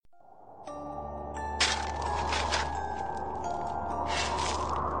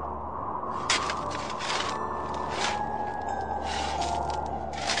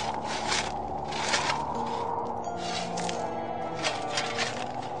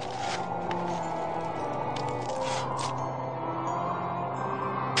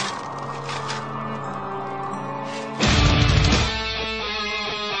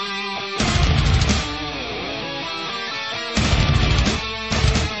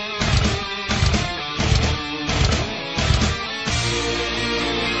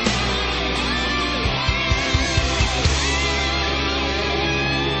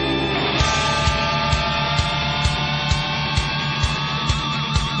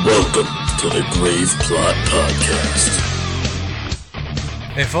Welcome to the Grave Plot Podcast.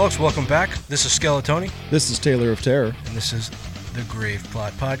 Hey folks, welcome back. This is Skeletoni. This is Taylor of Terror. And this is the Grave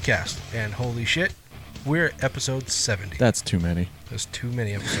Plot Podcast. And holy shit, we're at episode 70. That's too many. There's too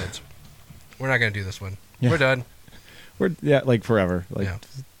many episodes. We're not going to do this one. Yeah. We're done. Like forever.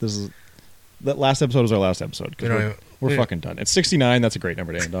 This is that last episode is our last episode. We're fucking done. It's 69. That's a great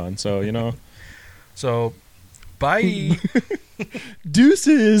number to end on. So, you know. So, bye.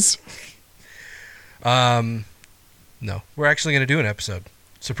 Deuces. No, we're actually going to do an episode.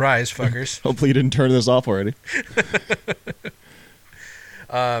 Surprise, fuckers. Hopefully you didn't turn this off already.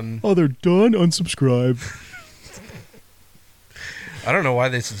 Oh, they're done? Unsubscribe. I don't know why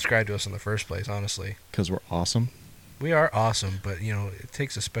they subscribed to us in the first place, honestly. Because we're awesome. We are awesome, but, you know, it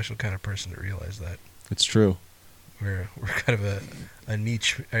takes a special kind of person to realize that. It's true. We're kind of a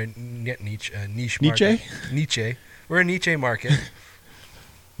niche market. Nietzsche? Nietzsche. We're a Nietzsche market.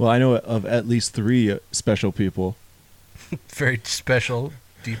 Well, I know of at least 3 special people. Very special,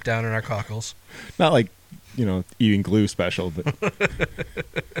 deep down in our cockles. Not like, you know, eating glue special, but...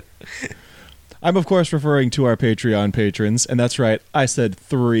 I'm, of course, referring to our Patreon patrons, and that's right, I said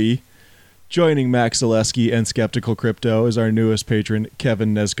 3. Joining Max Zaleski and Skeptical Crypto is our newest patron,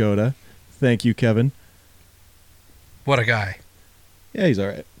 Kevin Nesgoda. Thank you, Kevin. What a guy. Yeah, he's all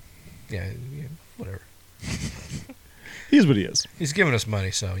right. Yeah, whatever. He's what he is. He's giving us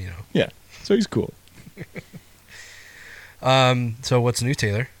money, so, you know. Yeah, so he's cool. So what's new,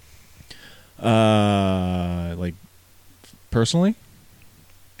 Taylor? Like, personally?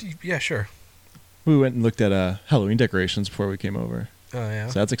 Yeah, sure. We went and looked at Halloween decorations before we came over. Oh, yeah?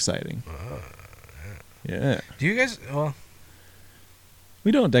 So that's exciting. Yeah. Do you guys, well...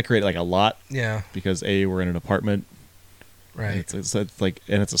 We don't decorate, like, a lot. Yeah. Because, A, we're in an apartment. Right. It's like,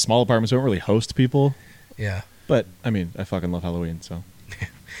 and it's a small apartment, so we don't really host people. Yeah. But, I mean, I fucking love Halloween, so...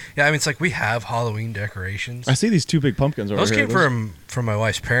 Yeah, I mean, it's like we have Halloween decorations. I see these 2 big pumpkins over here. Those came from my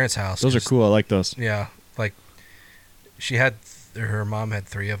wife's parents' house. Those are cool. I like those. Yeah. Like, her mom had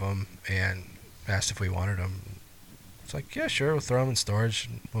 3 of them and asked if we wanted them. It's like, yeah, sure, we'll throw them in storage.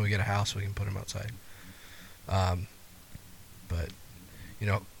 When we get a house, we can put them outside. But, you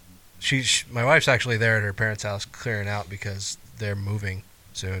know, my wife's actually there at her parents' house clearing out because they're moving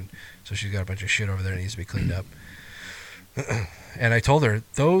soon. So she's got a bunch of shit over there that needs to be cleaned up. And I told her,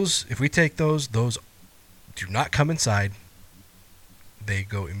 if we take those do not come inside. They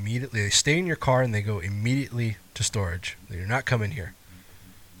go immediately. They stay in your car and they go immediately to storage. They do not come in here.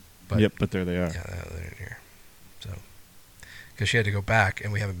 Yep, but there they are. Yeah, they're in here. So, because she had to go back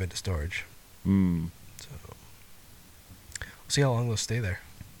and we haven't been to storage. So, we'll see how long they'll stay there.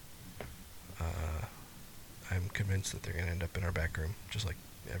 I'm convinced that they're going to end up in our back room, just like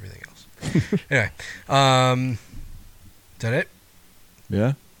everything else. Anyway, is that it?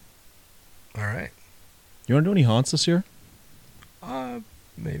 Yeah. All right. You want to do any haunts this year?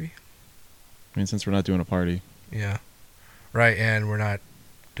 Maybe. I mean, since we're not doing a party. Yeah. Right, and we're not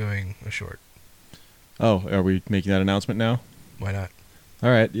doing a short. Oh, are we making that announcement now? Why not? All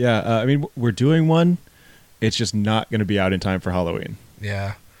right, yeah. I mean, we're doing one. It's just not going to be out in time for Halloween.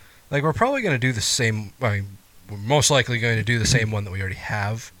 Yeah. Like, we're probably going to do the same... I mean, we're most likely going to do the same one that we already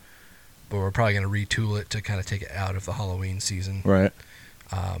have, but we're probably going to retool it to kind of take it out of the Halloween season. Right.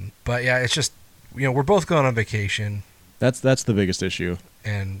 But, yeah, it's just... You know, we're both going on vacation. That's the biggest issue.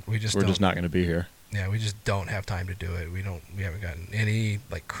 And we're just not going to be here. Yeah, we just don't have time to do it. We haven't gotten any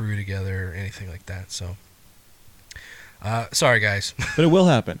like crew together or anything like that. So, sorry guys. But it will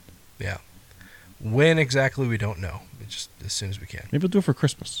happen. Yeah. When exactly we don't know. It's just as soon as we can. Maybe we'll do it for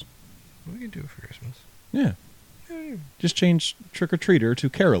Christmas. We can do it for Christmas. Yeah. Just change trick or treater to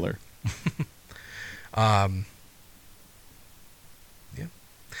caroler. Yeah.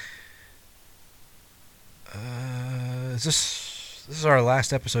 This is our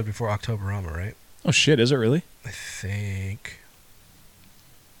last episode before Octoberama, right? Oh shit, is it really? I think.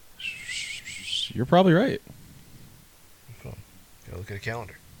 You're probably right. Gotta look at a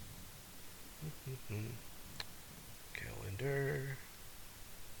calendar. Calendar.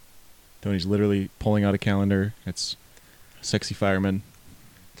 Tony's literally pulling out a calendar. It's Sexy Fireman.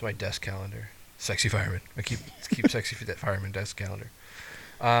 It's my desk calendar. Sexy Fireman. I keep Sexy Fireman desk calendar.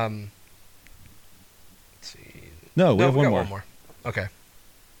 Let's see. No, we have got one more. Okay.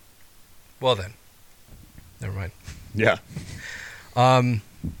 Well then. Never mind. Yeah. No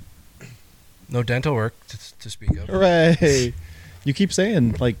dental work to speak of. Hooray! You keep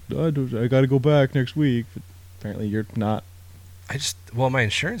saying, like, oh, I got to go back next week. But apparently you're not. My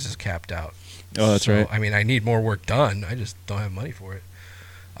insurance is capped out. Oh, that's right. I mean, I need more work done. I just don't have money for it.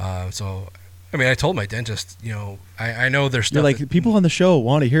 So I mean, I told my dentist, I know there's stuff. You're like, people on the show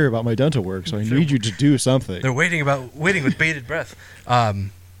want to hear about my dental work, so I need you to do something. They're waiting with bated breath. I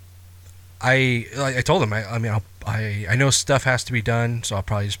told him, I know stuff has to be done, so I'll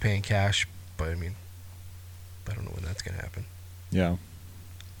probably just pay in cash. But I mean, I don't know when that's gonna happen. Yeah.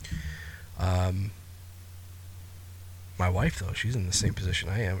 My wife though, she's in the same position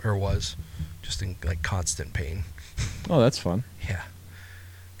I am, or was, just in like constant pain. Oh, that's fun. Yeah,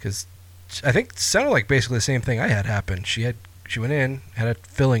 because I think it sounded like basically the same thing I had happen. She went in, had a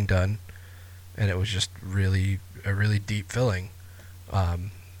filling done, and it was just a really deep filling,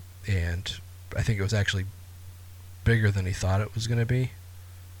 and I think it was actually bigger than he thought it was going to be.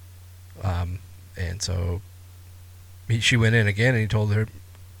 And so she went in again, and he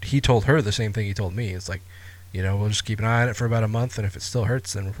told her the same thing he told me. It's like, we'll just keep an eye on it for about a month, and if it still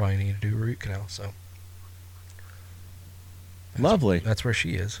hurts, then we'll probably need to do a root canal. So lovely. That's where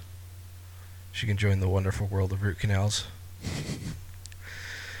she is. She can join the wonderful world of root canals.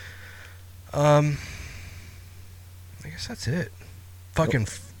 I guess that's it.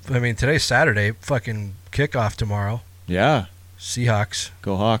 Today's Saturday. Fucking kickoff tomorrow. Yeah. Seahawks.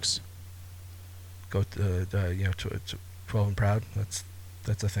 Go Hawks. Go to 12 and proud.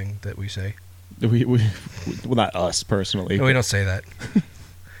 That's a thing that we say. We well, not us personally. No, we don't say that.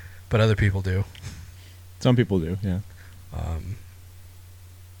 But other people do. Some people do, yeah.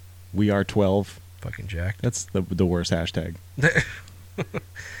 We are 12. Fucking jacked. That's the worst hashtag.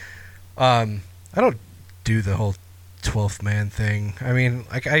 I don't do the whole 12th man thing. I mean,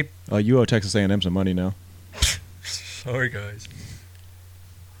 like you owe Texas A&M some money now. Sorry, guys.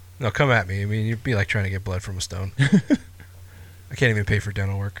 No, come at me. I mean, you'd be like trying to get blood from a stone. I can't even pay for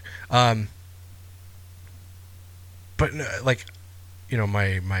dental work. But like,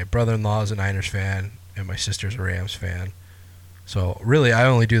 my brother-in-law is a Niners fan, and my sister's a Rams fan. So really, I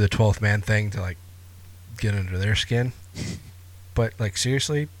only do the 12th man thing to like get under their skin. But like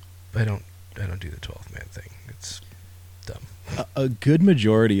seriously, I don't do the 12th man thing. It's dumb. A good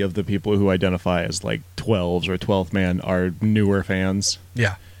majority of the people who identify as like 12s or 12th man are newer fans.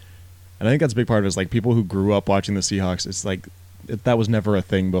 Yeah. And I think that's a big part of it, is like people who grew up watching the Seahawks. It's like that was never a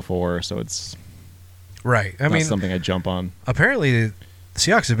thing before, so it's right. I mean, something I jump on. Apparently, the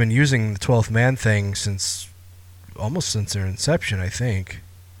Seahawks have been using the 12th man thing almost since their inception, I think.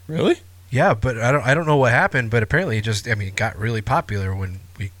 Really? Yeah, but I don't know what happened, but apparently it got really popular when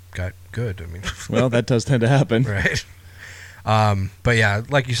we got good. I mean, well, that does tend to happen, right? But yeah,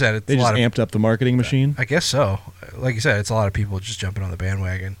 like you said, they just amped up the marketing machine. I guess so. Like you said, it's a lot of people just jumping on the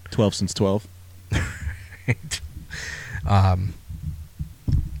bandwagon. 12 since 12. Right.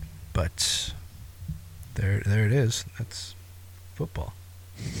 But there it is. That's football.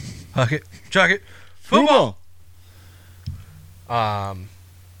 Huck it, chuck it, football.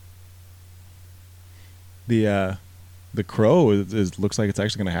 The Crow looks like it's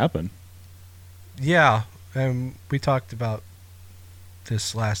actually going to happen. Yeah, we talked about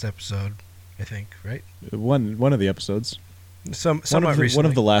this last episode, I think, right? One of the episodes. Somewhat recently. One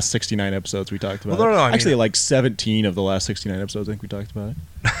of the last 69 episodes we talked about. Well, no, actually, like 17 of the last 69 episodes, I think we talked about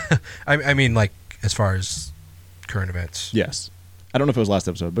it. I mean, like, as far as current events. Yes. I don't know if it was last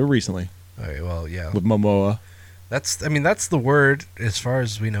episode, but recently. Okay, well, yeah. With Momoa. That's the word. As far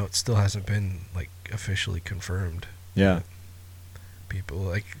as we know, it still hasn't been, like, officially confirmed. Yeah. People,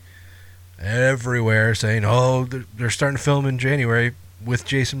 like, everywhere saying, oh, they're starting to film in January with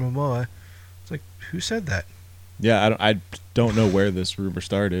Jason Momoa. It's like, who said that? Yeah, I don't know where this rumor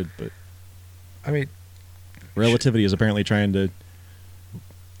started, but I mean, Relativity is apparently trying to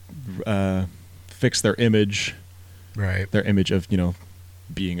fix their image, right? Their image of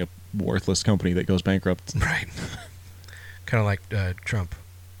being a worthless company that goes bankrupt, right? Kind of like Trump.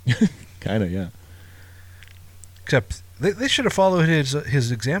 Kind of, yeah. Except they should have followed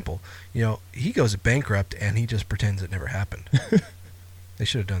his example. He goes bankrupt and he just pretends it never happened. They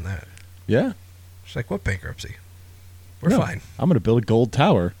should have done that. Yeah. It's like, what bankruptcy? We're fine. I'm going to build a gold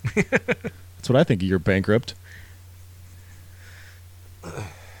tower. That's what I think of your bankrupt.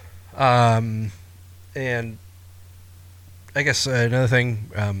 And I guess another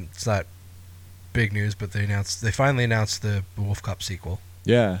thing, it's not big news, but they finally announced the Wolf Cop sequel.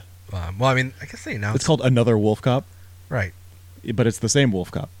 Yeah. Well, I mean, I guess they announced... It's called Another Wolf Cop. Right. But it's the same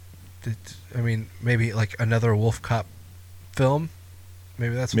Wolf Cop. I mean, maybe like another Wolf Cop film?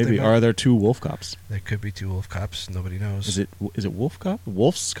 Maybe that's what maybe. Are there two Wolf Cops? There could be two Wolf Cops. Nobody knows. Is it Wolf Cop?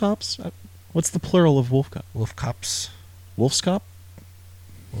 Wolf's Cops? What's the plural of Wolf Cop? Wolf Cops. Wolf's Cop?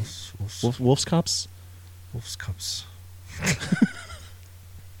 Wolf's Cops? Wolf's Cops.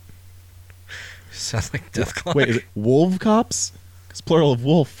 Sounds like Death Clock. Wait, is it Wolf Cops? It's plural of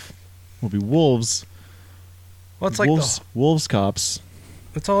wolf. Will be wolves. Well, it's like wolves cops.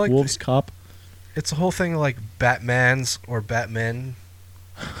 It's all like wolves cop. It's a whole thing like Batmans or Batmen.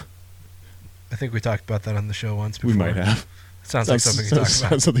 I think we talked about that on the show once before. We might have. It sounds like something to talk about.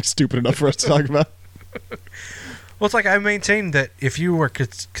 Sounds something stupid enough for us to talk about. Well, it's like I maintain that if you were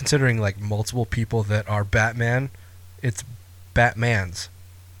considering like multiple people that are Batman, it's Batmans.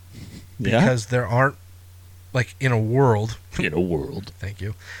 Yeah. Because there aren't, like, in a world. In a world. Thank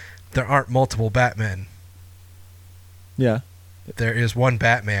you. There aren't multiple Batmen. Yeah. There is one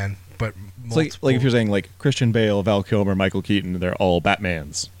Batman, but multiple. It's like if you're saying like Christian Bale, Val Kilmer, Michael Keaton, they're all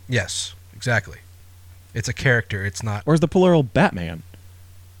Batmans. Yes, exactly. It's a character. It's not. Or is the plural Batman?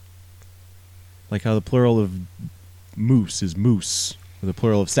 Like how the plural of moose is moose, or the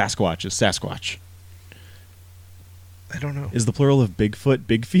plural of Sasquatch is Sasquatch. I don't know. Is the plural of Bigfoot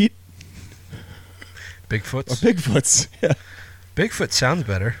Big Feet? Bigfoots? Or Bigfoots, yeah. Bigfoot sounds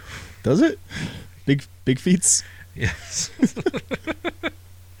better. Does it? Big Feets? Yes.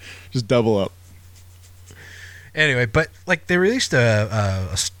 Just double up. Anyway, but like they released a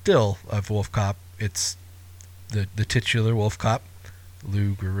still of Wolf Cop. It's the titular Wolf Cop,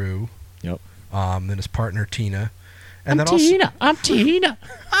 Lou Guru. Yep. Then his partner Tina, and I'm Tina. I've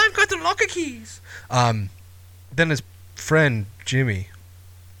got the locker keys. Then his friend Jimmy.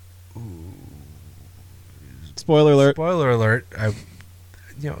 Ooh. Spoiler alert. Spoiler alert.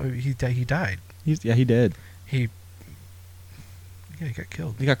 He died. He did. He got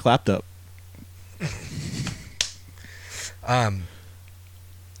killed. He got clapped up.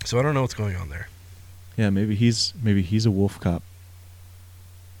 So I don't know what's going on there. Yeah, maybe he's a wolf cop.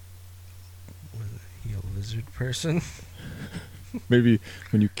 Was he a lizard person? Maybe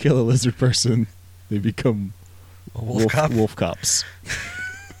when you kill a lizard person, they become a wolf cops.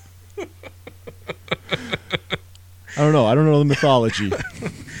 I don't know. I don't know the mythology.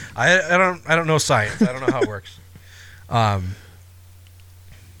 I don't know science. I don't know how it works. I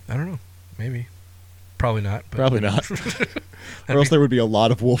don't know. Maybe. Probably not. But Probably not. Or else there would be a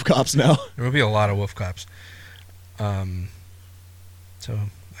lot of wolf cops now. There would be a lot of wolf cops. So I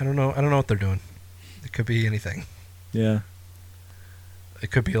don't know. I don't know what they're doing. It could be anything. Yeah. It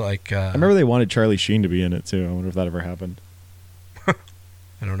could be like. I remember they wanted Charlie Sheen to be in it too. I wonder if that ever happened. I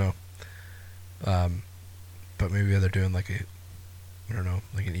don't know. But maybe they're doing like I don't know,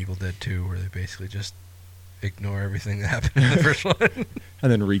 like an Evil Dead 2 where they basically just ignore everything that happened in the first one.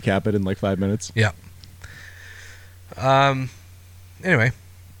 And then recap it in like 5 minutes. Yeah. Anyway.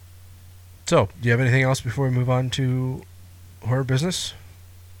 So, do you have anything else before we move on to horror business?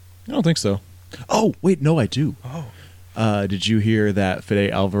 I don't think so. Oh, wait, no, I do. Oh. Did you hear that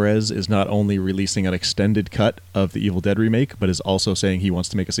Fede Alvarez is not only releasing an extended cut of the Evil Dead remake, but is also saying he wants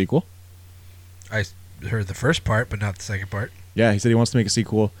to make a sequel? I heard the first part, but not the second part. Yeah, he said he wants to make a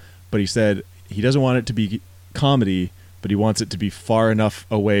sequel, but he said he doesn't want it to be comedy, but he wants it to be far enough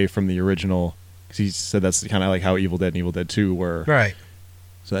away from the original. Because he said that's kind of like how Evil Dead and Evil Dead 2 were. Right.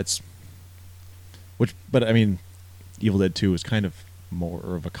 So that's... But I mean, Evil Dead 2 was kind of more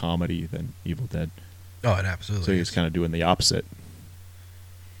of a comedy than Evil Dead. Oh, it absolutely So he is. was kind of doing the opposite.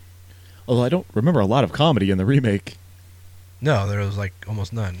 Although I don't remember a lot of comedy in the remake. No, there was like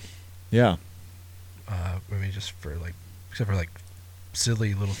almost none. Yeah. I mean, just for like, except for like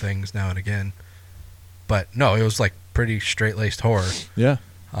silly little things now and again. But no, it was like pretty straight-laced horror. Yeah.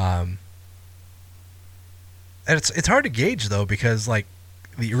 And it's hard to gauge though, because like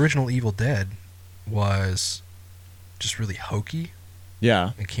the original Evil Dead was just really hokey.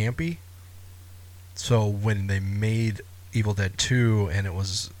 Yeah. And campy. So when they made Evil Dead 2 and it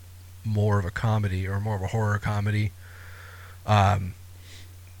was more of a comedy or more of a horror comedy, it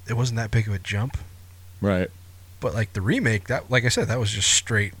wasn't that big of a jump. Right. But like the remake, that, like I said, that was just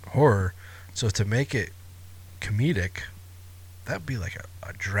straight horror. So to make it comedic, that'd be like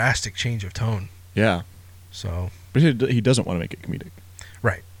a drastic change of tone. Yeah. So. But he doesn't want to make it comedic.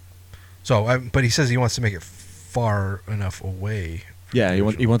 Right. So, but he says he wants to make it far enough away. Yeah,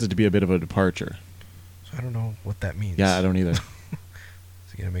 he wants it to be a bit of a departure. So I don't know what that means. Yeah, I don't either. Is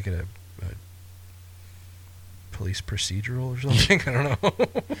he gonna make it a police procedural or something? I don't know.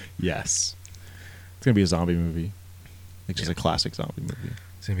 Yes. It's going to be a zombie movie. Like just a classic zombie movie.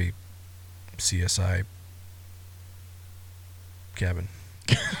 It's going to be CSI Cabin.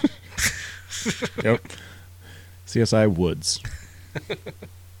 Yep. CSI Woods.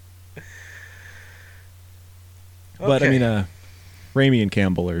 But, I mean, Raimi and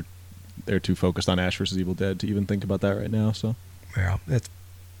Campbell they're too focused on Ash vs. Evil Dead to even think about that right now, so. Yeah, it's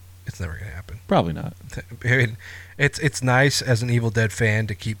never going to happen. Probably not. I mean, it's nice as an Evil Dead fan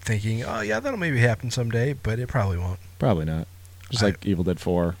to keep thinking, oh, yeah, that'll maybe happen someday, but it probably won't. Probably not. Just like Evil Dead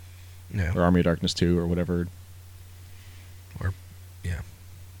 4. Yeah. or Army of Darkness 2 or whatever. Or, yeah,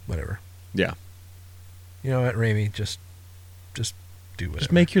 whatever. Yeah. You know what, Raimi? Just do whatever.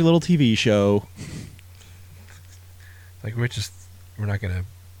 Just make your little TV show. Like, we're not going to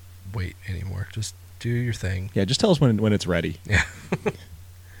wait anymore. Just do your thing. Yeah, just tell us when it's ready. Yeah.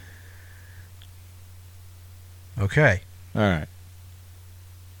 Okay. All right.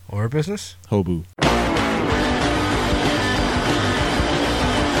 Horror business? Hobu.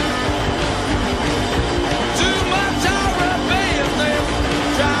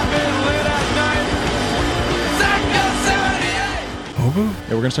 Hobu? Yeah, we're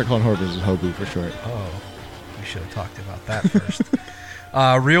going to start calling horror business Hobu for short. Oh, we should have talked about that first.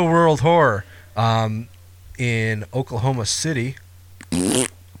 Real world horror. In Oklahoma City, a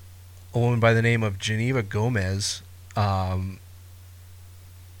woman by the name of Geneva Gomez,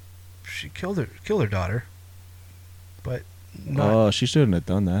 she killed her daughter, but not. Oh, she shouldn't have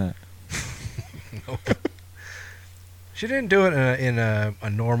done that. Nope. She didn't do it in a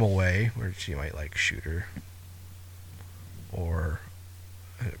normal way where she might like shoot her or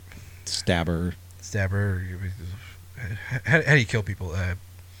Stab her. How do you kill people?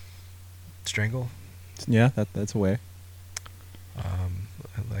 Strangle? Yeah, that's a way.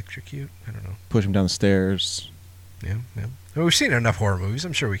 Electrocute? I don't know. Push him down the stairs. Yeah. Well, we've seen enough horror movies.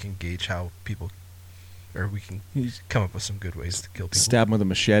 I'm sure we can gauge how people, or we can come up with some good ways to kill people. Stab him with a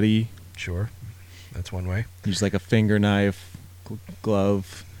machete. Sure, that's one way. Use like a finger knife,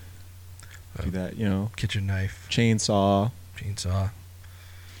 glove. Do that, Kitchen knife, chainsaw,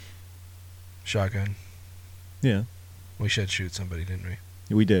 shotgun. Yeah, We should shoot somebody, didn't we?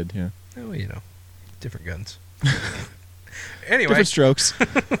 we did. Yeah, Well, different guns. Anyway, different strokes.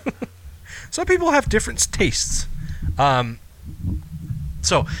 some people have different tastes.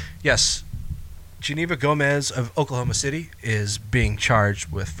 So, yes, Geneva Gomez of Oklahoma City is being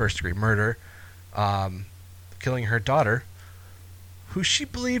charged with first-degree murder, killing her daughter, who she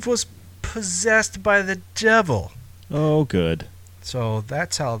believed was possessed by the devil. Oh, good. So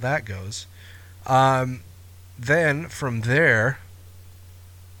that's how that goes. Then, from there,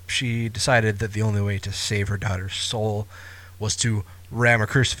 she decided that the only way to save her daughter's soul was to ram a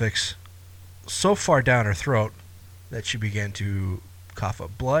crucifix so far down her throat that she began to cough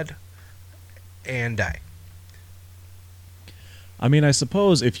up blood and die. I mean, I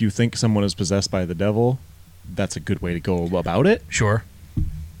suppose if you think someone is possessed by the devil, that's a good way to go about it. Sure.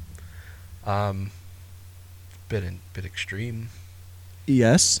 Bit extreme.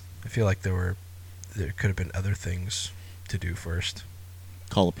 Yes. I feel like there could have been other things to do first,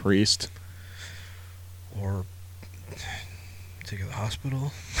 Call a priest. or take her to the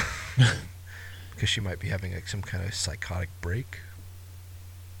hospital because she might be having like some kind of psychotic break.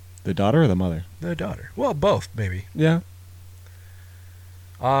 The daughter or the mother? The daughter. Well, both maybe. Yeah.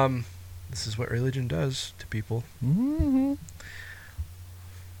 This is what religion does to people. Mm-hmm.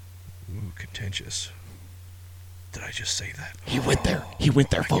 Ooh, contentious. Did I just say that? He went there. He went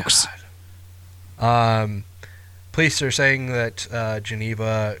there, my folks. God. Police are saying that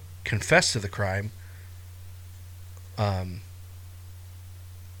Geneva confessed to the crime,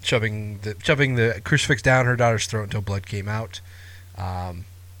 shoving the crucifix down her daughter's throat until blood came out. And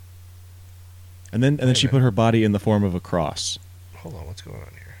then she put her body in the form of a cross. Hold on, what's going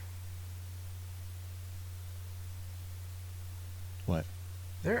on here? What?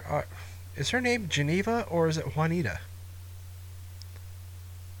 Is her name Geneva or is it Juanita?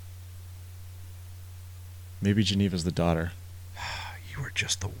 Maybe Geneva's the daughter. You are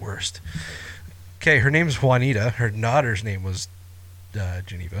just the worst. Okay, her name's Juanita. Her daughter's name was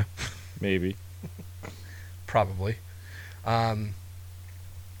Geneva. Maybe. Probably.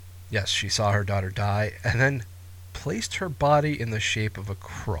 Yes, she saw her daughter die and then placed her body in the shape of a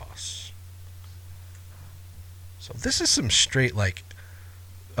cross. So this is some straight,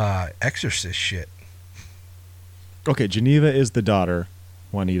 exorcist shit. Okay, Geneva is the daughter.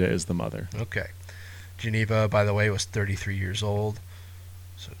 Juanita is the mother. Okay. Geneva, by the way, was 33 years old.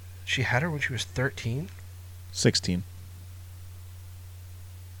 So she had her when she was 13? 16.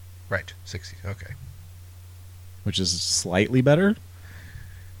 Right, 60. Okay. Which is slightly better.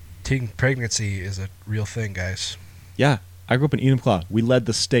 Teen pregnancy is a real thing, guys. Yeah. I grew up in Enumclaw. We led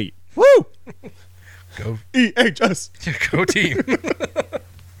the state. Woo! Go EHS. Go team.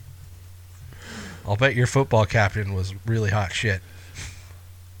 I'll bet your football captain was really hot shit.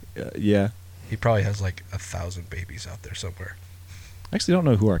 Yeah. He probably has 1,000 babies out there somewhere. I actually don't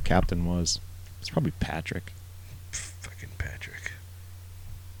know who our captain was. It's probably Patrick. Fucking Patrick.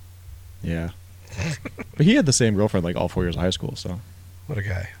 Yeah. But he had the same girlfriend all 4 years of high school, so. What a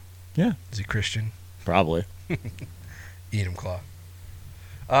guy. Yeah. Is he Christian? Probably. Eat him, Claw.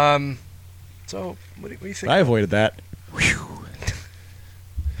 So what do you think? I avoided that.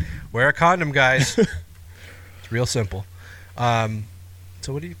 Wear a condom, guys. It's real simple.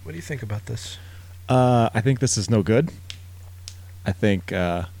 So what do you think about this? I think this is no good. I think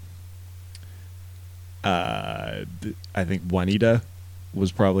Juanita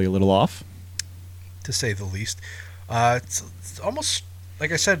was probably a little off, To say the least. It's almost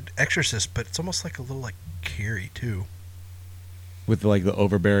like I said, Exorcist, but it's almost like a little like Carrie too. with like the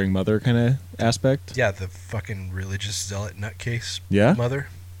overbearing mother kind of aspect. Yeah, the fucking religious zealot nutcase. Yeah? Mother.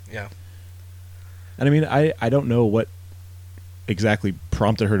 Yeah. And I mean, I don't know what exactly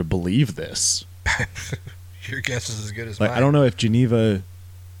prompted her to believe this. Your guess is as good as Like, mine. I don't know if Geneva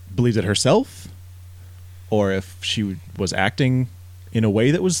believed it herself, or if she was acting in a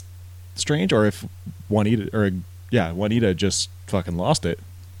way that was strange, or if Juanita just fucking lost it.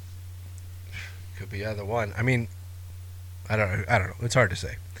 Could be either one. I mean, I don't know. It's hard to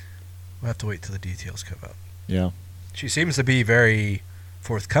say. We'll have to wait till the details come out. Yeah. She seems to be very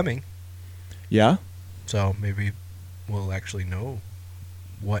forthcoming, Yeah? so maybe we'll actually know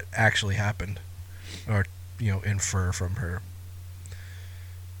what actually happened, or infer from her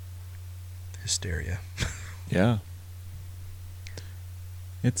hysteria. Yeah.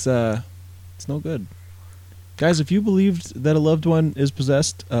 It's no good. Guys, if you believed that a loved one is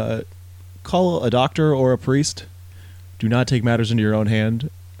possessed, call a doctor or a priest. Do not take matters into your own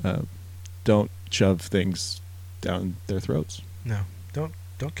hand. Don't shove things down their throats. No, don't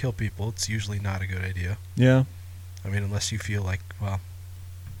kill people. It's usually not a good idea. Yeah. I mean, unless you feel like, well,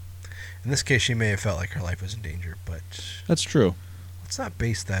 in this case, she may have felt like her life was in danger, but That's true. let's not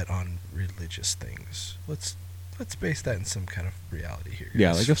base that on religious things. Let's base that in some kind of reality here.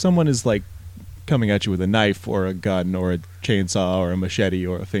 Yeah, like if someone is like coming at you with a knife or a gun or a chainsaw or a machete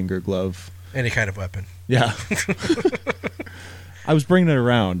or a finger glove. Any kind of weapon. Yeah. I was bringing it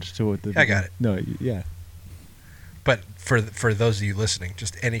around to what the... I got it. No, yeah. But for those of you listening,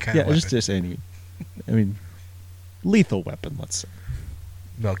 just any kind Yeah, of weapon. just any... I mean, lethal weapon, let's say.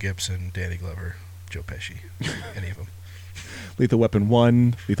 Mel Gibson, Danny Glover, Joe Pesci, any of them. Lethal Weapon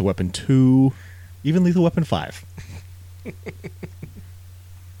 1, Lethal Weapon 2, even Lethal Weapon 5.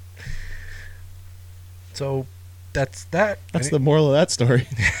 So that's that. That's the moral of that story.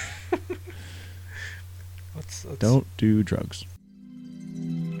 Let's Don't do drugs.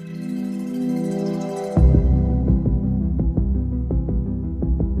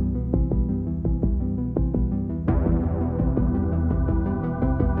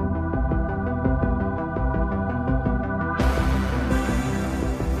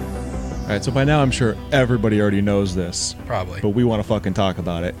 All right, so by now I'm sure everybody already knows this, probably. but we want to fucking talk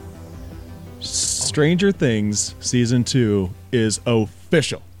about it. Stranger Things Season 2 is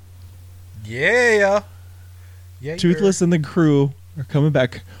official. Yeah. Yeah. Toothless and the crew are coming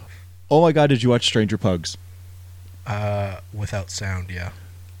back. Oh my god, did you watch Stranger Pugs? Without sound, yeah.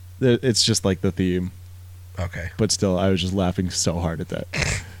 It's just like the theme, Okay. but still, I was just laughing so hard at that.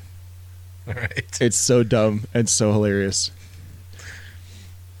 All right. It's so dumb and so hilarious.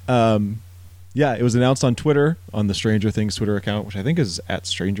 Yeah, it was announced on Twitter, on the Stranger Things Twitter account, which I think is at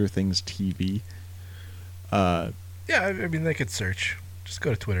Stranger Things TV. Yeah, I mean, they could search. Just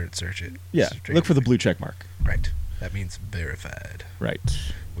go to Twitter and search it. Yeah, Stranger look for the Things. blue check mark. Right. That means verified, Right.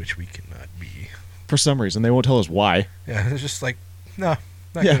 which we cannot be. For some reason, they won't tell us why. Yeah, it's just like, no,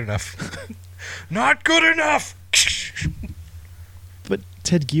 not Yeah. good enough. Not good enough! But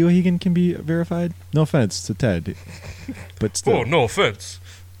Ted Geohagen can be verified? No offense to Ted. But still. Oh, no offense.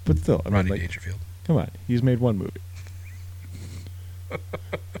 But still, I mean, Rodney like, Dangerfield. come on. He's made one movie.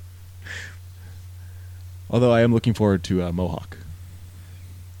 Although I am looking forward to Mohawk.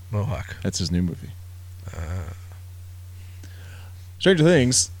 Mohawk. That's his new movie. Stranger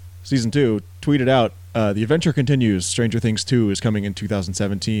Things, Season 2, tweeted out, the adventure continues. Stranger Things 2 is coming in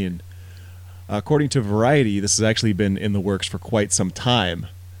 2017. According to Variety, this has actually been in the works for quite some time,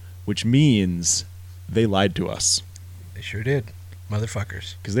 which means they lied to us. They sure did.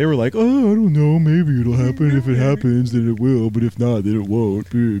 Motherfuckers. Because they were like, oh, I don't know, maybe it'll happen. If it happens, then it will, but if not, then it won't.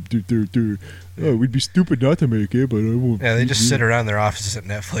 Oh, we'd be stupid not to make it, but I won't. Yeah, they just sit around their offices at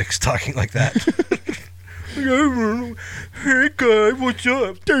Netflix talking like that. Hey guy, what's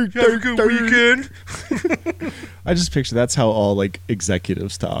up? Have a good weekend. I just picture that's how all like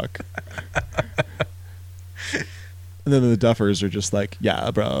executives talk. And then the Duffers are just like, yeah,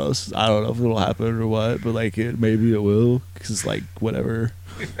 bros, I don't know if it'll happen or what, but like maybe it will, because like whatever,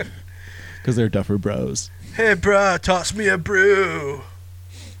 because they're Duffer bros. Hey bro, toss me a brew.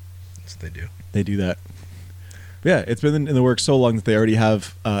 That's what they do. They do that. But yeah, it's been in the works so long that they already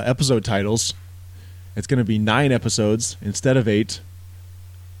have episode titles. It's going to be 9 episodes instead of 8.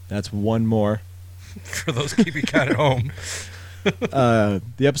 That's one more. For those keeping count at home. The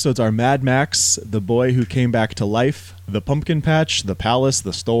episodes are Mad Max, The Boy Who Came Back to Life, The Pumpkin Patch, The Palace,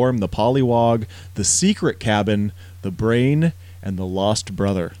 The Storm, The Pollywog, The Secret Cabin, The Brain, and The Lost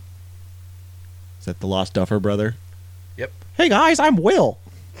Brother. Is that the Lost Duffer brother? Yep. Hey guys, I'm Will.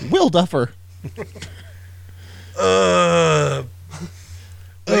 Will Duffer. Oh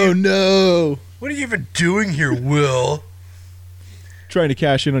no. What are you even doing here, Will? Trying to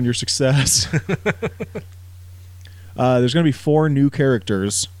cash in on your success. There's going to be 4 new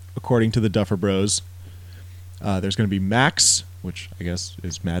characters, according to the Duffer Bros. There's going to be Max, which I guess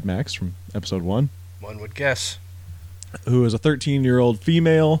is Mad Max from episode 1. One would guess. Who is a 13-year-old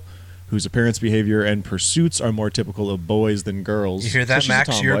female whose appearance, behavior, and pursuits are more typical of boys than girls. You hear that, So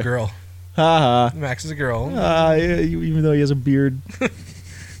Max? You're a girl. Ha ha. Max is a girl. Yeah, even though he has a beard.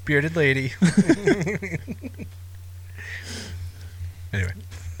 Bearded lady. Anyway.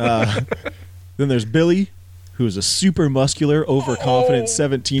 Then there's Billy, who is a super muscular, overconfident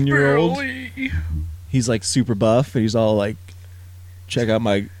 17-year-old. Billy. He's like super buff, and he's all like, check out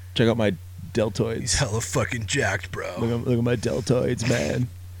my deltoids. He's hella fucking jacked, bro. Look at my deltoids, man.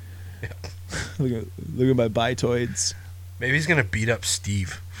 Yeah. look at my bitoids. Maybe he's gonna beat up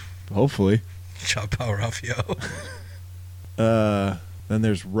Steve. Hopefully. Chop power off, yo. Then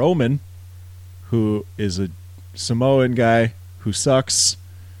there's Roman, who is a Samoan guy who sucks.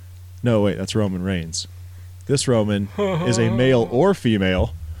 No, wait, that's Roman Reigns. This Roman is a male or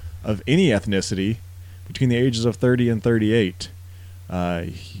female of any ethnicity between the ages of 30 and 38.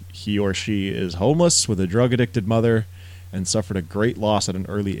 He or she is homeless with a drug-addicted mother and suffered a great loss at an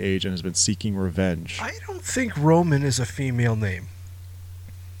early age and has been seeking revenge. I don't think Roman is a female name.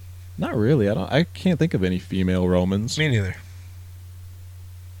 Not really. I can't think of any female Romans. Me neither.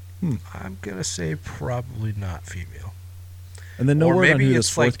 I'm gonna say probably not female. And then no Or word on maybe who this it's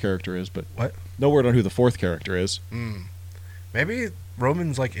fourth like- character is, but What? no word on who the fourth character is. Maybe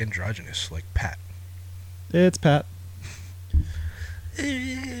Roman's like androgynous, like Pat. It's Pat.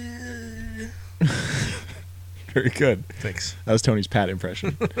 Very good. Thanks. That was Tony's Pat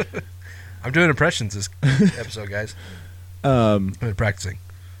impression. I'm doing impressions this episode, guys. I've been practicing.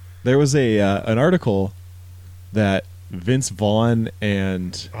 There was an article that Vince Vaughn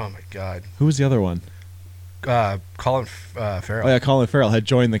and Oh my god. who was the other one? Colin Farrell. Oh yeah, Colin Farrell had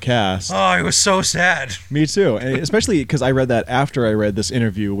joined the cast. Oh, it was so sad. Me too, and especially because I read that after I read this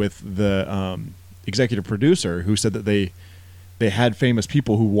interview with the executive producer, who said that they had famous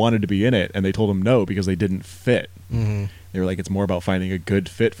people who wanted to be in it, and they told them no because they didn't fit. Mm-hmm. They were like, it's more about finding a good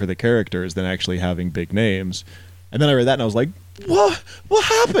fit for the characters than actually having big names. And then I read that and I was like, what? What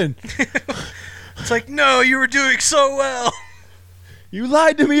happened? It's like, no, you were doing so well. You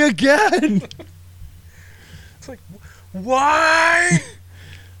lied to me again. It's like, why?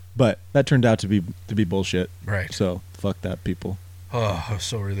 But that turned out to be bullshit. Right. So fuck that, people. Oh, I was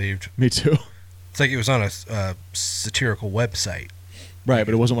so relieved. Me too. It's like it was on a satirical website. Right,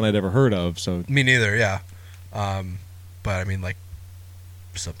 but it wasn't one I'd ever heard of. So Me neither, yeah. But I mean, like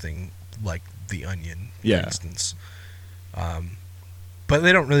something like The Onion, for Yeah. instance. But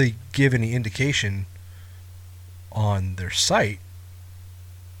they don't really give any indication on their site,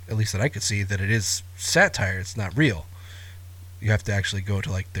 at least that I could see, that it is satire. It's not real. You have to actually go to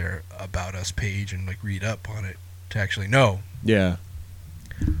like their About Us page and like read up on it to actually know. yeah.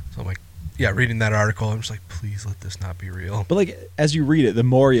 So I'm like, yeah, reading that article, I'm just like, please let this not be real. But like as you read it, the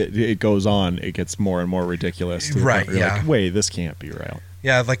more it goes on, it gets more and more ridiculous. To the Right, point where you're yeah. like, wait, this can't be real.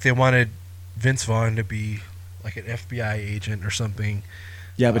 Yeah, like they wanted Vince Vaughn to be like an FBI agent or something.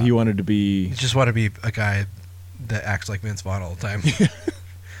 Yeah, but he wanted to be. He just wanted to be a guy that acts like Vince Vaughn all the time.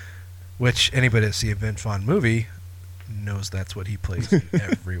 Which anybody that's seen a Vince Vaughn movie knows that's what he plays in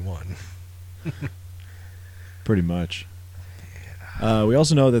every one. Pretty much. We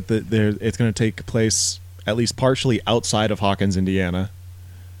also know that it's going to take place at least partially outside of Hawkins, Indiana.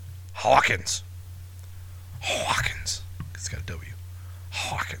 Hawkins. It's got a W.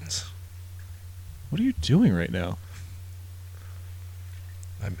 Hawkins. What are you doing right now?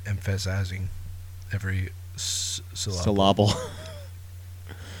 I'm emphasizing every syllable. Syllable.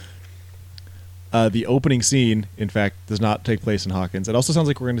 The opening scene, in fact, does not take place in Hawkins. It also sounds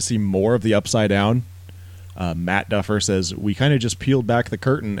like we're going to see more of the Upside Down. Matt Duffer says, we kind of just peeled back the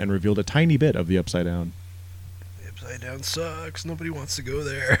curtain and revealed a tiny bit of the Upside Down. The Upside Down sucks. Nobody wants to go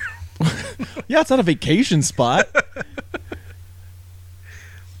there. Yeah, it's not a vacation spot.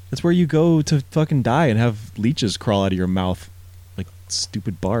 It's where you go to fucking die and have leeches crawl out of your mouth. Like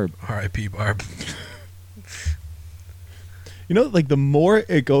stupid Barb. R.I.P. Barb. You know, like the more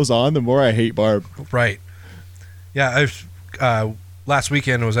it goes on, the more I hate Barb. Right. Yeah, last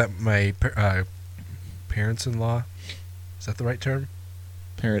weekend was at my parents-in-law. Is that the right term?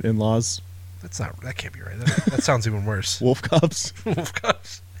 Parent-in-laws. That can't be right. That sounds even worse. Wolf cubs. Wolf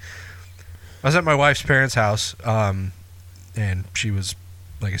cubs. I was at my wife's parents' house, and she was,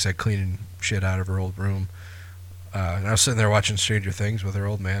 like I said, cleaning shit out of her old room. And I was sitting there watching Stranger Things with her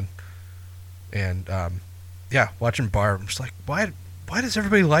old man. And, watching Barb. I'm just like, why does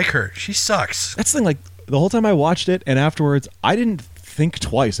everybody like her? She sucks. That's the thing, like, the whole time I watched it and afterwards, I didn't think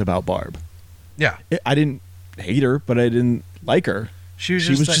twice about Barb. Yeah. I didn't hate her, but I didn't like her. She was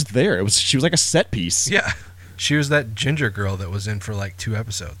just there. She was like a set piece. Yeah. She was that ginger girl that was in for like 2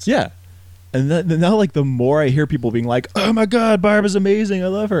 episodes. Yeah. And now, like, the more I hear people being like, oh my God, Barb is amazing, I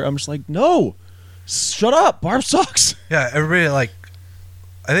love her, I'm just like, no, shut up, Barb sucks. Yeah, everybody, like,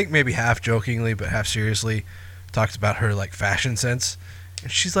 I think maybe half jokingly, but half seriously, talks about her, like, fashion sense. And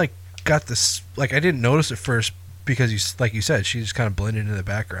she's, like, got this, like, I didn't notice at first because, like you said, she just kind of blended into the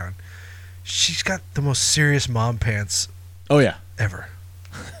background. She's got the most serious mom pants Oh, yeah. ever.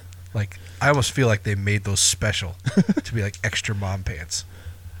 Like, I almost feel like they made those special to be, like, extra mom pants.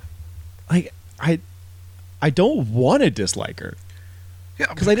 Like, I don't want to dislike her. Yeah,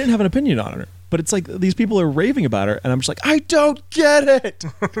 Because I didn't have an opinion on her. But it's like these people are raving about her, and I'm just like, I don't get it.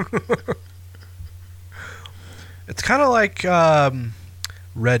 It's kind of like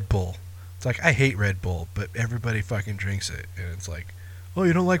Red Bull. It's like, I hate Red Bull, but everybody fucking drinks it. And it's like, oh,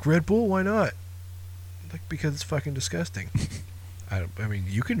 you don't like Red Bull? Why not? Like, because it's fucking disgusting. I mean,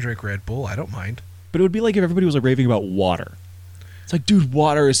 you can drink Red Bull. I don't mind. But it would be like if everybody was like raving about water. It's like, dude,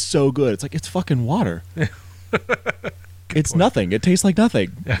 water is so good. It's like, it's fucking water. It's nothing. It tastes like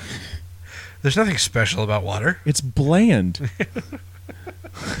nothing. Yeah. There's nothing special about water. It's bland.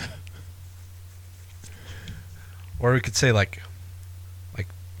 Or we could say like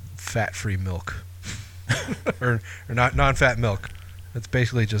fat-free milk. or not non-fat milk. It's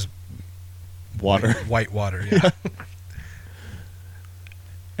basically just Water. White water, yeah.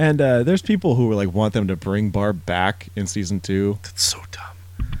 And there's people who like want them to bring Barb back in season 2. That's so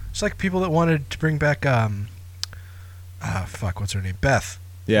dumb. It's like people that wanted to bring back what's her name? Beth.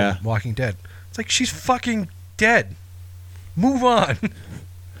 Yeah. From Walking Dead. It's like, she's fucking dead. Move on.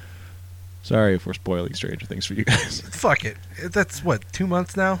 Sorry if we're spoiling Stranger Things for you guys. Fuck it. That's what, 2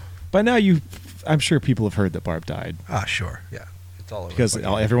 months now? By now I'm sure people have heard that Barb died. Ah, sure. Yeah. It's all over. Because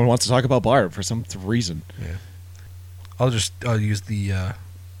everyone wants to talk about Barb for some reason. Yeah. I'll use the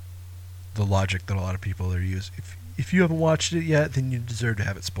logic that a lot of people are using. If you haven't watched it yet, then you deserve to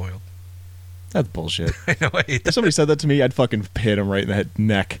have it spoiled. That's bullshit. I know, I hate If that. somebody said that to me, I'd fucking hit him right in the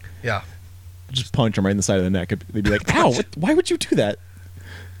neck. Yeah. Just punch him right in the side of the neck. They'd be like, ow, why would you do that?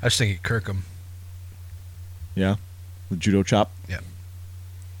 I was thinking Kirkham. Yeah. The judo chop. Yeah.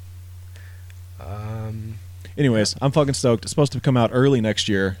 Anyways, I'm fucking stoked. It's supposed to come out early next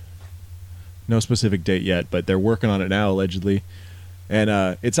year. No specific date yet, but they're working on it now, allegedly.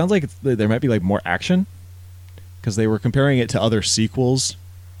 And it sounds like there might be like more action because they were comparing it to other sequels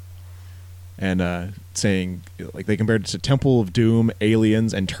and saying like they compared it to Temple of Doom,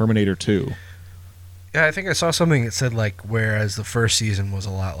 Aliens, and Terminator 2. Yeah, I think I saw something that said like, whereas the first season was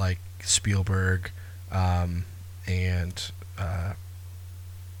a lot like Spielberg and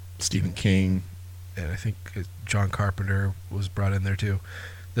Stephen King. And I think John Carpenter was brought in there too.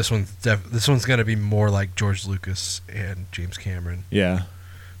 This one's going to be more like George Lucas and James Cameron. Yeah.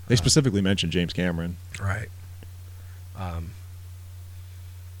 They specifically mentioned James Cameron. Right.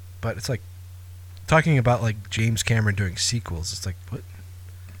 But it's like talking about like James Cameron doing sequels. It's like, what?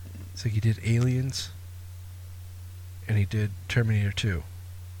 It's like he did Aliens and he did Terminator 2.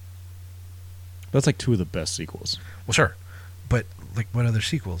 That's like 2 of the best sequels. Well, sure. But like, what other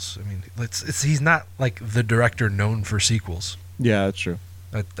sequels? I mean, he's not like the director known for sequels. Yeah, that's true.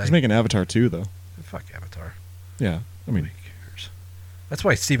 He's making Avatar 2, though. Fuck Avatar. Yeah, I mean, Nobody cares. That's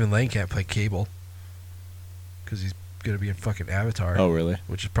why Stephen Lang can't play Cable. Because he's going to be in fucking Avatar. oh, really?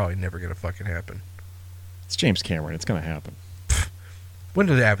 Which is probably never going to fucking happen. It's James Cameron. It's going to happen. When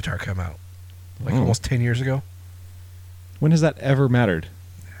did Avatar come out? Like Oh. almost 10 years ago? When has that ever mattered?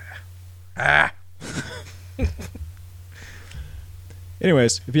 Ah!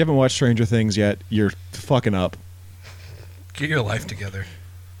 Anyways, if you haven't watched Stranger Things yet, you're fucking up. Get your life together.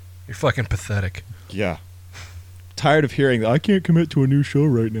 You're fucking pathetic. Yeah. Tired of hearing that I can't commit to a new show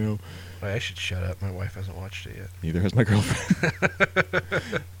right now. I should shut up. My wife hasn't watched it yet. Neither has my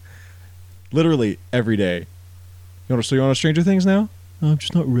girlfriend. Literally every day. You want to Stranger Things now? No, I'm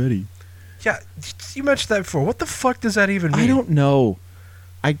just not ready. Yeah, you mentioned that before. What the fuck does that even mean? I don't know.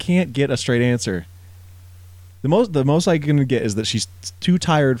 I can't get a straight answer. The most I can get is that she's too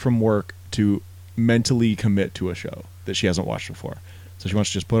tired from work to mentally commit to a show that she hasn't watched before. So she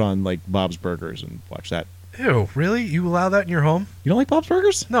wants to just put on like Bob's Burgers and watch that. Ew, really? You allow that in your home? You don't like Bob's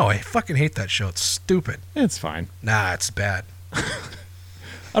Burgers? No, I fucking hate that show. It's stupid. It's fine. Nah, it's bad. I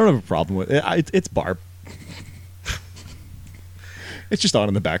don't have a problem with it. It's Barb. It's just on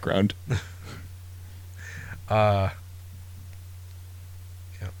in the background. Yeah, I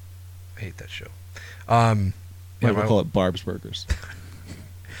hate that show. Might we'll call it Barb's Burgers.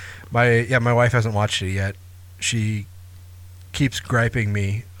 My wife hasn't watched it yet. She keeps griping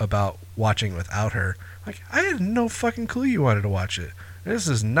me about watching without her. Like, I had no fucking clue you wanted to watch it. This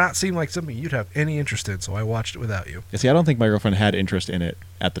does not seem like something you'd have any interest in, so I watched it without you. Yeah, see, I don't think my girlfriend had interest in it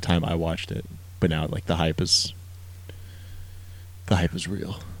at the time I watched it, but now like the hype is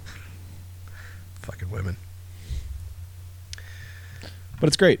real. Fucking women. But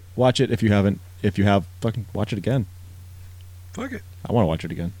it's great. Watch it if you haven't. If you have, fucking watch it again. Fuck it. I want to watch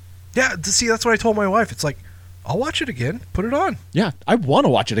it again. Yeah, see, that's what I told my wife. It's like, I'll watch it again. Put it on. Yeah, I want to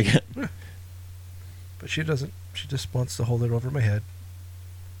watch it again. Yeah. But she doesn't. She just wants to hold it over my head.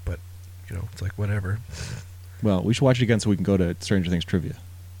 But, it's like, whatever. Well, we should watch it again so we can go to Stranger Things trivia.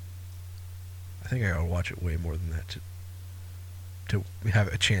 I think I gotta watch it way more than that to have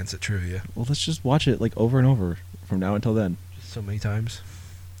a chance at trivia. Well, let's just watch it like over and over from now until then. Just so many times.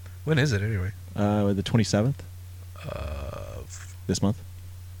 When is it anyway? The 27th Of this month.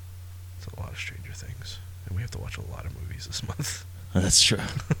 It's a lot of Stranger Things, and we have to watch a lot of movies this month. That's true.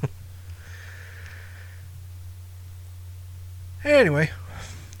 Anyway, is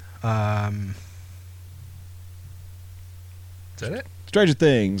that it? Stranger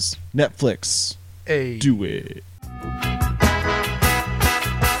Things, Netflix. Hey. Do it.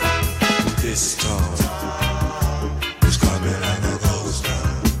 This storm is coming and it goes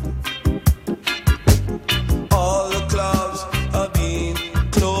down. All the clubs are being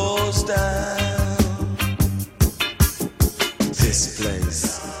closed down. This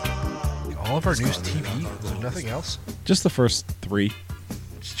place. All of our news TV. Is there nothing else? Just the first 3.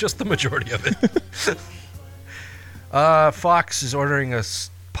 It's just the majority of it. Fox is ordering a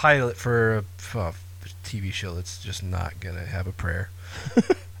pilot for a TV show that's just not gonna have a prayer.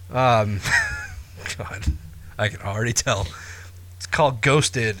 God, I can already tell. It's called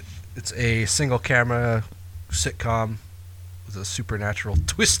Ghosted. It's a single camera sitcom with a supernatural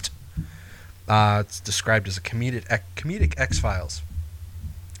twist. It's described as a comedic X-Files.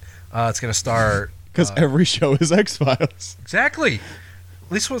 It's gonna star Because every show is X-Files. exactly.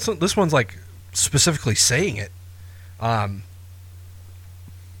 At least this one's like specifically saying it.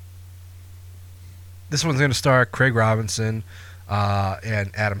 This one's going to star Craig Robinson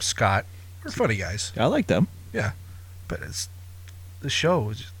and Adam Scott. They're funny guys. Yeah, I like them. Yeah, but the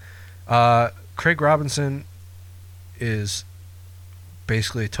show is Craig Robinson is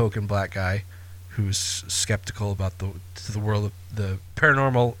basically a token black guy who's skeptical about the world, the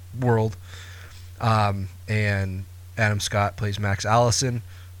paranormal world. And Adam Scott plays Max Allison,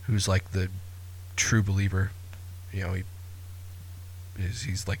 who's like the true believer. He's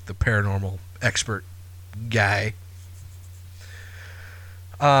like the paranormal expert guy.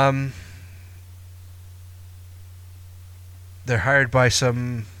 They're hired by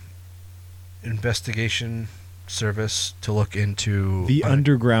some investigation service to look into The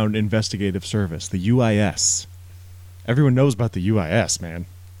Underground Investigative Service, the UIS. Everyone knows about the UIS, man.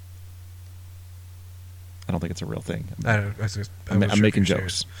 I don't think it's a real thing. I'm making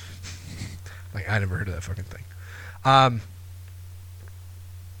jokes. Like, I never heard of that fucking thing.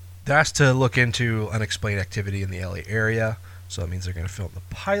 They're asked to look into unexplained activity in the LA area. So that means they're going to film the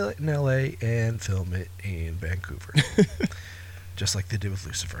pilot in LA and film it in Vancouver. Just like they did with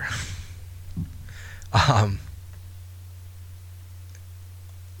Lucifer.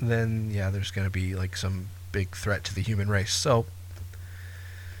 Then, there's going to be like some big threat to the human race. So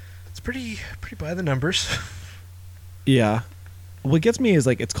it's pretty by the numbers. Yeah. What gets me is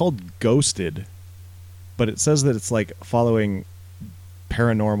like it's called Ghosted, but it says that it's like following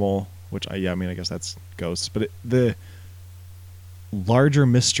paranormal, which I guess that's ghosts, but the larger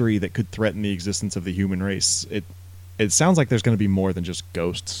mystery that could threaten the existence of the human race. It sounds like there's going to be more than just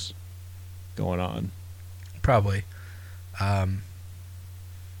ghosts going on. Probably. I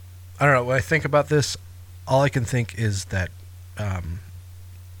don't know. When I think about this, all I can think is that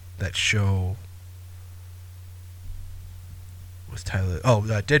that show with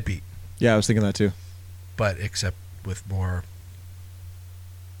Tyler. Deadbeat. Yeah, I was thinking that too. But except with more.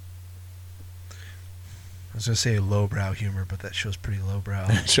 I was gonna say lowbrow humor, but that show's pretty lowbrow.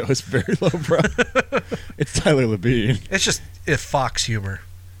 That show is very lowbrow. It's Tyler Labine. It's just Fox humor.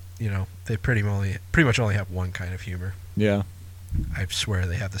 They pretty much only have one kind of humor. Yeah. I swear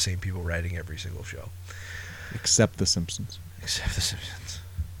they have the same people writing every single show. Except The Simpsons. Except The Simpsons.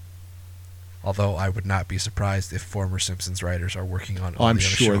 Although I would not be surprised if former Simpsons writers are working on all I'm the other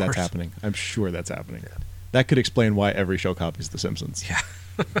sure shows. that's happening. I'm sure that's happening. Yeah. That could explain why every show copies The Simpsons. Yeah.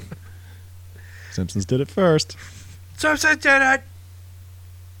 Simpsons did it first. Simpsons did it!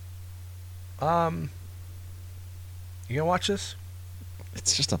 You gonna watch this?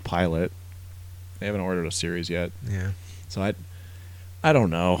 It's just a pilot. They haven't ordered a series yet. Yeah. So I don't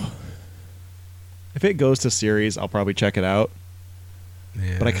know. If it goes to series, I'll probably check it out.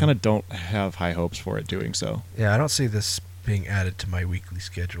 Yeah. But I kind of don't have high hopes for it doing so. Yeah, I don't see this being added to my weekly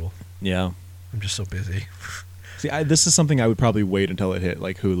schedule. Yeah. I'm just so busy. See, this is something I would probably wait until it hit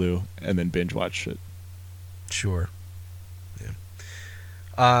like Hulu and then binge watch it. Sure. Yeah.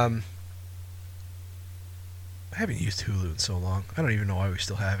 I haven't used Hulu in so long. I don't even know why we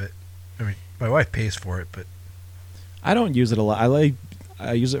still have it. I mean, my wife pays for it, but I don't use it a lot.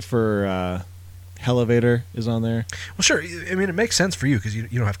 I use it for Elevator is on there. well, sure. I mean, it makes sense for you because you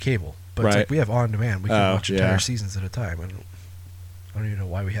don't have cable. But it's Right. like we have on demand. We can watch entire yeah. seasons at a time. I don't even know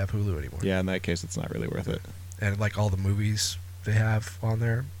why we have Hulu anymore. Yeah, in that case, it's not really worth it. And like all the movies they have on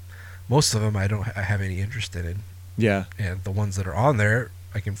there, most of them I have any interest in. Yeah, And the ones that are on there,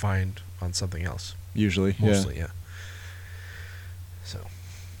 I can find on something else. usually. Mostly, yeah. So,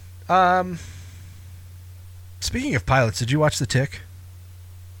 speaking of pilots, did you watch The Tick?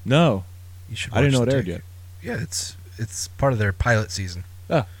 No, You should. I didn't know watch it The aired Tick. yet. Yeah, it's part of their pilot season.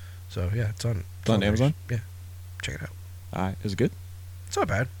 Ah, So yeah, it's on. It's on Amazon? Yeah, check it out. is it good? It's not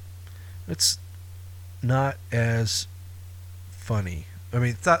bad. It's not as funny. I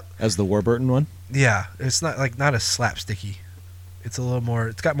mean, it's not. As the Warburton one? Yeah, it's not as slapsticky. It's a little more.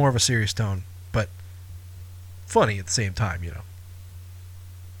 It's got more of a serious tone, but funny at the same time. You know.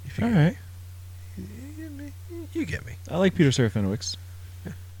 If you All get right. me. You get me. I like Peter Serafinowicz.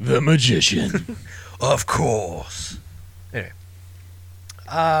 The Magician. Of course. Anyway.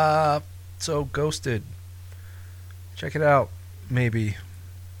 So Ghosted. Check it out. Maybe.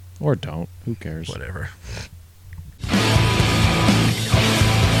 Or don't. Who cares? Whatever.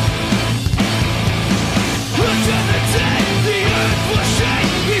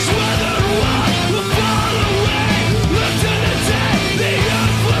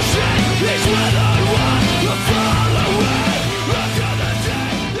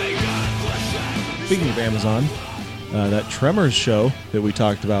 Speaking of Amazon, that Tremors show that we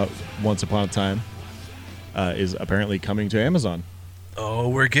talked about once upon a time is apparently coming to Amazon. Oh,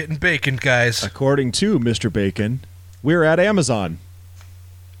 we're getting bacon, guys. According to Mr. Bacon, we're at Amazon.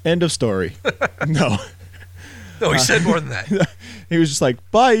 End of story. No. No, he said more than that. He was just like,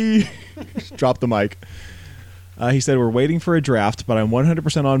 bye. Drop the mic. He said, we're waiting for a draft, but I'm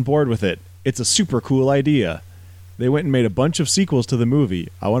 100% on board with it. It's a super cool idea. They went and made a bunch of sequels to the movie.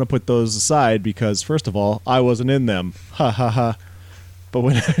 I want to put those aside because, first of all, I wasn't in them. Ha ha ha. But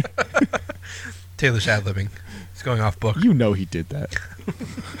when Taylor's ad-libbing. He's going off book. you know he did that.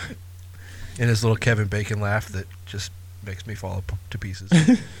 And his little Kevin Bacon laugh that just makes me fall to pieces.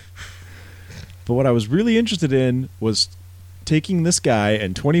 But what I was really interested in was taking this guy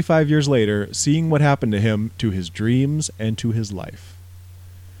and 25 years later, seeing what happened to him, to his dreams, and to his life.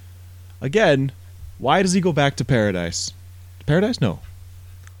 Again, why does he go back to paradise? Paradise? No.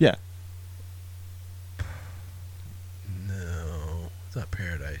 Yeah. No, it's not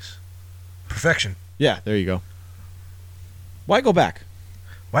paradise. Perfection. Yeah, there you go. Why go back?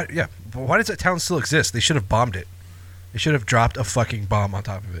 Why? Yeah. But why does that town still exist? They should have bombed it. They should have dropped a fucking bomb on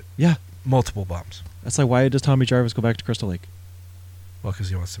top of it. Yeah. Multiple bombs. That's like, why does Tommy Jarvis go back to Crystal Lake? Well, because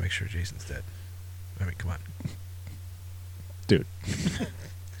he wants to make sure Jason's dead. I mean, come on. Dude.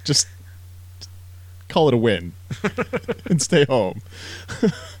 Just call it a win. And stay home.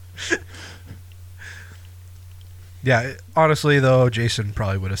 Yeah, honestly, though, Jason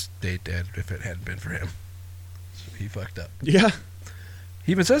probably would have stayed dead if it hadn't been for him. So he fucked up. Yeah.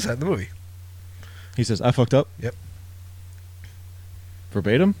 He even says that in the movie. He says, I fucked up? Yep.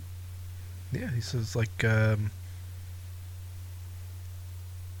 Verbatim? Yeah, he says, like, it's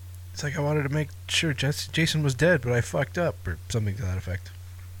like I wanted to make sure Jason was dead, but I fucked up, or something to that effect.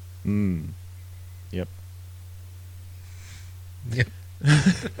 Yep. Yep.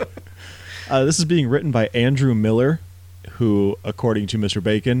 This is being written by Andrew Miller, who, according to Mr.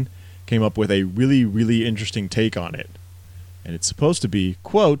 Bacon, came up with a really, really interesting take on it. And it's supposed to be,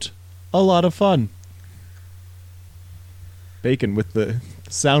 quote, a lot of fun. Bacon with the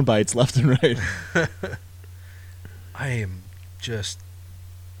sound bites left and right. I am just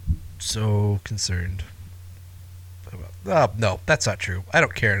so concerned about... no, that's not true. I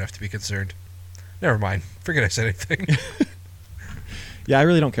don't care enough to be concerned. Never mind. Forget I said anything. Yeah, I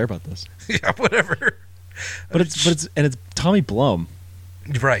really don't care about this. Yeah, whatever. But it's Tommy Blum.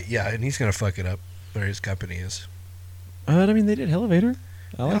 Right, yeah, and he's gonna fuck it up, or his company is. I mean, they did Elevator.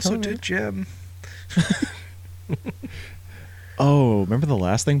 They also did Jim. Oh, remember the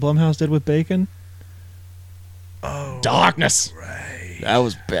last thing Blumhouse did with Bacon? Oh, Darkness. right. That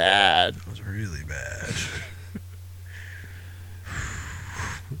was bad. That was really bad.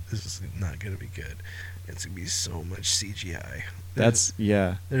 This is not gonna be good. It's gonna be so much CGI. There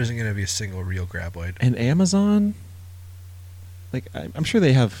isn't gonna be a single real graboid. And Amazon, like, I'm sure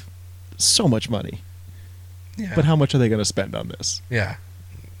they have so much money. Yeah. But how much are they going to spend on this? Yeah.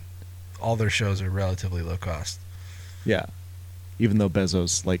 All their shows are relatively low cost. Yeah. Even though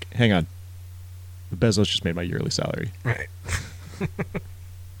Bezos, like, hang on. Bezos just made my yearly salary. Right.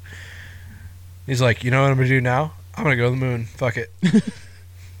 He's like, you know what I'm going to do now? I'm going to go to the moon. Fuck it.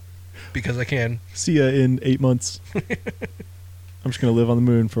 Because I can. See ya in 8 months. I'm just going to live on the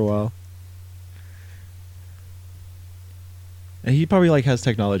moon for a while. And he probably, like, has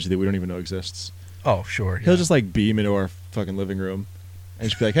technology that we don't even know exists. Oh, sure. Yeah. He'll just, like, beam into our fucking living room and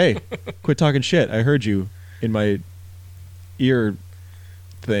just be like, hey, quit talking shit. I heard you in my ear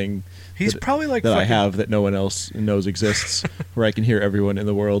thing. He's probably like that I have that no one else knows exists, where I can hear everyone in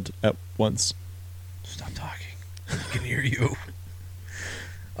the world at once. Stop talking. I can hear you.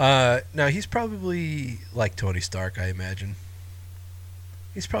 No, he's probably like Tony Stark, I imagine.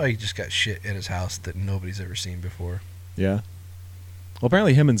 He's probably just got shit in his house that nobody's ever seen before. Yeah. Well,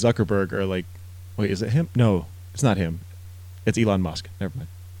 apparently him and Zuckerberg are like... Wait, is it him? No, it's not him. It's Elon Musk. Never mind.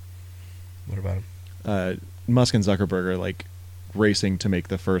 What about him? Musk and Zuckerberg are like racing to make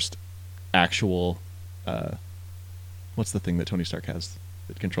the first actual... what's the thing that Tony Stark has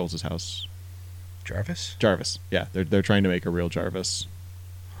that controls his house? Jarvis? Jarvis. Yeah, they're trying to make a real Jarvis.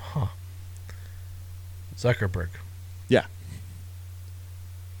 Huh. Zuckerberg. Yeah.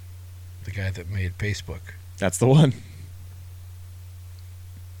 The guy that made Facebook. That's the one.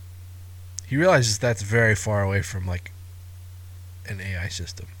 He realizes that's very far away from, like, an AI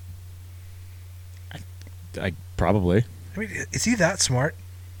system. I probably. I mean, is he that smart?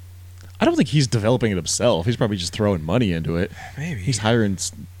 I don't think he's developing it himself. He's probably just throwing money into it. Maybe. He's hiring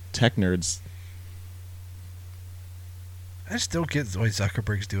tech nerds. I just don't get why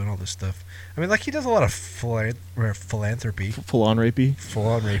Zuckerberg's doing all this stuff. I mean, like, he does a lot of philanthropy. Full-on rapey.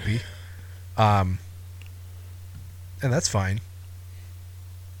 Full-on rapey. And that's fine.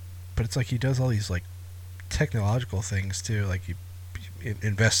 But it's like he does all these, like, technological things, too. Like, he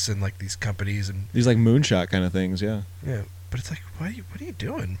invests in, like, these companies and... These, like, moonshot kind of things, yeah. Yeah. But it's like, what are you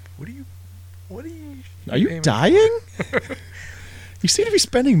doing? What are you... Are you dying? You seem to be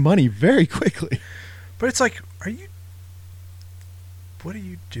spending money very quickly. But it's like, what are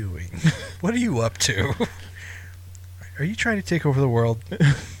you doing? What are you up to? Are you trying to take over the world?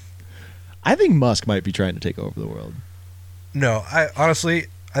 I think Musk might be trying to take over the world. No, I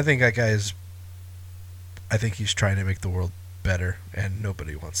think that guy is... I think he's trying to make the world better, and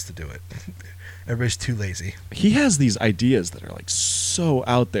nobody wants to do it. Everybody's too lazy. He has these ideas that are, like, so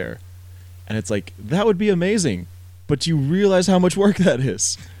out there. And it's like, that would be amazing. But you realize how much work that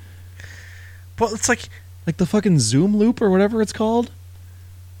is. Well, it's like... Like the fucking Zoom loop or whatever it's called.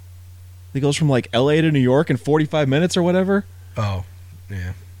 It goes from, like, LA to New York in 45 minutes or whatever. Oh,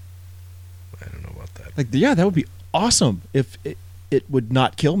 yeah. I don't know about that. Like, yeah, that would be awesome if it would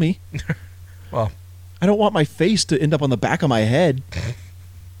not kill me. Well... I don't want my face to end up on the back of my head.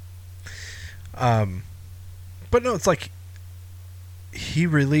 But no, it's like he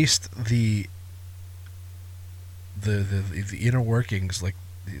released the inner workings. Like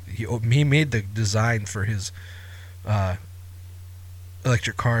he made the design for his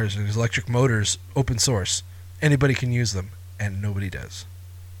electric cars and his electric motors open source. Anybody can use them, and nobody does.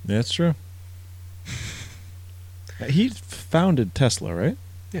 That's true. He founded Tesla, right?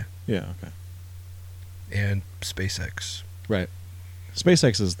 Yeah. Yeah. Okay. And SpaceX. Right.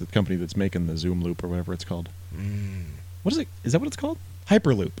 SpaceX is the company that's making the Zoom loop or whatever it's called. What is it? Is that what it's called?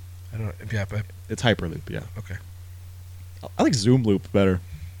 Hyperloop. I don't know. Yeah, but it's Hyperloop, yeah. Okay. I like Zoom loop better.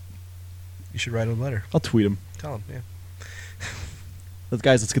 You should write a letter. I'll tweet him. Tell him, yeah.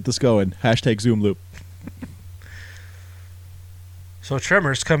 Let's get this going. # Zoom loop. So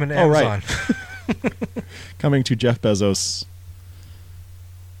Tremors coming to Amazon. Right. Coming to Jeff Bezos.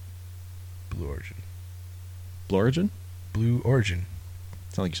 Blue Origin. Blue Origin? Blue Origin.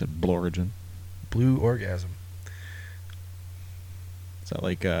 It's not like you said Blue Origin. Blue Orgasm. Is that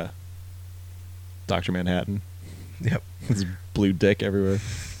like Dr. Manhattan? Yep. There's blue dick everywhere.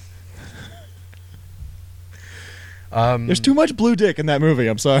 There's too much blue dick in that movie,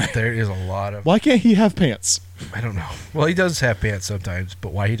 I'm sorry. There is a lot of... Why can't he have pants? I don't know. Well, he does have pants sometimes,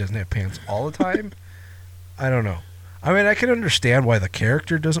 but why he doesn't have pants all the time? I don't know. I mean, I can understand why the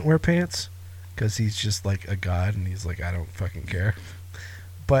character doesn't wear pants, because he's just like a god, and he's like, I don't fucking care.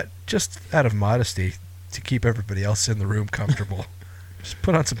 But just out of modesty, to keep everybody else in the room comfortable, just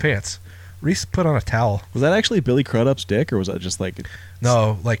put on some pants. Reese put on a towel. Was that actually Billy Crudup's dick, or was that just like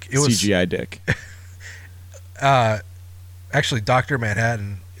no, like it was CGI dick? Actually, Dr.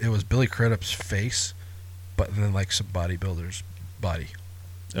 Manhattan, it was Billy Crudup's face, but then like some bodybuilder's body.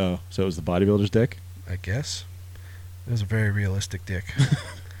 Oh, so it was the bodybuilder's dick? I guess. It was a very realistic dick.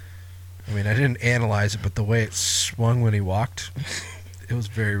 I mean, I didn't analyze it, but the way it swung when he walked, it was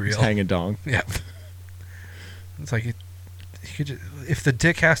very real. Just hanging dong. Yeah. It's like, you could just, if the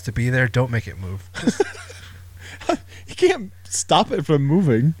dick has to be there, don't make it move. You can't stop it from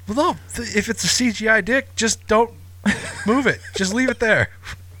moving. Well, no. If it's a CGI dick, just don't move it. Just leave it there.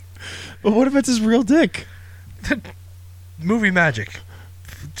 But what if it's his real dick? Movie magic.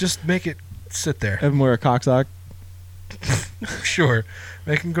 Just make it sit there. Have him wear a cock sock? Sure.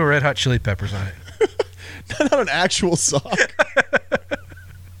 Make him go Red Hot Chili Peppers on it. Not an actual sock.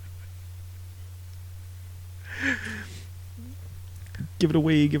 Give it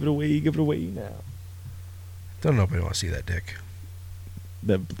away, give it away, give it away now. Don't nobody want to see that dick.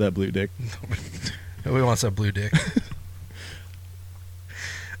 That blue dick. Nobody wants that blue dick.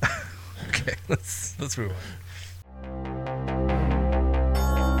 Okay, let's move on.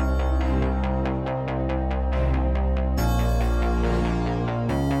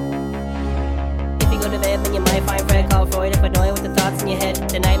 Then you might find Fred called Freud if annoying with the thoughts in your head.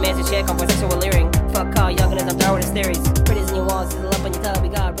 The nightmares you share come with sexual leering. Fuck Carl Jung and his Darwinist theories. Pretties in your walls, sizzle up on your tub. We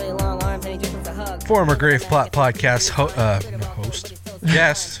got really long arms and he just wants a hug. Former Grave Plot Podcast host.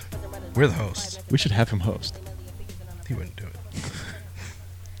 Guest. We're the hosts. We should have him host. He wouldn't do it.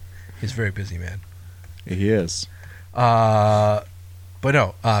 He's a very busy man. He is. But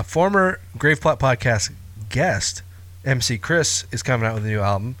no, former Grave Plot Podcast guest, MC Chris, is coming out with a new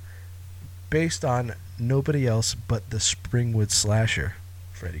album based on nobody else but the Springwood slasher,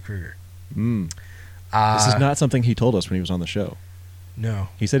 Freddy Krueger. This is not something he told us when he was on the show. No.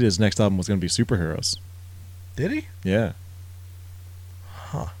 He said his next album was going to be superheroes. Did he? Yeah.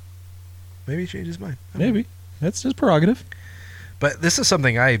 Huh. Maybe he changed his mind. Maybe. That's his prerogative. But this is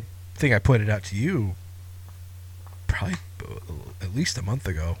something I think I pointed out to you probably at least a month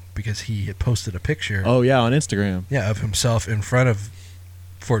ago, because he had posted a picture. Oh, yeah, on Instagram. Yeah, of himself in front of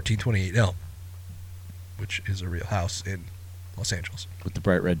 1428 Elm, which is a real house in Los Angeles. With the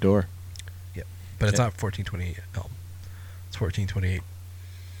bright red door. Yep. But it's not 1428 Elm. It's 1428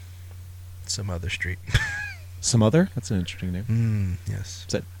 some other street. Some other? That's an interesting name. Yes.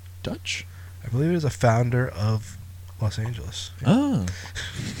 Is that Dutch? I believe it is a founder of Los Angeles. Yeah. Oh.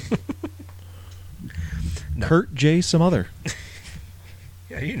 No. Kurt J. Some other.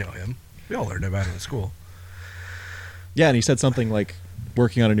 Yeah, you know him. We all learned about him in school. Yeah, and he said something like,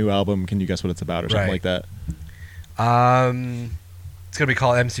 working on a new album, can you guess what it's about, or something like that. It's going to be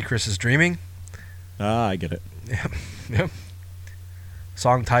called MC Chris's Dreaming. Ah, I get it. Yep.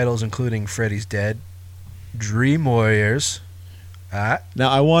 Song titles including Freddy's Dead, Dream Warriors. Now,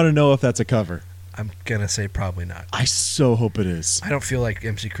 I want to know if that's a cover. I'm going to say probably not. I so hope it is. I don't feel like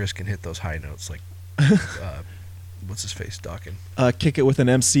MC Chris can hit those high notes like, what's his face, Dawkins. Kick it with an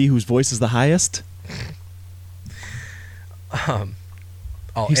MC whose voice is the highest.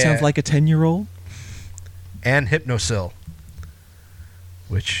 He sounds like a 10-year-old. And Hypnosil,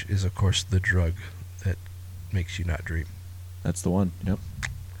 which is, of course, the drug that makes you not dream. That's the one, yep.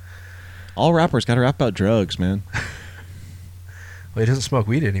 All rappers got to rap about drugs, man. Well, he doesn't smoke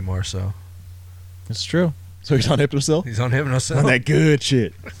weed anymore, so. It's true. So he's on Hypnosil? He's on Hypnosil. On that good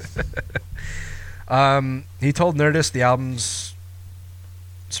shit. He told Nerdist the album's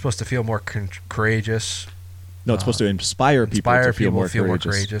supposed to feel more courageous. No, it's supposed to inspire people to feel more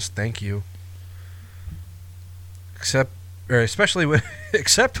courageous. Thank you. Especially when it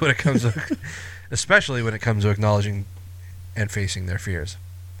comes to acknowledging and facing their fears.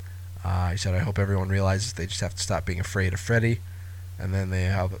 He said, "I hope everyone realizes they just have to stop being afraid of Freddy, and then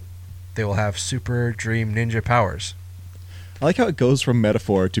they will have super dream ninja powers." I like how it goes from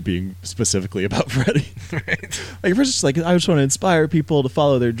metaphor to being specifically about Freddy. Right. Like, first it's like, I just want to inspire people to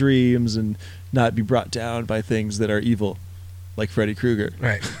follow their dreams and not be brought down by things that are evil, like Freddy Krueger.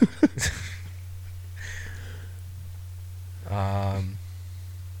 Right.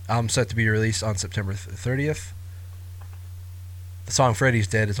 Album set to be released on September 30th. The song Freddy's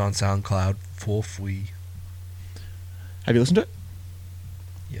Dead is on SoundCloud full free. Have you listened to it?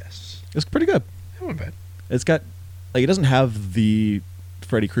 Yes. It's pretty good. It wasn't bad. It's got, like, it doesn't have the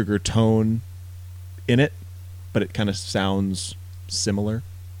Freddy Krueger tone in it, but it kind of sounds similar.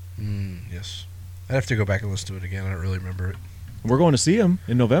 Yes. I'd have to go back and listen to it again. I don't really remember it. We're going to see him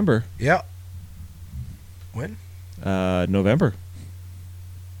in November. Yeah. When? November.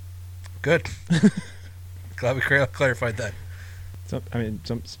 Good. Glad we clarified that. Sometime in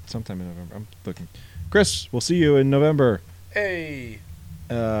November. I'm looking. Chris, we'll see you in November. Hey.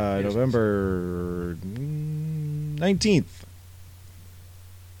 November 19th.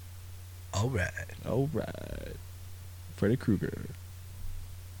 All right. Freddy Krueger.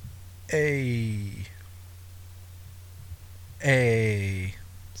 Hey.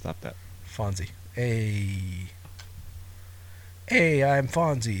 Stop that. Fonzie. Hey, I'm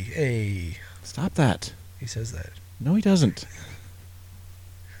Fonzie. Hey. Stop that. He says that. No, he doesn't.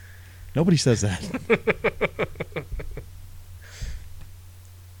 Nobody says that.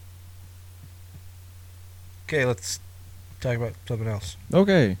 Okay, let's talk about something else.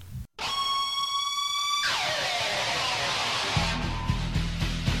 Okay.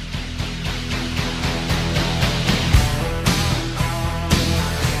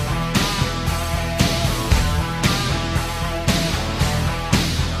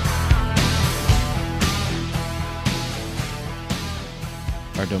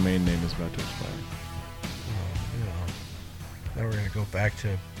 Our domain name is about to expire. Now we're going to go back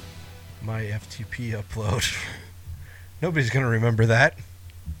to my FTP upload. Nobody's going to remember that.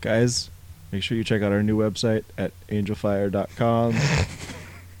 Guys, make sure you check out our new website at angelfire.com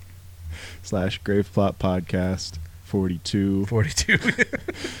 /graveplotpodcast 42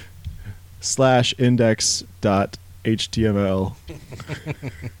 /index.html.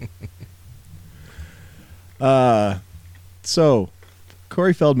 So,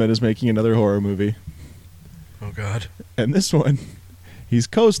 Corey Feldman is making another horror movie. Oh, God. And this one, he's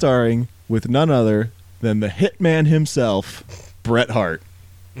co-starring with none other than the hitman himself, Bret Hart.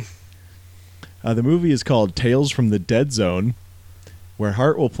 The movie is called Tales from the Dead Zone, where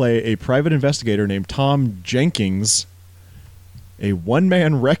Hart will play a private investigator named Tom Jenkins, a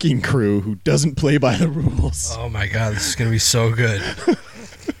one-man wrecking crew who doesn't play by the rules. Oh, my God. This is going to be so good.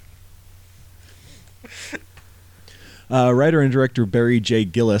 Writer and director Barry J.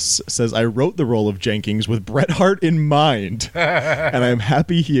 Gillis says, I wrote the role of Jenkins with Bret Hart in mind, and I am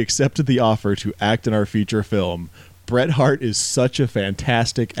happy he accepted the offer to act in our feature film. Bret Hart is such a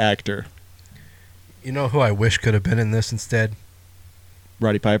fantastic actor. You know who I wish could have been in this instead?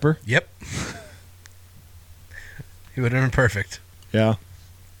 Roddy Piper? Yep. He would have been perfect. Yeah.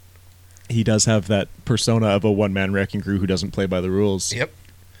 He does have that persona of a one-man wrecking crew who doesn't play by the rules. Yep.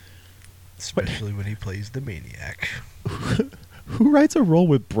 Especially when he plays the maniac. Who writes a role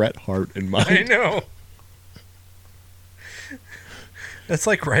with Bret Hart in mind? I know. That's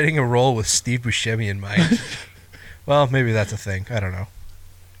like writing a role with Steve Buscemi in mind. Well, maybe that's a thing. I don't know.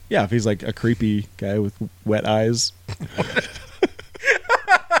 Yeah, if he's like a creepy guy with wet eyes.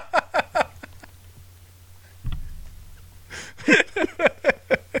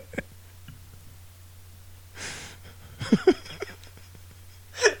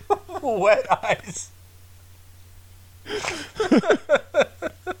 Wet eyes.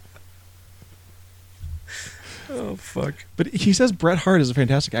 Oh, fuck. But he says Bret Hart is a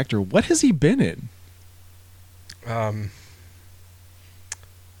fantastic actor. What has he been in?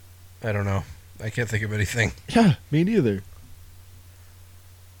 I don't know. I can't think of anything. Yeah, me neither.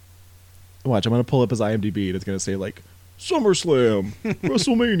 Watch, I'm going to pull up his IMDb and it's going to say, like, SummerSlam,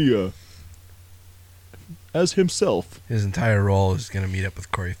 WrestleMania, as himself. His entire role is going to meet up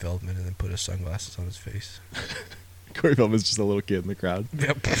with Corey Feldman and then put his sunglasses on his face. Corey Feldman's just a little kid in the crowd.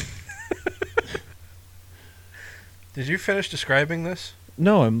 Yep. Did you finish describing this?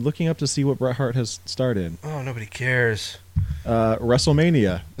 No, I'm looking up to see what Bret Hart has starred in. Oh, nobody cares.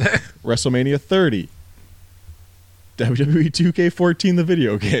 WrestleMania. WrestleMania 30. WWE 2K14, the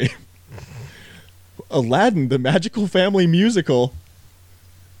video game. Aladdin, the Magical Family Musical,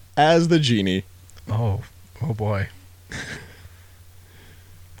 as the genie. Oh boy.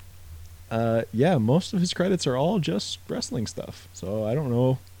 Yeah, most of his credits are all just wrestling stuff. So I don't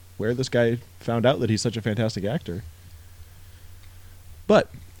know where this guy found out that he's such a fantastic actor. But,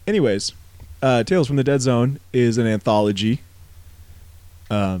 anyways, Tales from the Dead Zone is an anthology.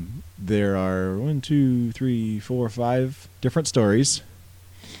 There are 5 different stories,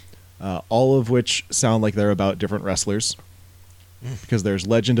 all of which sound like they're about different wrestlers. Because there's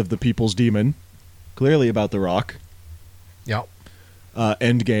Legend of the People's Demon, clearly about The Rock. Yep.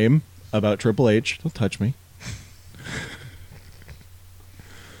 Endgame, about Triple H. Don't touch me.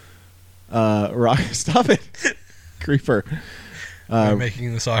 Rock, stop it, creeper. I'm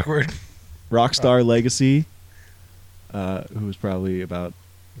making this awkward. Rockstar Legacy, who was probably about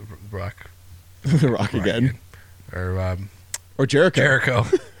Rock. The Rock again. Or Jericho. Jericho.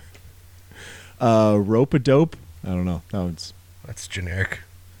 Rope-a-dope. I don't know. That one's... That's generic.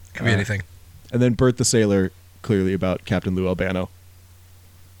 Could be anything. And then Bert the Sailor, clearly about Captain Lou Albano.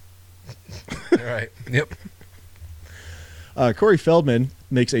 All right. Yep. Corey Feldman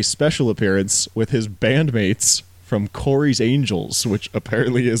makes a special appearance with his bandmates from Corey's Angels, which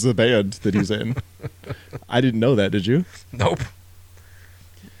apparently is a band that he's in. I didn't know that, did you? Nope.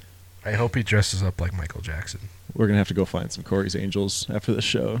 I hope he dresses up like Michael Jackson. We're going to have to go find some Corey's Angels after the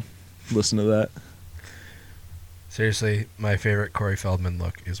show. Listen to that. Seriously, my favorite Corey Feldman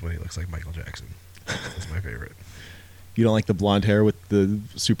look is when he looks like Michael Jackson. That's my favorite. You don't like the blonde hair with the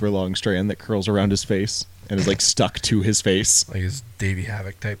super long strand that curls around his face and is like stuck to his face? Like his Davey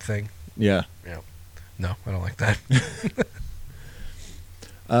Havoc type thing? Yeah. Yeah. No, I don't like that.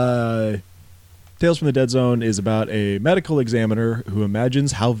 Tales from the Dead Zone is about a medical examiner who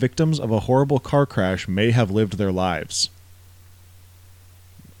imagines how victims of a horrible car crash may have lived their lives.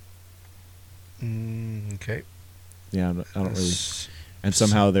 Okay. Yeah, I don't really... And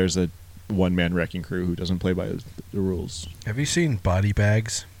somehow there's a one-man wrecking crew who doesn't play by the rules. Have you seen Body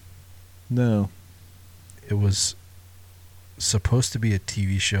Bags? No. It was supposed to be a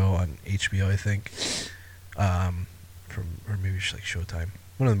TV show on HBO, I think. Or maybe just like Showtime.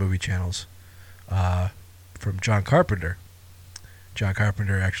 One of the movie channels. From John Carpenter. John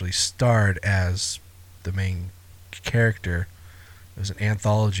Carpenter actually starred as the main character. It was an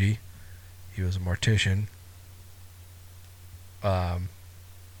anthology. He was a mortician.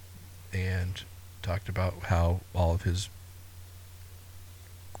 And talked about how all of his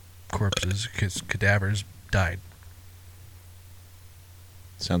corpses, his cadavers, died.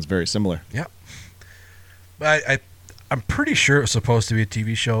 Sounds very similar. Yeah. But I'm pretty sure it was supposed to be a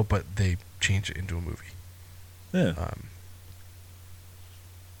TV show, but they changed it into a movie. Yeah.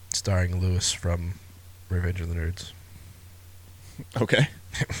 Starring Lewis from Revenge of the Nerds. Okay.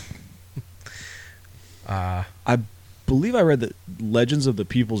 I believe I read that Legends of the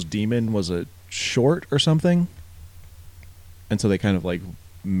People's Demon was a short or something. And so they kind of like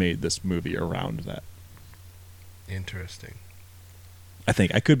made this movie around that. Interesting. I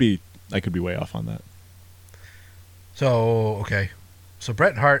think I could be way off on that. So, okay. So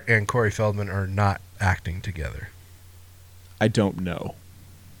Bret Hart and Corey Feldman are not acting together. I don't know.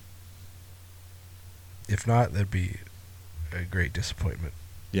 If not, that'd be a great disappointment.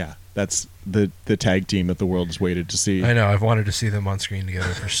 Yeah, that's the tag team that the world has waited to see. I know. I've wanted to see them on screen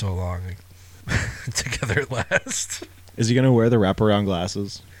together for so long. Together at last. Is he going to wear the wraparound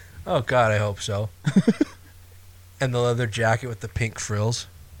glasses? Oh, God, I hope so. And the leather jacket with the pink frills.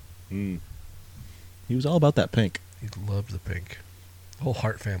 Mm. He was all about that pink. He loved the pink. The whole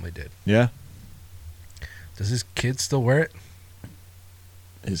Hart family did. Yeah. Does his kid still wear it?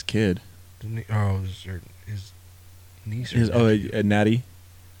 His kid? Didn't he? Oh, his niece or nephew? Natty?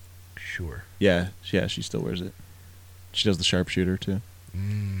 Sure. Yeah, she still wears it. She does the sharpshooter, too.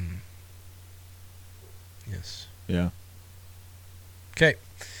 Yes. Yeah. Okay.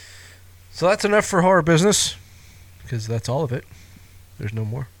 So that's enough for horror business. Because that's all of it. There's no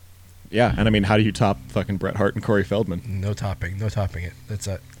more. Yeah, and I mean, how do you top fucking Bret Hart and Corey Feldman? No topping it. That's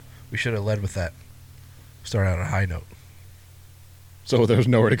it. We should have led with that. Start out on a high note. So there's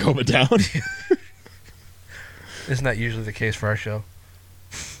nowhere to go but down? Isn't that usually the case for our show?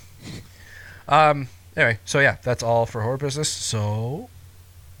 Anyway, so yeah, that's all for horror business. So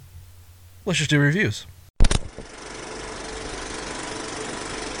let's just do reviews.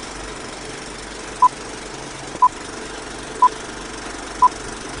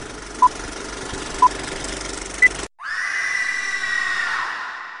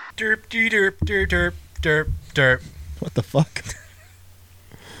 Derp, derp, derp, derp, derp, derp. What the fuck?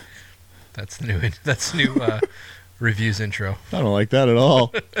 That's the new reviews intro. I don't like that at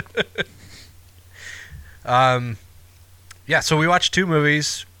all. Yeah, so we watched 2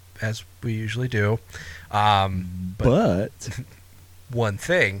 movies, as we usually do. But one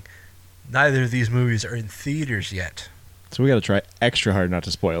thing, neither of these movies are in theaters yet. So we got to try extra hard not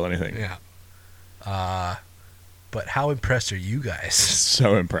to spoil anything. Yeah. But how impressed are you guys?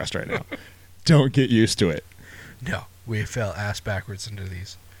 So impressed right now. Don't get used to it. No, we fell ass backwards into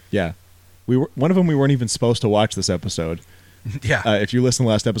these. Yeah. One of them we weren't even supposed to watch this episode. Yeah. If you listened to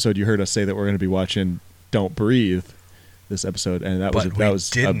the last episode, you heard us say that we're going to be watching Don't Breathe this episode, and that was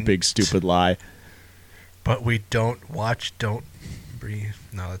a big stupid lie. But we don't breathe.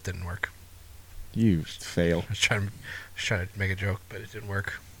 No, that didn't work. You fail. I was trying to make a joke, but it didn't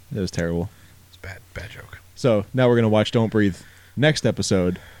work. It was terrible. It's a bad joke. So now we're going to watch Don't Breathe next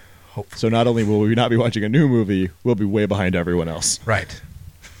episode. Hopefully. So not only will we not be watching a new movie, we'll be way behind everyone else. Right.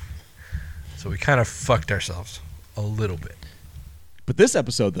 So we kind of fucked ourselves a little bit. But this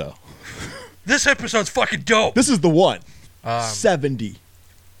episode, though, This episode's fucking dope. This is the one. 70.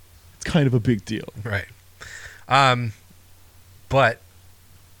 It's kind of a big deal. Right. But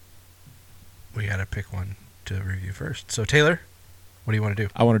we got to pick one to review first. So, Taylor, what do you want to do?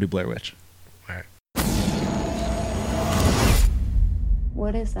 I want to do Blair Witch. All right.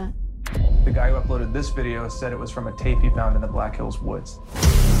 What is that? The guy who uploaded this video said it was from a tape he found in the Black Hills woods.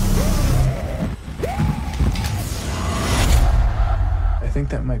 I think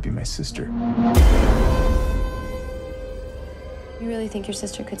that might be my sister. You really think your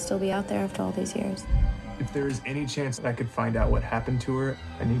sister could still be out there after all these years? If there is any chance that I could find out what happened to her,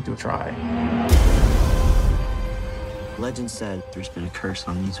 I need to try. Legend said there's been a curse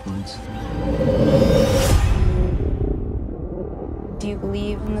on these woods. Do you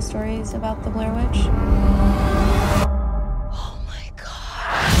believe in the stories about the Blair Witch? Oh my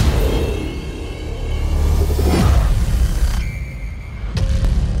God.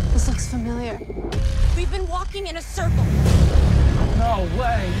 This looks familiar. We've been walking in a circle. No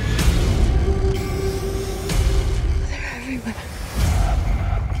way! They're everywhere.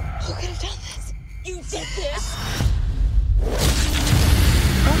 Who could have done this? You did this!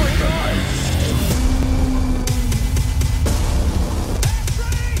 Oh my God!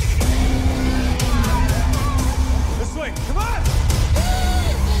 This way, come on!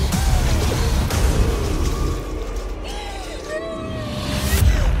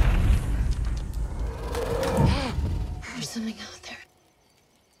 There's something out there.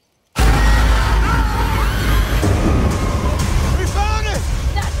 We found it!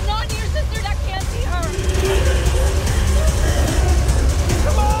 That's not your sister, that can't be her!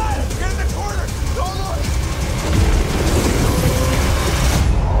 Come on! Get in the corner! Don't look!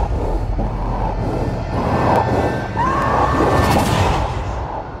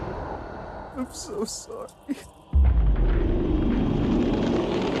 I'm so sorry.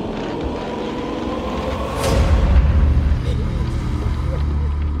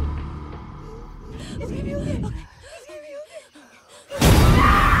 It's gonna be okay.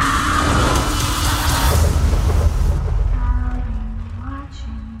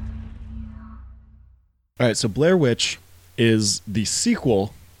 All right, so Blair Witch is the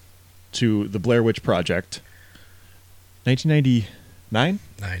sequel to the Blair Witch Project. 1999?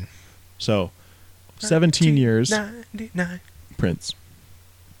 9. So, 17 years. 99. Prince.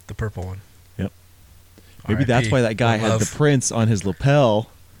 The purple one. Yep. Maybe R.I.P. that's why that guy had the Love. Prince on his lapel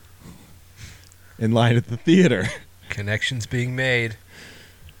in line at the theater. Connections being made.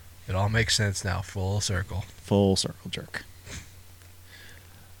 It all makes sense now. Full circle. Full circle jerk.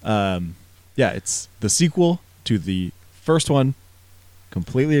 Yeah, it's the sequel to the first one.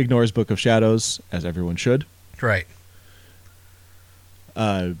 Completely ignores Book of Shadows, as everyone should. Right.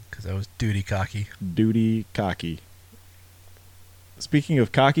 Because I was duty cocky. Duty cocky. Speaking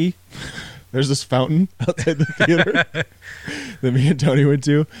of cocky, there's this fountain outside the theater that me and Tony went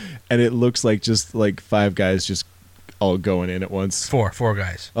to, and it looks like just like 5 guys just all going in at once. 4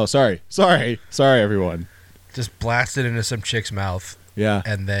 guys. Oh, sorry, everyone. Just blasted into some chick's mouth. Yeah,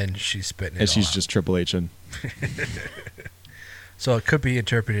 And then she's spitting it and all she's out. just Triple H'ing. So it could be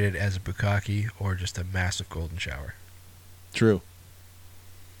interpreted as a bukkake or just a massive golden shower. True.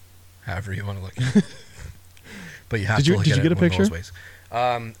 However you want to look at it. But you have Did to you look get at a it one of picture? those ways.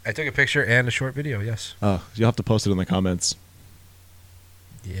 I took a picture and a short video, yes. Oh, you'll have to post it in the comments.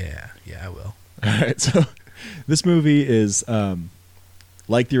 Yeah, I will. All right, so this movie is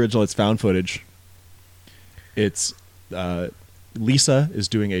like the original. It's found footage. It's Lisa is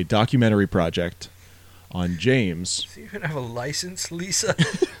doing a documentary project on James. Do you even have a license, Lisa?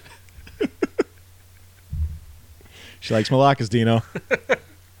 She likes malacas, Dino.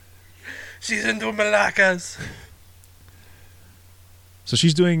 She's into malacas. So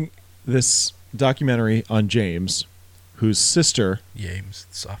she's doing this documentary on James, whose sister. Yames,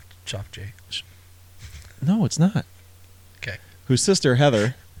 soft chop J. No, it's not. Okay. Whose sister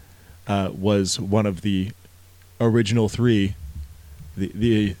Heather was one of the original 3,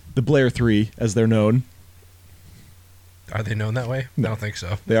 the Blair 3 as they're known. Are they known that way? No. I don't think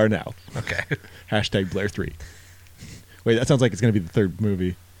so. They are now. Okay. Hashtag Blair 3. Wait, that sounds like it's going to be the 3rd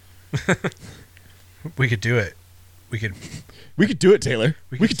movie. We could do it. We could do it, Taylor.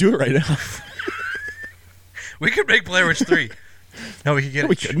 We could do it right now. we could make Blair Witch 3. No, we could get No, it.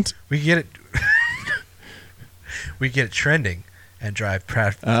 we couldn't. We could get it. We could get it trending and drive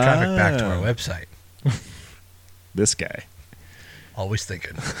traffic back to our website. This guy. Always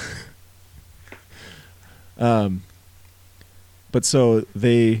thinking. But so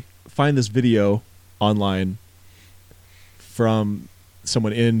they find this video online from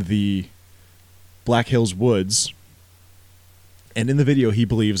someone in the Black Hills woods, And in the video, he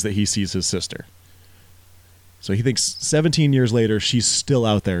believes that he sees his sister. So he thinks 17 years later, she's still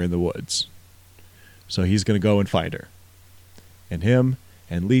out there in the woods. So he's going to go and find her. And him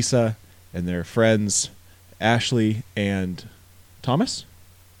and Lisa and their friends, Ashley and Thomas?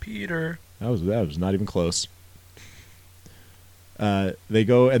 Peter. That was not even close. They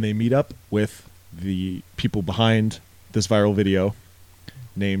go and they meet up with the people behind this viral video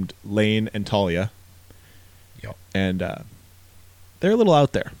named Lane and Talia. Yep. And they're a little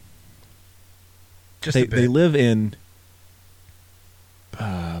out there. Just a bit. They live in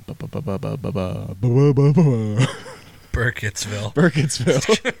Burkittsville.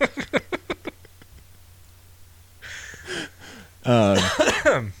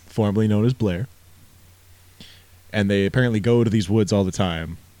 Formerly known as Blair. And they apparently go to these woods all the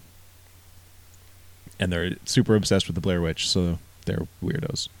time. And they're super obsessed with the Blair Witch, so they're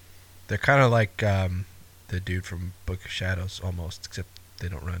weirdos. They're kind of like the dude from Book of Shadows, almost, except they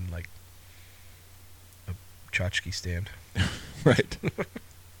don't run like a tchotchke stand. Right.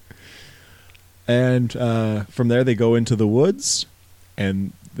 And from there they go into the woods,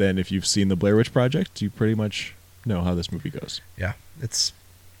 and then if you've seen the Blair Witch Project, you pretty much know how this movie goes. Yeah, it's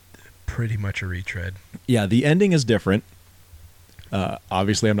pretty much a retread. Yeah, the ending is different.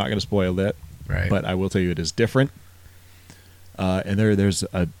 Obviously, I'm not going to spoil that, Right. but I will tell you it is different. And there's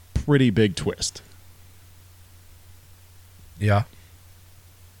a pretty big twist. Yeah.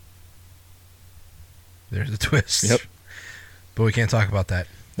 There's a twist. Yep. But we can't talk about that.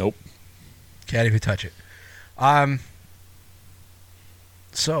 Nope. Can't even touch it.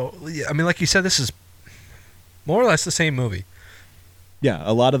 So, yeah, I mean, like you said, this is more or less the same movie. Yeah,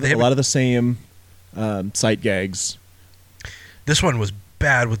 a lot of the same sight gags. This one was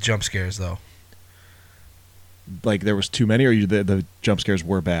bad with jump scares, though. Like there was too many, or the jump scares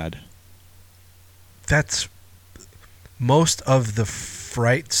were bad. That's most of the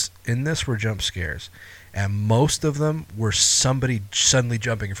frights in this were jump scares, and most of them were somebody suddenly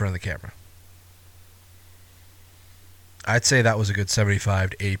jumping in front of the camera. I'd say that was a good 75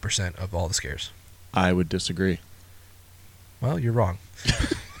 to 80% of all the scares. I would disagree. Well, you're wrong.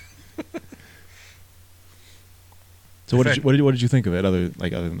 So what did you think of it? Other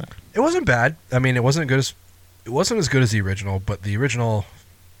than that, It wasn't bad. I mean, it wasn't as good as the original, but the original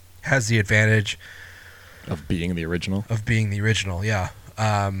has the advantage of being the original. Yeah.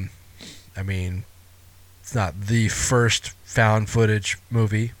 I mean, it's not the first found footage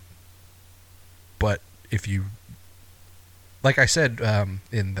movie, but if you, like I said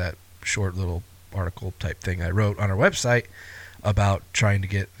in that short little article type thing I wrote on our website about trying to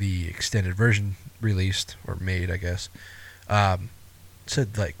get the extended version released or made, I guess,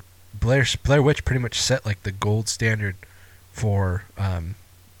 said like Blair Witch pretty much set like the gold standard for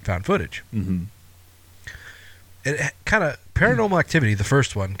found footage. Mm-hmm. It kind of Paranormal Activity, the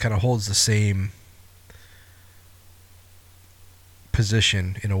first one, kind of holds the same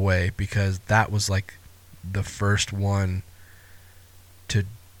position in a way, because that was like the first one to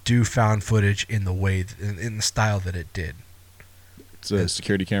do found footage in the way in the style that it did. It's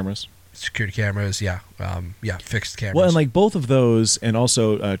security cameras. Security cameras, yeah, fixed cameras. Well, and like both of those, and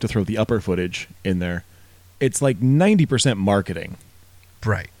also to throw the upper footage in there, it's like 90% marketing.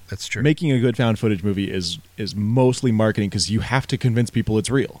 Right, that's true. Making a good found footage movie is mostly marketing, because you have to convince people it's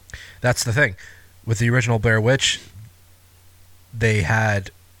real. That's the thing. With the original Blair Witch, they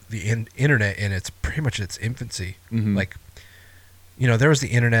had the internet in pretty much its infancy. Mm-hmm. Like, there was the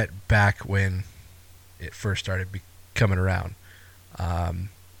internet back when it first started coming around.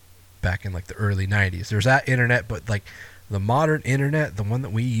 Back in like the early 90s. There's that internet, but like the modern internet, the one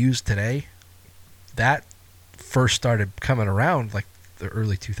that we use today, that first started coming around like the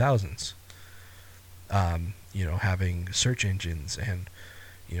early 2000s. Having search engines and,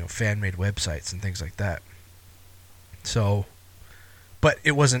 fan-made websites and things like that. So, but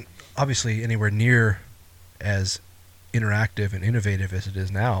it wasn't obviously anywhere near as interactive and innovative as it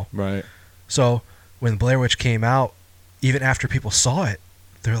is now. Right. So when Blair Witch came out, even after people saw it,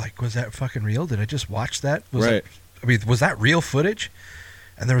 they're like, was that fucking real? Did I just watch that? Right. Was that real footage?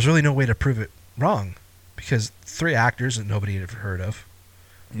 And there was really no way to prove it wrong, because 3 actors that nobody had ever heard of,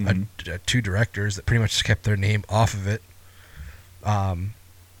 Mm-hmm. 2 directors that pretty much just kept their name off of it, and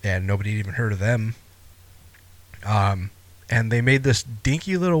nobody had even heard of them. And they made this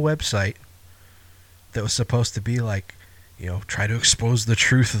dinky little website that was supposed to be like, try to expose the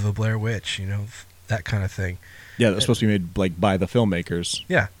truth of the Blair Witch, that kind of thing. Yeah, that was supposed to be made like by the filmmakers.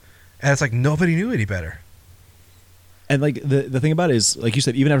 Yeah. And it's like nobody knew any better. And like the thing about it is, like you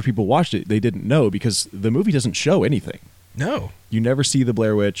said, even after people watched it, they didn't know, because the movie doesn't show anything. No. You never see the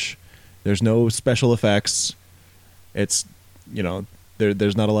Blair Witch. There's no special effects. It's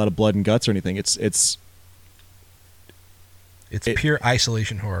there's not a lot of blood and guts or anything. It's pure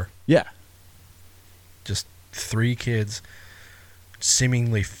isolation horror. Yeah. Just 3 kids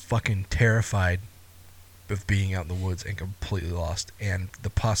seemingly fucking terrified of being out in the woods and completely lost, and the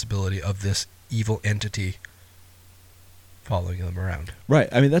possibility of this evil entity following them around. Right.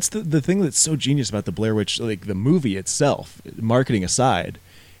 I mean, that's the thing that's so genius about the Blair Witch, like the movie itself, marketing aside,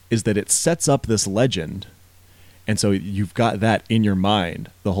 is that it sets up this legend, and so you've got that in your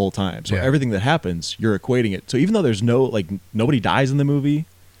mind the whole time. So everything that happens, you're equating it. So even though there's nobody dies in the movie,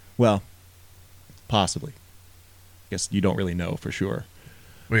 well, possibly. I guess you don't really know for sure.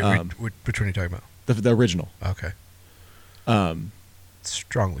 Wait, which one are you talking about? The original. Okay.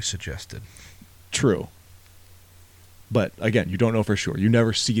 Strongly suggested. True. But again, you don't know for sure. You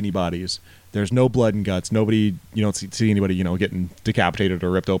never see any bodies. There's no blood and guts. You don't see anybody, getting decapitated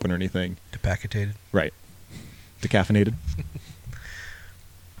or ripped open or anything. Decapitated. Right. Decaffeinated.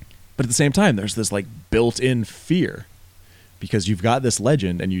 But at the same time, there's this like built-in fear because you've got this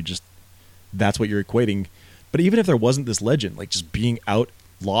legend and that's what you're equating. But even if there wasn't this legend, like just being out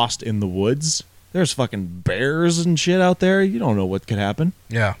lost in the woods, there's fucking bears and shit out there. You don't know what could happen.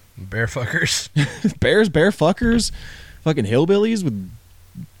 Yeah. Bear fuckers. Bear fuckers. Fucking hillbillies with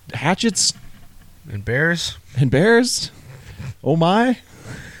hatchets. And bears. Oh my.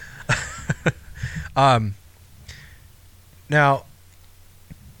 Now,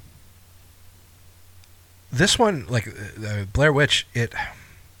 this one, like Blair Witch, it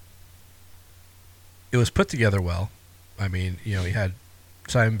was put together well. I mean, you had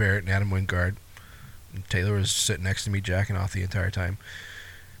Simon Barrett and Adam Wingard. And Taylor was sitting next to me jacking off the entire time.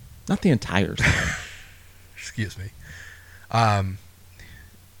 Not the entire time. Excuse me.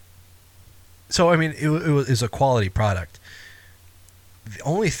 So, I mean, it was a quality product. The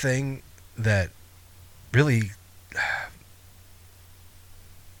only thing that really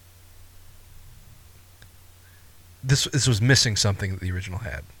this was missing something that the original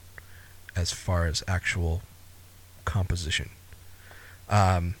had as far as actual composition.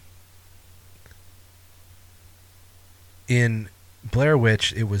 In Blair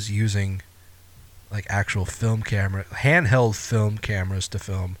Witch, it was using like actual film camera, handheld film cameras to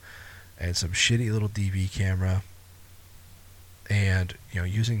film, and some shitty little DV camera, and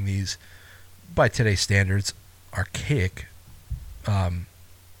using these by today's standards archaic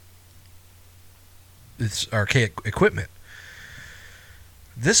it's archaic equipment.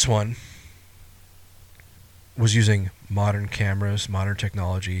 This one was using modern cameras, modern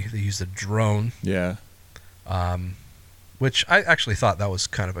technology. They used a drone. Yeah. Which I actually thought that was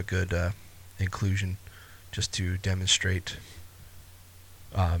kind of a good inclusion, just to demonstrate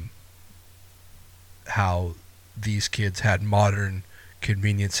how these kids had modern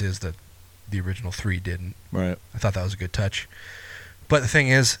conveniences that the original 3 didn't. Right. I thought that was a good touch. But the thing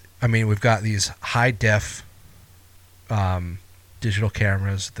is, I mean, we've got these high-def digital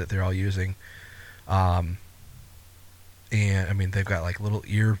cameras that they're all using. And, I mean, they've got like little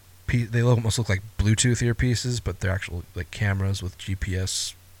they almost look like Bluetooth earpieces, but they're actual like cameras with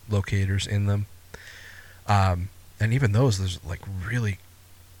GPS locators in them. And even those, there's like really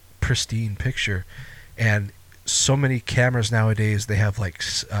pristine picture. And so many cameras nowadays, they have like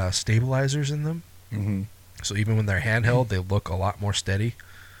stabilizers in them. Mm-hmm. So even when they're handheld, they look a lot more steady.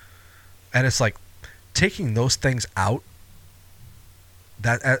 And it's like taking those things out.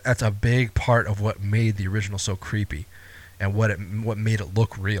 That's a big part of what made the original so creepy, and what made it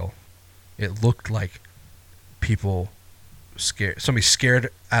look real. It looked like people somebody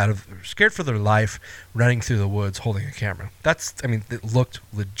scared for their life, running through the woods holding a camera. It looked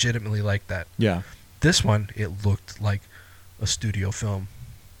legitimately like that. Yeah. This one, it looked like a studio film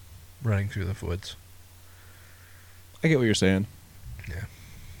running through the woods. I get what you're saying.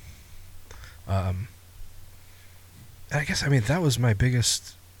 Yeah. I guess, I mean, that was my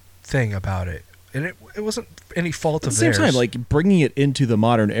biggest thing about it. And it wasn't any fault of theirs. At the same time, like, bringing it into the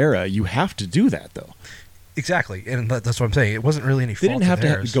modern era, you have to do that, though. Exactly. And that's what I'm saying. It wasn't really any fault of theirs. They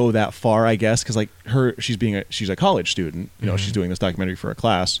didn't have to go that far, I guess, because, like, she's a college student. She's doing this documentary for a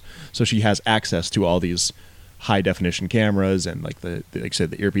class, so she has access to all these high-definition cameras and, like, like I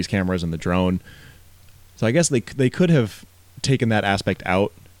said, the earpiece cameras and the drone. So I guess they could have taken that aspect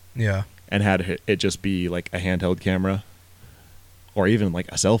out. Yeah. And had it just be like a handheld camera, or even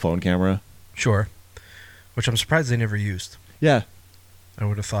like a cell phone camera. Sure. Which I'm surprised they never used. Yeah. I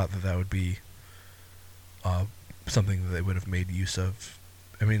would have thought that would be something that they would have made use of.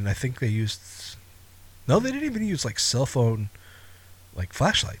 I mean, I think they used... No, they didn't even use like cell phone, like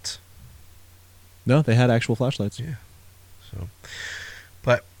flashlights. No, they had actual flashlights. Yeah. So,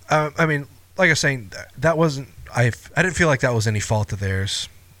 but I mean, like I was saying, that wasn't I didn't feel like that was any fault of theirs.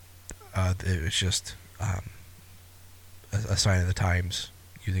 It was just a sign of the times,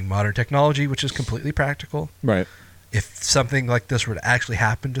 using modern technology, which is completely practical. Right. If something like this were to actually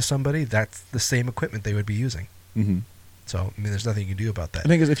happen to somebody, that's the same equipment they would be using. Mm-hmm. So, I mean, there's nothing you can do about that. The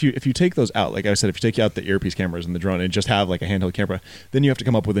thing is, if you take those out, like I said, if you take out the earpiece cameras and the drone and just have like a handheld camera, then you have to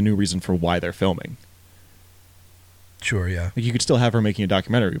come up with a new reason for why they're filming. Sure, yeah. Like you could still have her making a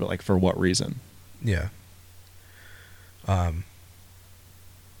documentary, but like for what reason? Yeah.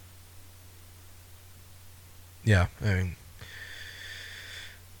 Yeah, I mean,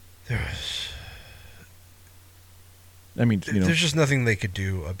 there's just nothing they could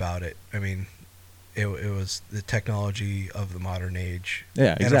do about it. I mean, it was the technology of the modern age.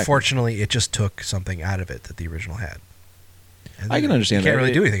 Yeah, exactly. And unfortunately, it just took something out of it that the original had. And I can understand that. You can't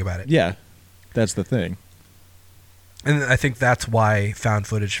really do anything about it. Yeah, that's the thing. And I think that's why found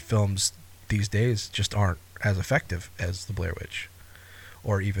footage films these days just aren't as effective as the Blair Witch,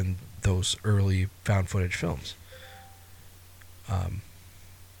 or even those early found footage films.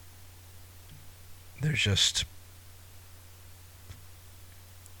 There's just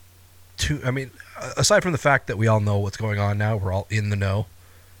too. I mean, aside from the fact that we all know what's going on now, we're all in the know.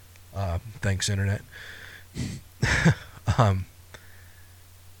 Thanks, internet. I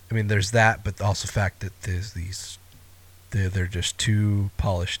mean, there's that, but also the fact that there's these. They're just too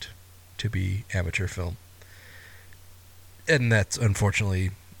polished to be amateur film. And that's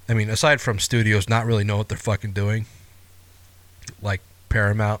unfortunately, I mean, aside from studios not really know what they're fucking doing, like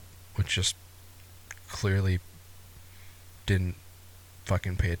Paramount, which just clearly didn't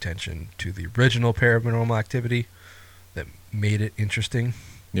fucking pay attention to the original Paranormal Activity that made it interesting.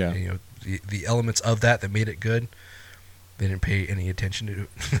 Yeah. And, you know, the elements of that made it good. They didn't pay any attention to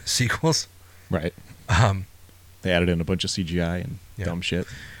sequels. Right. They added in a bunch of CGI and dumb shit.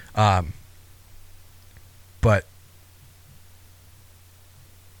 But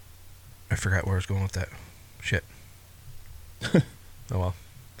I forgot where I was going with that. Shit. Oh well.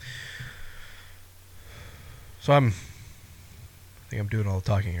 So I think I'm doing all the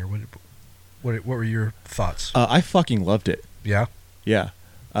talking here. What were your thoughts? I fucking loved it. Yeah? Yeah.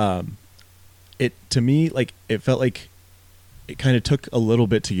 It, to me, like, it felt like it kind of took a little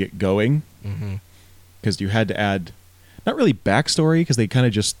bit to get going. Mm-hmm. Because you had to add, not really backstory, because they kind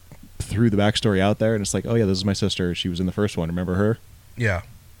of just threw the backstory out there, and it's like, oh yeah, this is my sister. She was in the first one. Remember her? Yeah.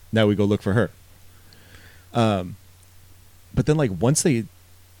 Now we go look for her. But then, like, once they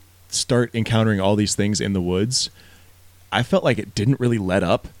start encountering all these things in the woods, I felt like it didn't really let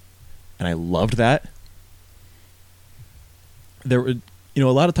up, and I loved that. There were, a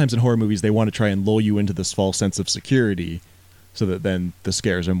lot of times in horror movies, they want to try and lull you into this false sense of security so that then the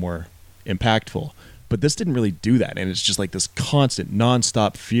scares are more impactful. But this didn't really do that, and it's just like this constant,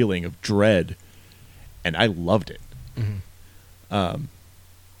 nonstop feeling of dread, and I loved it. Mm-hmm.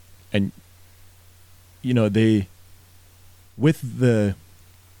 And they, with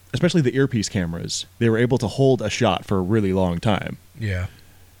especially the earpiece cameras, they were able to hold a shot for a really long time. Yeah.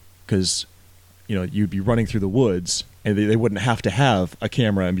 Because, you'd be running through the woods, and they wouldn't have to have a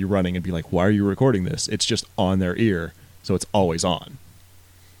camera and be running and be like, why are you recording this? It's just on their ear, so it's always on.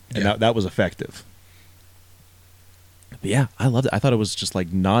 And that was effective. But yeah, I loved it. I thought it was just like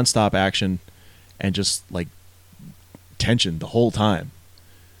nonstop action and just like tension the whole time.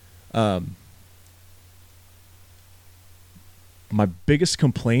 My biggest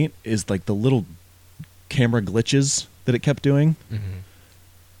complaint is like the little camera glitches that it kept doing. Mm-hmm.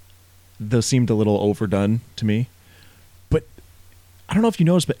 Those seemed a little overdone to me. But I don't know if you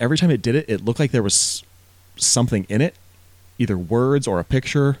noticed, but every time it did it, it looked like there was something in it, either words or a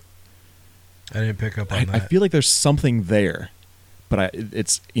picture. I didn't pick up on that. I feel like there's something there, but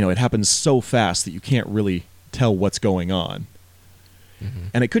it's it happens so fast that you can't really tell what's going on. Mm-hmm.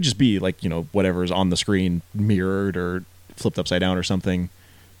 And it could just be like whatever is on the screen mirrored or flipped upside down or something.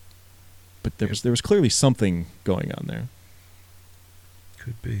 But there was clearly something going on there.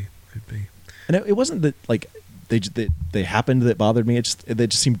 Could be. And it wasn't that like they happened that bothered me. They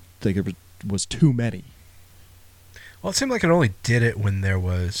just seemed like there was too many. Well, it seemed like it only did it when there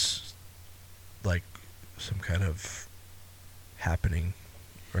was like some kind of happening,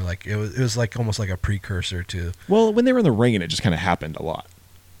 or like it was like almost like a precursor to. Well, when they were in the rain, it just kind of happened a lot.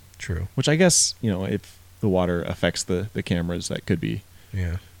 True. Which I guess if the water affects the cameras, that could be.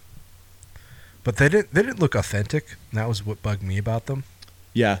 Yeah. But they didn't look authentic. And that was what bugged me about them.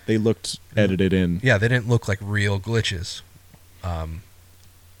 Yeah, they looked edited in. Yeah, they didn't look like real glitches. And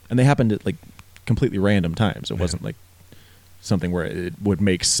they happened at like completely random times. It wasn't like something where it would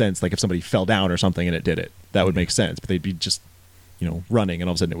make sense. Like if somebody fell down or something and it did it, that would make sense. But they'd be just, running, and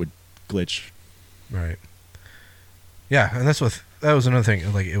all of a sudden it would glitch. Right. Yeah, and that was another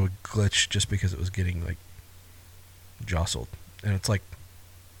thing. Like, it would glitch just because it was getting like jostled, and it's like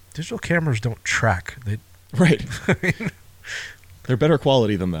digital cameras don't track. They Right. They're better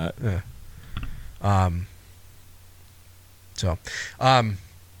quality than that. Yeah.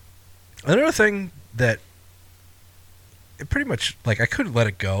 Another thing that it pretty much, like, I couldn't let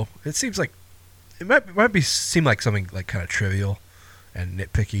it go. It seems like it might seem like something like kind of trivial and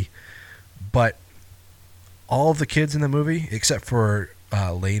nitpicky, but all of the kids in the movie, except for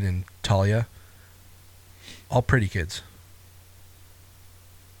Lane and Talia, all pretty kids.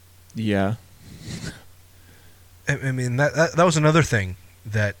 Yeah. I mean, that was another thing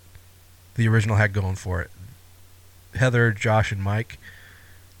that the original had going for it. Heather, Josh, and Mike,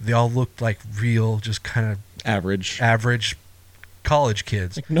 they all looked like real, just kind of Average college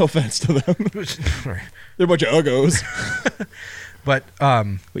kids. Like, no offense to them. Right. They're a bunch of uggos. But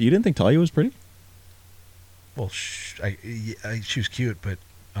But you didn't think Talia was pretty? well, she was cute, but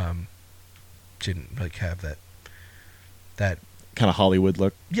she didn't like have that. Kind of Hollywood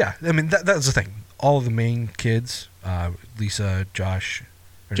look. Yeah, I mean that's the thing. All of the main kids, Lisa, James,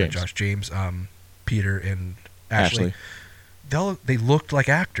 Peter, and Ashley. They looked like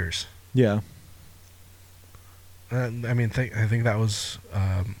actors. Yeah. I mean, I think that was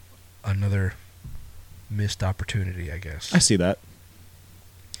another missed opportunity, I guess. I see that.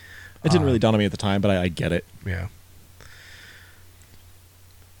 It didn't really dawn on me at the time, but I get it. Yeah.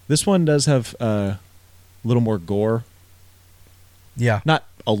 This one does have a little more gore. Yeah. Not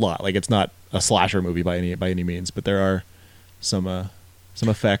a lot. Like, it's not a slasher movie by any means, but there are some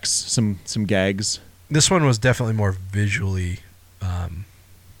effects, some gags. This one was definitely more visually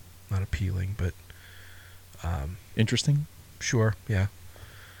not appealing, but Interesting. sure, yeah.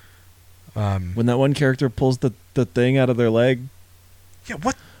 When that one character pulls the thing out of their leg, Yeah,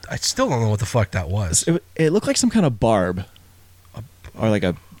 what? I still don't know what the fuck that was. it looked like some kind of barb, or like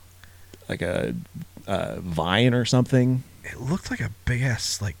a vine or something. It looked like a big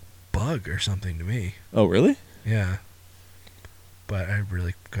ass like bug or something to me. Oh, really? Yeah, but I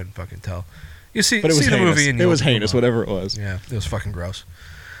really couldn't fucking tell. You see, But it was see the heinous. movie and It you'll was heinous, know. whatever it was. Yeah, it was fucking gross.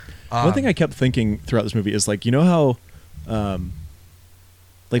 One thing I kept thinking throughout this movie is, like, you know how,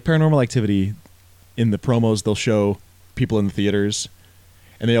 like, Paranormal Activity, in the promos they'll show people in the theaters,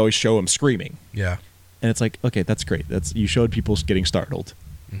 and they always show them screaming. Yeah. And it's like, okay, that's great. You showed people getting startled.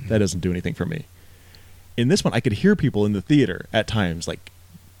 Mm-hmm. That doesn't do anything for me. In this one, I could hear people in the theater at times, like,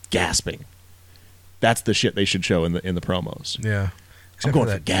 gasping. That's the shit they should show in the promos. Yeah. I'm going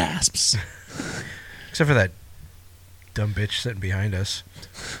for gasps. Except for that dumb bitch sitting behind us.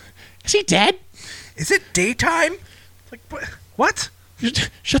 Is he dead? Is it daytime? Like, what?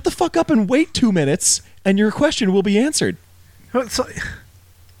 Shut the fuck up and wait 2 minutes, and your question will be answered.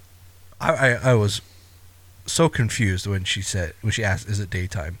 I was so confused when she asked, "Is it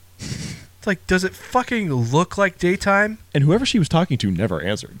daytime?" It's like, does it fucking look like daytime? And whoever she was talking to never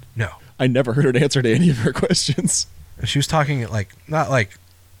answered. No. I never heard an answer to any of her questions. She was talking at not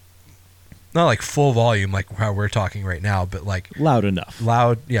like full volume like how we're talking right now, but like Loud enough.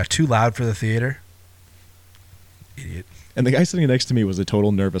 loud. Yeah, too loud for the theater. Idiot. And the guy sitting next to me was a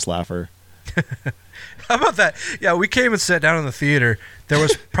total nervous laugher. How about that? Yeah, we came and sat down in the theater. There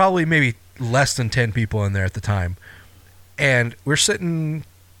was probably maybe less than 10 people in there at the time. And we're sitting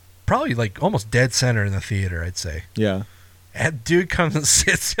probably like almost dead center in the theater, I'd say. Yeah. And dude comes and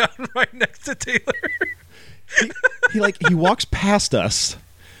sits down right next to Taylor. He walks past us,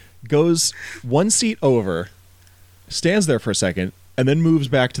 goes one seat over, stands there for a second, and then moves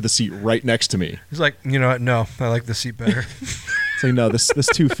back to the seat right next to me. He's like, you know what? No, I like the seat better. It's like, no, this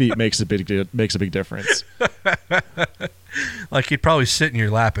 2 feet makes a big difference. Like he'd probably sit in your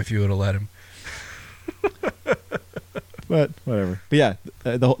lap if you would have let him. But whatever. But yeah,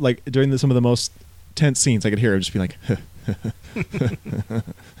 like during some of the most tense scenes, I could hear him just be like,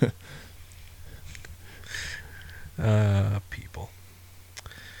 People.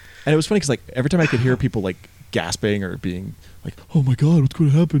 and it was funny because, like, every time I could hear people like gasping or being like, "Oh my god, what's going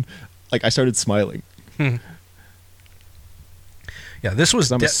to happen?" Like, I started smiling. Yeah, this was.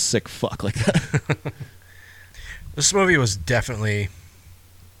 'Cause I'm a sick fuck like that. This movie was definitely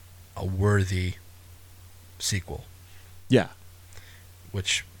a worthy sequel, Yeah.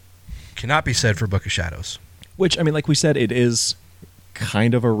 which cannot be said for Book of Shadows. Which, I mean, like we said, it is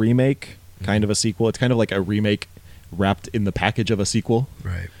kind of a remake, kind of a sequel. It's kind of like a remake wrapped in the package of a sequel.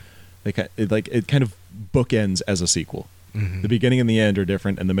 Right. It kind of bookends as a sequel. Mm-hmm. The beginning and the end are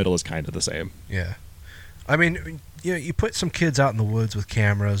different, and the middle is kind of the same. Yeah. I mean, you put some kids out in the woods with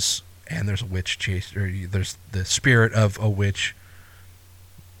cameras, and there's a witch chase, or there's the spirit of a witch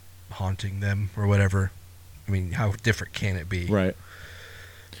haunting them, or whatever. I mean, how different can it be? Right.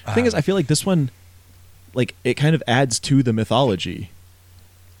 The thing is, I feel like this one, like, it kind of adds to the mythology.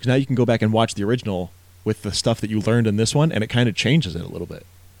 Because now you can go back and watch the original with the stuff that you learned in this one, and it kind of changes it a little bit.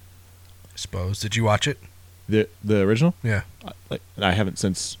 I suppose. Did you watch it? The original? Yeah. I haven't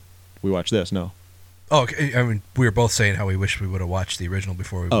since we watched this, no. Oh, okay. I mean, we were both saying how we wish we would have watched the original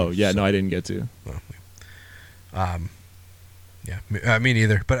before we. Oh, yeah, no, I didn't get to. Yeah, me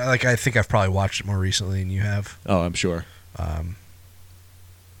neither. But like, I think I've probably watched it more recently than you have. Oh, I'm sure. Yeah,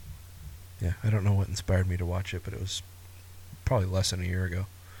 I don't know what inspired me to watch it, but it was probably less than a year ago.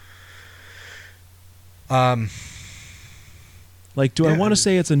 Like, do I want to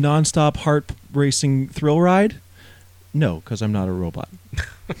say it's a nonstop heart racing thrill ride? No, because I'm not a robot.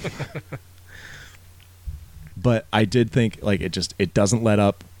 But I did think, like, it doesn't let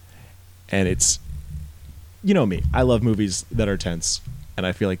up, and it's, you know me, I love movies that are tense, and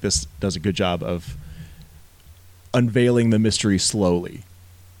I feel like this does a good job of unveiling the mystery slowly.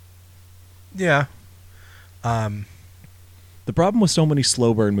 Yeah. The problem with so many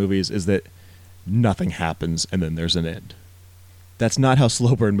slow burn movies is that nothing happens and then there's an end. That's not how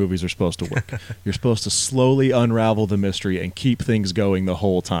slow burn movies are supposed to work. You're supposed to slowly unravel the mystery and keep things going the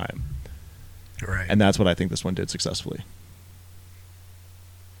whole time. Right. And that's what I think this one did successfully.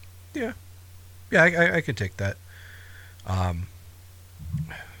 Yeah. Yeah, I could take that.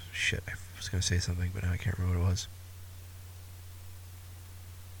 Shit, I was going to say something, but now I can't remember what it was.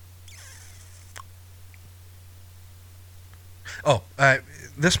 Oh,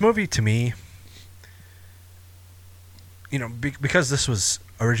 this movie to me, you know, because this was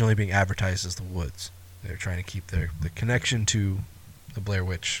originally being advertised as The Woods, they're trying to keep the connection to the Blair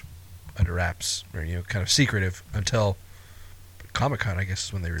Witch under wraps, or, you know, kind of secretive until Comic-Con, I guess,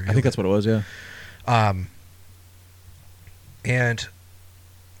 is when they revealed it. I think that's what it was, yeah. And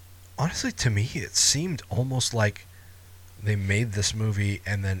honestly, to me, it seemed almost like they made this movie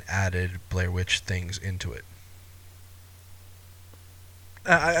and then added Blair Witch things into it.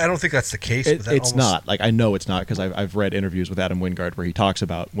 I don't think that's the case. But that it's not. Like, I know it's not, because I've read interviews with Adam Wingard where he talks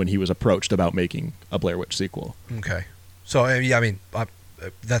about when he was approached about making a Blair Witch sequel. Okay. So, yeah, I mean,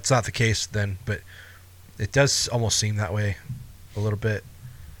 that's not the case then, but it does almost seem that way a little bit.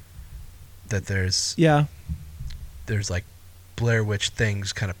 That there's like Blair Witch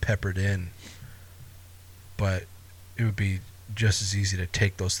things kind of peppered in, but it would be just as easy to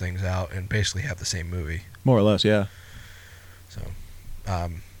take those things out and basically have the same movie. More or less, yeah. So,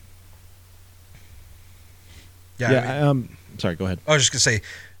 sorry, go ahead. I was just gonna say,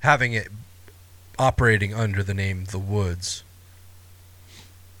 having it operating under the name The Woods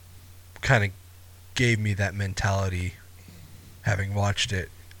kind of gave me that mentality, having watched it,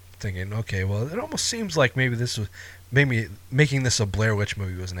 thinking, okay, well, it almost seems like maybe making this a Blair Witch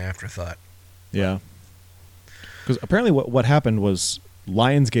movie was an afterthought. Yeah. Because apparently what happened was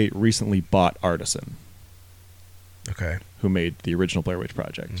Lionsgate recently bought Artisan. Okay. Who made the original Blair Witch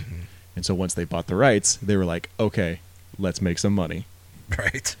Project. Mm-hmm. And so once they bought the rights, they were like, okay, let's make some money.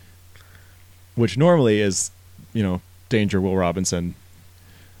 Right. Which normally is, you know, danger, Will Robinson.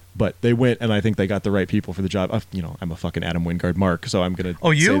 But they went, and I think they got the right people for the job. You know, I'm a fucking Adam Wingard mark, so I'm going to...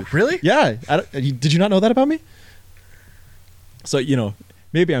 Oh, you? Really? Yeah. Did you not know that about me? So, you know,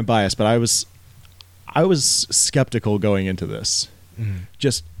 maybe I'm biased, but I was skeptical going into this. Mm-hmm.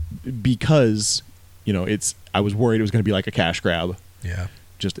 Just because, you know, I was worried it was going to be like a cash grab. Yeah.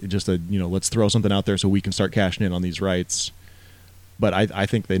 Just a, you know, let's throw something out there so we can start cashing in on these rights. But I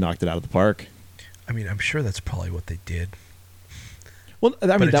think they knocked it out of the park. I mean, I'm sure that's probably what they did. Well, I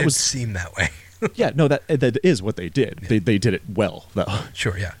mean, but it that didn't was seem that way. yeah, no, that is what they did. Yeah. They did it well, though.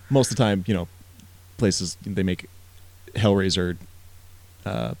 Sure, yeah. Most of the time, you know, places they make Hellraiser,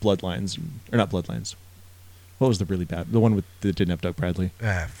 Bloodlines, or not Bloodlines. What was the really bad? The one that didn't have Doug Bradley.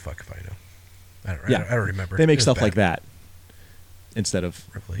 Fuck if I know. I don't remember. They make stuff like that instead of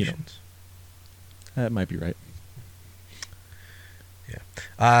Revelations. You know, that might be right. Yeah.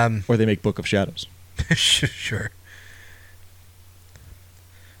 Or they make Book of Shadows. Sure.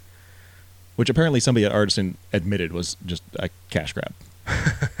 Which apparently somebody at Artisan admitted was just a cash grab.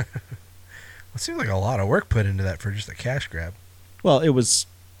 It seems like a lot of work put into that for just a cash grab. Well, it was,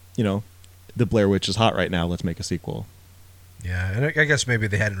 you know, the Blair Witch is hot right now. Let's make a sequel. Yeah, and I guess maybe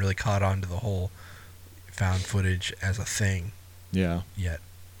they hadn't really caught on to the whole found footage as a thing. Yeah. Yet.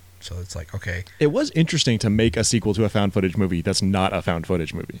 So it's like, okay. It was interesting to make a sequel to a found footage movie that's not a found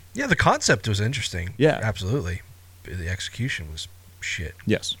footage movie. Yeah, the concept was interesting. Yeah. Absolutely. The execution was shit.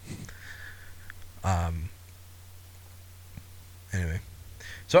 Yes. Anyway.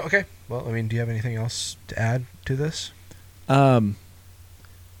 So, okay. Well, I mean, do you have anything else to add to this? Man,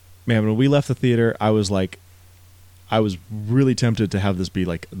 when we left the theater, I was like, I was really tempted to have this be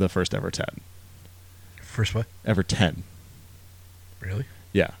like the first ever 10. First what? Ever 10. Really?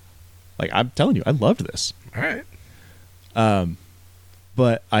 Yeah. Like, I'm telling you, I loved this. All right.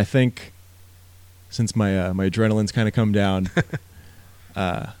 But I think since my my adrenaline's kind of come down,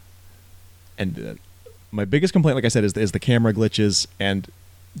 and my biggest complaint, like I said, is the camera glitches and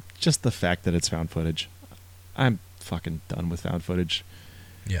just the fact that it's found footage. I'm fucking done with found footage.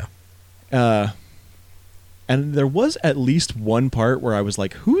 Yeah. And there was at least one part where I was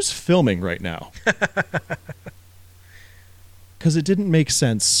like, who's filming right now? Because it didn't make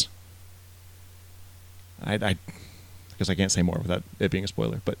sense. I guess I can't say more without it being a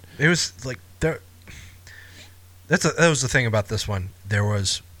spoiler, but It was like there. That was the thing about this one. There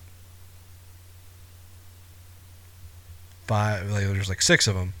was five. Like, there's like 6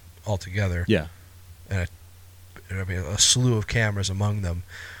 of them altogether. yeah. And a slew of cameras among them.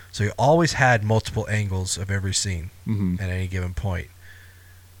 So you always had multiple angles of every scene Mm-hmm. at any given point.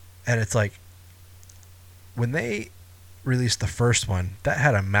 And it's like, when they released the first one, that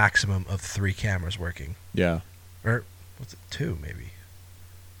had a maximum of 3 cameras working. Yeah. Or was it 2 maybe?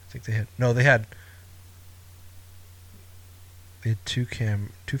 I think they had... No, they had 2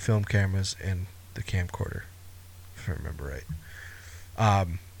 film cameras and the camcorder, if I remember right.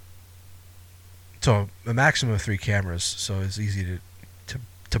 So a maximum of 3 cameras, so it's easy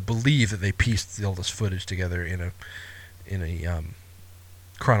to believe that they pieced all this footage together in a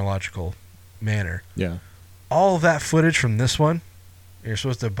chronological manner. Yeah. All of that footage from this one, you're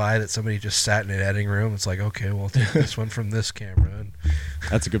supposed to buy that somebody just sat in an editing room. It's like, okay, well, I'll take this one from this camera. And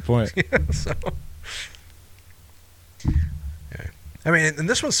That's a good point. so, yeah. I mean, and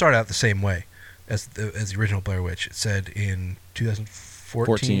this one started out the same way as the original Blair Witch. It said in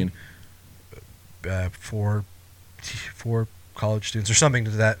 2014, 14. four college students or something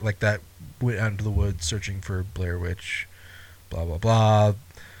to that, like that, went out into the woods searching for Blair Witch, blah blah blah.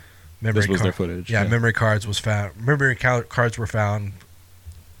 This was their footage. Yeah, memory cards was found. Cards were found.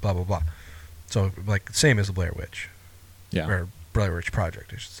 Blah blah blah. So like same as the Blair Witch. Yeah. Or Blair Witch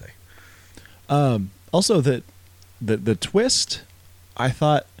Project, I should say. Also, the twist, I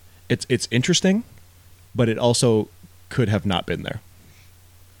thought it's interesting, but it also could have not been there.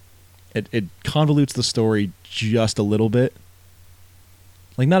 It convolutes the story just a little bit,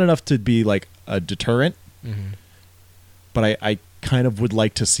 like not enough to be like a deterrent, Mm-hmm. but I kind of would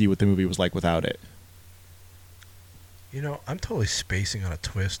like to see what the movie was like without it. You know, I'm totally spacing on a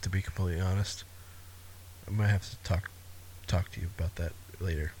twist, to be completely honest. I might have to talk to you about that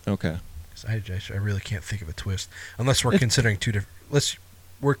later. Okay. 'Cause I really can't think of a twist unless we're considering two different.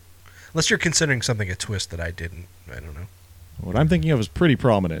 Unless you're considering something a twist that I didn't. I don't know. What I'm thinking of is pretty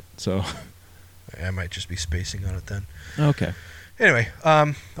prominent, so. I might just be spacing on it then. Okay. Anyway,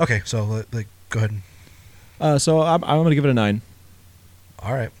 okay, so go ahead. So I'm going to give it a 9.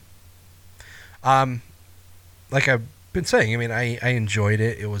 All right. Like I've been saying, I mean, I enjoyed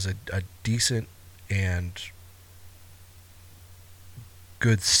it. It was a decent and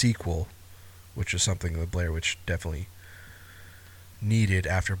good sequel, which is something that Blair Witch definitely needed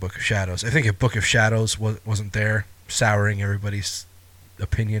after Book of Shadows. I think if Book of Shadows wasn't there, souring everybody's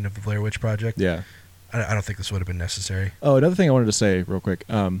opinion of the Blair Witch Project, Yeah. I don't think this would have been necessary. Oh, another thing I wanted to say real quick.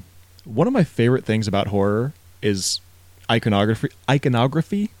 One of my favorite things about horror is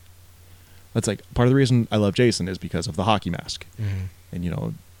iconography. That's like part of the reason I love Jason is because of the hockey mask. Mm-hmm. And, you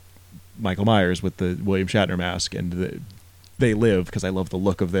know, Michael Myers with the William Shatner mask, and They Live, because I love the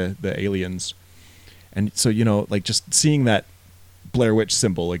look of the aliens. And so, you know, like just seeing that Blair Witch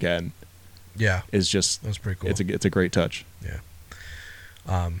symbol again Yeah, is just, that was pretty cool. it's a great touch. Yeah.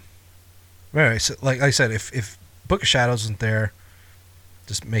 Anyway, so like I said, if Book of Shadows isn't there,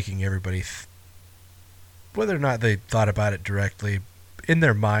 just making everybody, whether or not they thought about it directly, in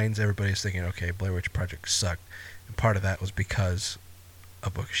their minds, everybody's thinking, okay, Blair Witch Project sucked. And part of that was because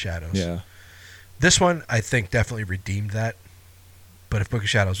of Book of Shadows. Yeah. This one, I think, definitely redeemed that. But if Book of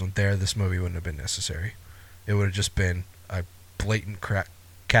Shadows wasn't there, this movie wouldn't have been necessary. It would have just been a blatant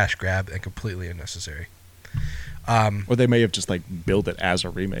cash grab and completely unnecessary. Or they may have just like billed it as a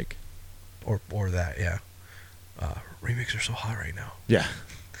remake. Or that, yeah. Remakes are so hot right now. Yeah.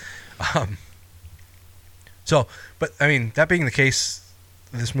 So, but I mean, that being the case,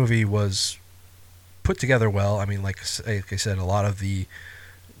 this movie was put together well. I mean, like I said, a lot of the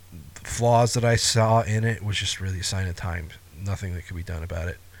flaws that I saw in it was just really a sign of time. Nothing that could be done about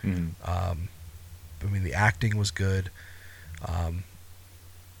it. Mm-hmm. I mean, the acting was good. I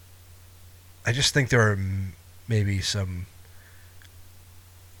just think there are maybe some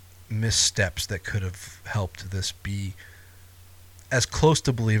missteps that could have helped this be as close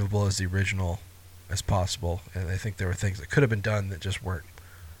to believable as the original as possible, and I think there were things that could have been done that just weren't,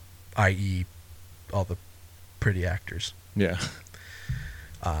 i.e., all the pretty actors. Yeah.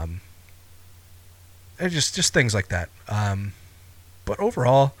 And just things like that. But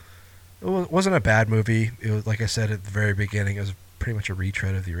overall, it wasn't a bad movie. It was, like I said at the very beginning, it was pretty much a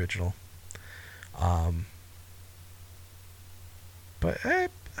retread of the original. But I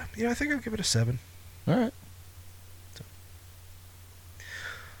think I'll give it a 7. All right.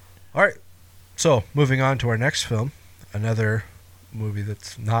 All right. So moving on to our next film, another movie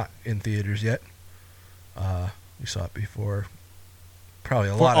that's not in theaters yet. We saw it before. Probably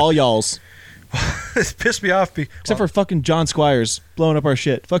a lot. For all y'alls. It pissed me off. Except for fucking John Squires blowing up our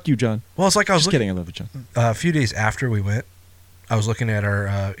shit. Fuck you, John. Well, it's like I was just kidding. I love you, John. A few days after we went, I was looking at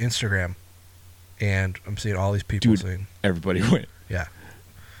our Instagram, and I'm seeing all these people saying everybody went. Yeah.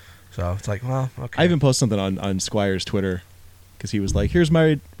 So it's like, well, okay. I even posted something on Squire's Twitter because he was like, "Here's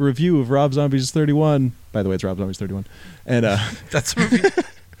my review of Rob Zombie's 31." By the way, it's Rob Zombie's 31, and that's the movie.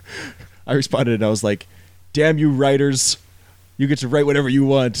 I responded and I was like, "Damn you writers, you get to write whatever you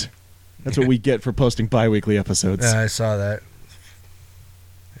want." That's what we get for posting bi-weekly episodes. Yeah, I saw that.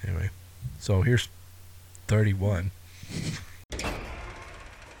 Anyway, so here's 31.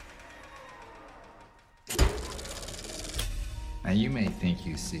 Now you may think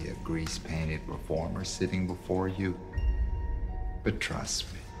you see a grease-painted performer sitting before you, but trust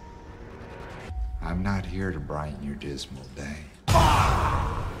me, I'm not here to brighten your dismal day.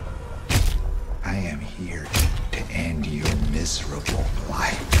 I am here to end your miserable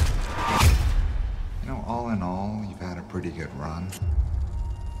life. You know, all in all, you've had a pretty good run.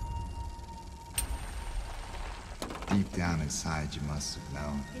 Deep down inside, you must have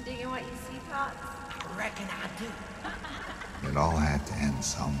known. You digging what you see, Tots? I reckon I do. It all had to end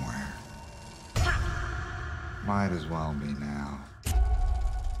somewhere. Might as well be now.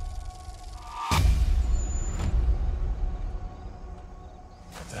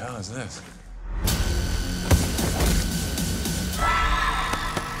 What the hell is this?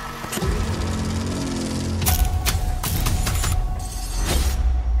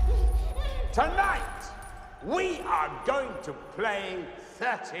 Tonight, we are going to play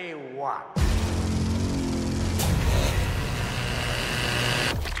 31.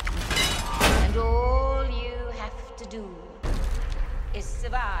 And all you have to do is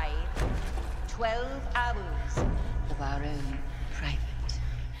survive 12 hours of our own private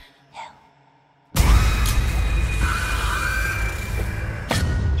hell.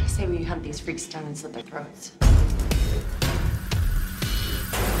 I say we hunt these freaks down and slit their throats.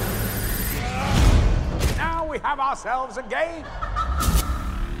 Now we have ourselves a game.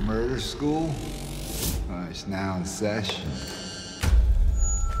 Murder school? It's now in session.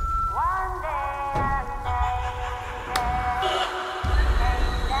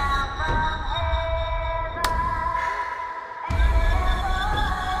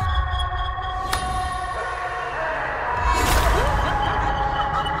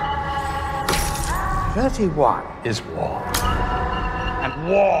 "31 is war, and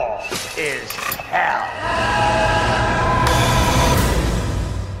war is hell."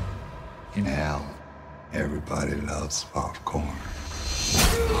 In hell, everybody loves popcorn.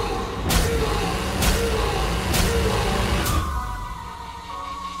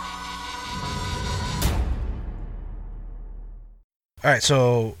 All right,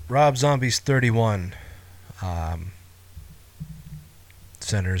 so Rob Zombie's 31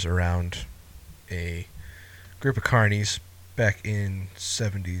 centers around a group of carnies back in the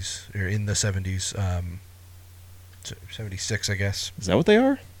 70s, 76, I guess. Is that what they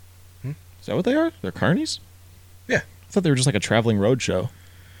are? Is that what they are? They're carnies? Yeah. I thought they were just like a traveling road show.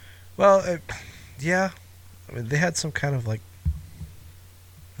 Well, yeah. I mean, they had some kind of like,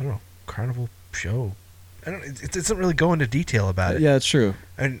 I don't know, carnival show. It doesn't really go into detail about it. Yeah, it's true.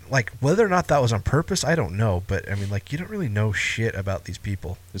 And like whether or not that was on purpose, I don't know. But I mean, like you don't really know shit about these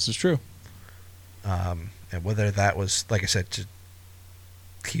people. This is true. And whether that was, like I said, to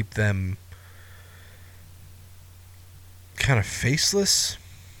keep them kind of faceless,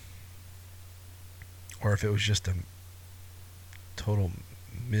 or if it was just a total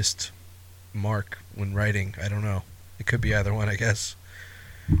missed mark when writing, I don't know. It could be either one, I guess.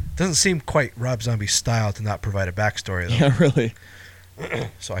 Doesn't seem quite Rob Zombie's style to not provide a backstory, though. Yeah, really.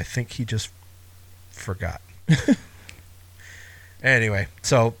 So I think he just forgot. Anyway,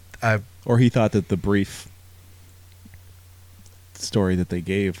 so or he thought that the brief story that they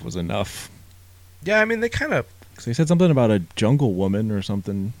gave was enough. Yeah, I mean they kind of. So they said something about a jungle woman or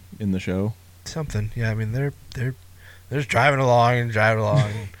something in the show. Something, yeah. I mean they're just driving along,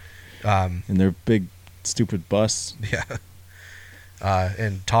 in their big stupid bus. Yeah.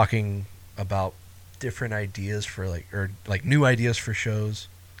 And talking about different ideas for new ideas for shows.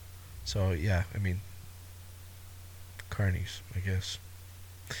 So yeah, I mean, carnies, I guess.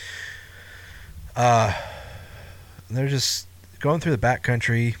 They're just going through the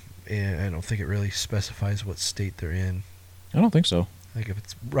backcountry, and I don't think it really specifies what state they're in. I don't think so. I think if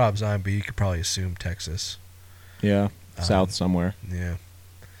it's Rob Zombie, you could probably assume Texas. Yeah, south somewhere. Yeah.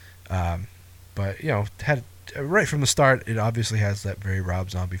 But, had right from the start, it obviously has that very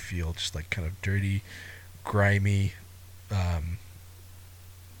Rob Zombie feel, just like kind of dirty, grimy,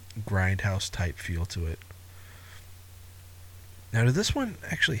 grindhouse type feel to it. Now, did this one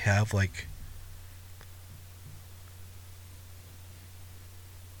actually have like...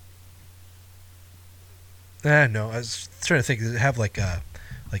 no, I was trying to think. Does it have like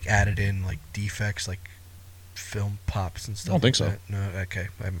added in like defects, like film pops and stuff? I don't think so. No, okay.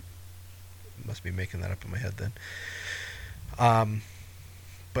 I must be making that up in my head then.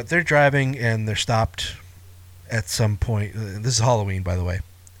 But they're driving and they're stopped at some point. This is Halloween, by the way.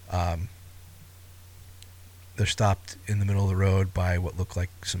 They're stopped in the middle of the road by what look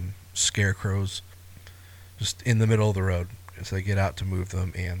like some scarecrows, just in the middle of the road. And so they get out to move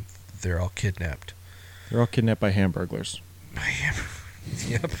them, and they're all kidnapped. They're all kidnapped by hamburglers.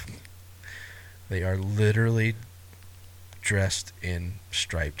 Yep. They are literally dressed in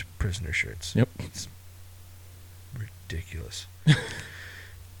striped prisoner shirts. Yep. It's ridiculous.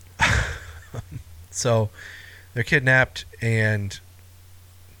 So they're kidnapped, and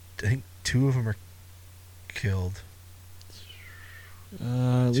I think 2 of them are killed.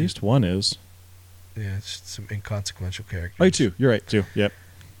 At least one is. Yeah, it's some inconsequential characters. Oh, 2. You're right. 2. Yep.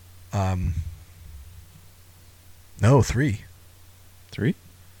 No, 3. 3?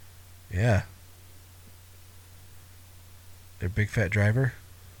 Yeah. Their big fat driver.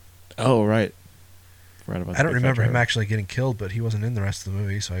 Oh, right. Forgot about I don't the big fat remember him driver. actually getting killed, but he wasn't in the rest of the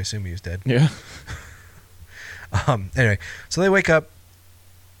movie, so I assume he was dead. Yeah. Anyway, so they wake up.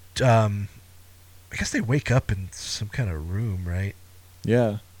 I guess they wake up in some kind of room, right?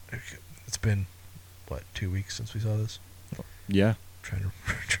 Yeah. It's been, 2 weeks since we saw this? Yeah. Trying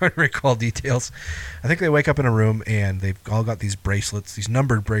to recall details. I think they wake up in a room, and they've all got these bracelets, these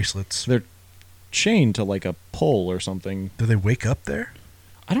numbered bracelets. They're chained to like a pole or something. Do they wake up there?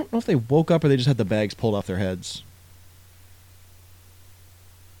 I don't know if they woke up or they just had the bags pulled off their heads.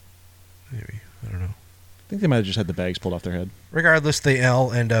 Maybe. I don't know. I think they might have just had the bags pulled off their head. Regardless, they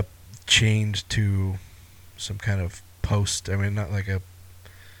all end up chained to some kind of post. I mean, not like a... It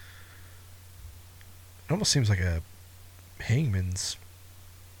almost seems like a hangman's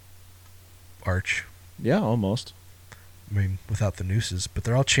arch. Yeah, almost. I mean, without the nooses. But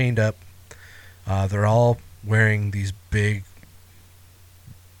they're all chained up. They're all wearing these big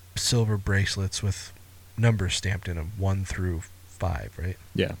silver bracelets with numbers stamped in them, 1 through 5, right?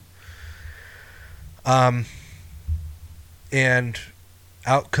 Yeah. And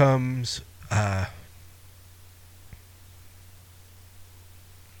out comes, let's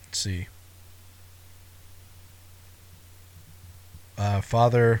see,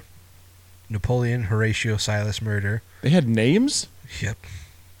 Father Napoleon Horatio Silas Murder. They had names? Yep.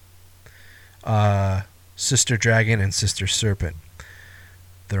 Sister Dragon and Sister Serpent.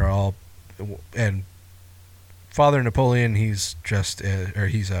 They're all, and Father Napoleon, he's just,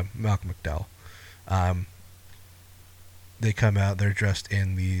 he's Malcolm McDowell. They come out, they're dressed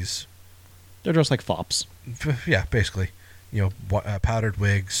in these... They're dressed like fops. Yeah, basically. Powdered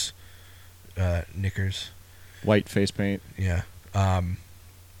wigs, knickers. White face paint. Yeah.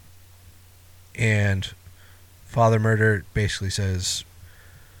 And Father Murder basically says,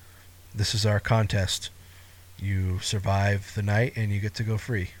 this is our contest. You survive the night and you get to go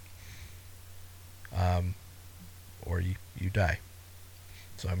free. Or you die.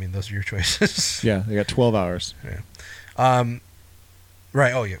 So, I mean, those are your choices. Yeah, they got 12 hours. Yeah.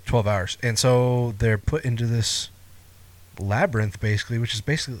 Right, 12 hours. And so they're put into this labyrinth, basically, which is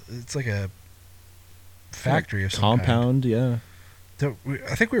it's like a factory of some compound, kind. Yeah.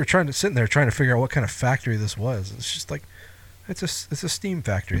 I think we were sitting there trying to figure out what kind of factory this was. It's just like, it's a steam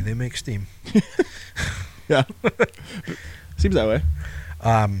factory. They make steam. Yeah. Seems that way.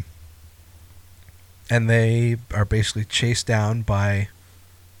 And they are basically chased down by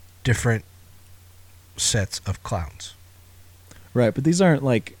different sets of clowns. Right, but these aren't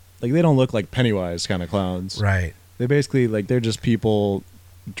like they don't look like Pennywise kind of clowns. Right. They basically they're just people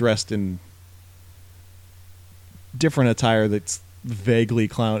dressed in different attire that's vaguely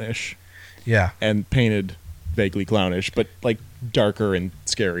clownish. Yeah. And painted vaguely clownish, but like darker and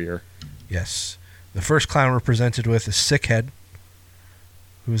scarier. Yes. The first clown we're presented with is Sickhead,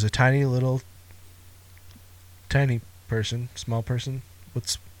 who is a tiny person, small person.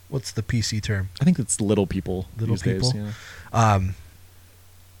 What's the PC term? I think it's little people. Little these people. Days,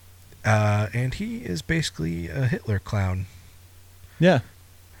 yeah. And he is basically a Hitler clown. Yeah.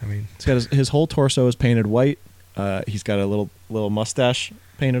 I mean, he's got his whole torso is painted white. He's got a little mustache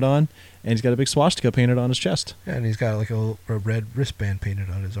painted on, and he's got a big swastika painted on his chest. Yeah, and he's got like a red wristband painted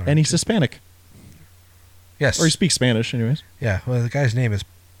on his arm. And he's Hispanic. Yes. Or he speaks Spanish, anyways. Yeah. Well, the guy's name is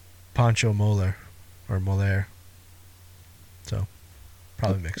Pancho Moller, or Moller. So,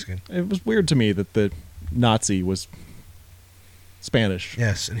 probably Mexican. It was weird to me that the Nazi was Spanish.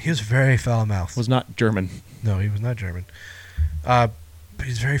 Yes, and he was very foul-mouthed. Was not German. No, he was not German. But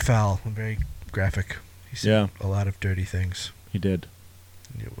he's very foul and very graphic. He said a lot of dirty things. He did.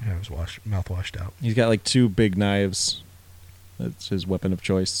 He had his mouth washed out. He's got like 2 big knives. That's his weapon of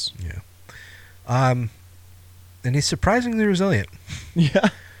choice. Yeah. And he's surprisingly resilient. Yeah.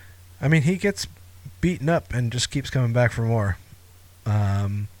 I mean, he gets beaten up and just keeps coming back for more. I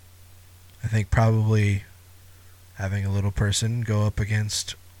think probably having a little person go up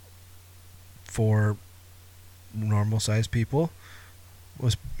against 4 normal-sized people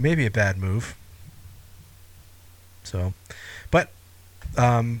was maybe a bad move. So, but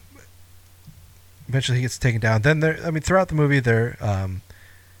eventually he gets taken down. Then throughout the movie, they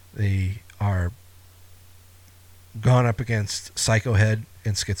are gone up against Psycho Head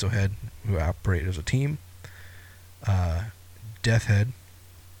and Schizo Head, who operate as a team. Death Head.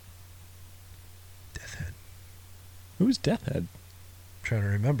 Who's Death Head? I'm trying to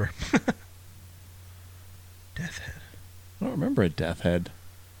remember. Death Head. I don't remember a Death Head.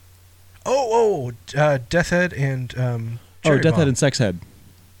 Death Head and Death Head and Sex Head.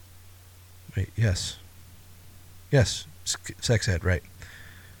 Wait, yes, Sex Head, right?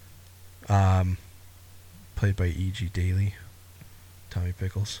 Played by E.G. Daly, Tommy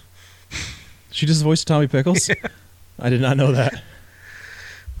Pickles. She does the voice of Tommy Pickles. Yeah. I did not know that.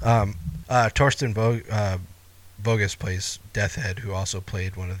 Torsten Bogus plays Death Head, who also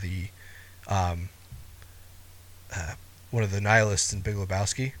played one of the nihilists in Big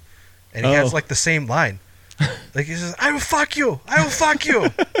Lebowski, and he has like the same line. Like he says, "I will fuck you. I will fuck you."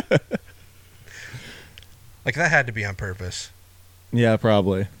 Like that had to be on purpose. Yeah,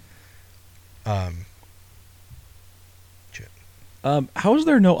 probably. Shit. How is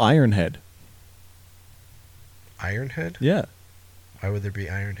there no Ironhead? Ironhead? Yeah. Why would there be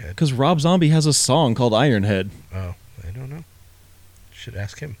Ironhead? Because Rob Zombie has a song called Ironhead. Oh, I don't know. Should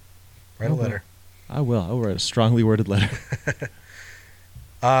ask him. Write a letter. I will. I'll write a strongly worded letter.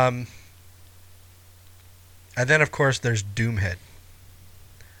 And then of course there's Doomhead,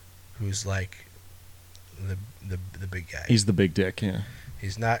 who's like the big guy. He's the big dick. Yeah.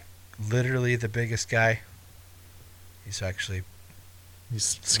 He's not literally the biggest guy. He's actually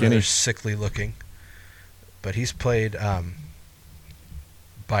skinny, rather sickly looking. But he's played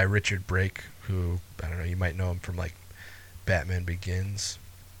by Richard Brake, who I don't know. You might know him from like Batman Begins.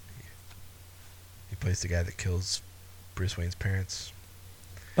 He plays the guy that kills Bruce Wayne's parents.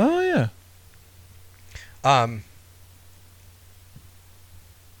 Oh yeah.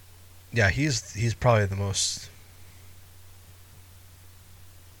 Yeah, he's probably the most,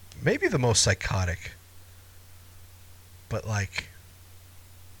 maybe the most psychotic. But like,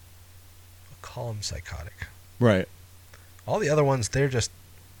 I'll call him psychotic. Right. All the other ones, they're just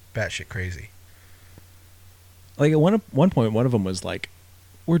batshit crazy. Like at one point, one of them was like,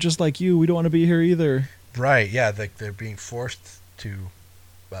 "We're just like you. We don't want to be here either." Right. Yeah. They're being forced to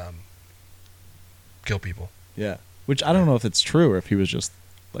kill people. Yeah. Which I don't know if it's true or if he was just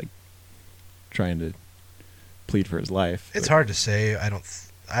like trying to plead for his life. It's hard to say. I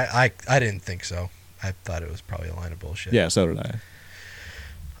didn't think so. I thought it was probably a line of bullshit. Yeah. So did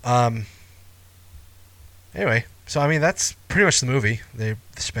I. Anyway, so I mean that's pretty much the movie. They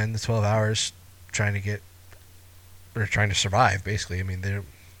spend the 12 hours trying to survive. Basically, I mean they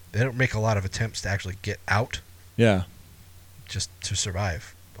don't make a lot of attempts to actually get out. Yeah. Just to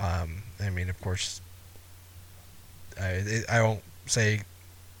survive. I mean, of course, I won't say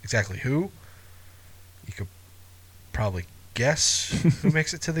exactly who. You could probably guess who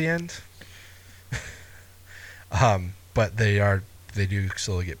makes it to the end. But they do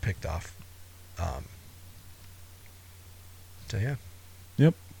slowly get picked off. So yeah.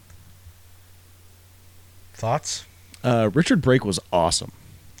 Yep. Thoughts? Richard Brake was awesome.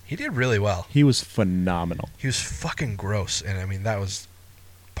 He did really well. He was phenomenal. He was fucking gross, and I mean that was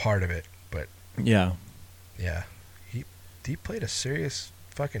part of it. But yeah, he played a serious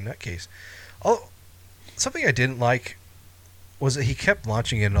fucking nutcase. Oh, something I didn't like was that he kept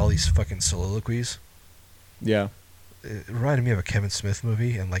launching in all these fucking soliloquies. Yeah. It reminded me of a Kevin Smith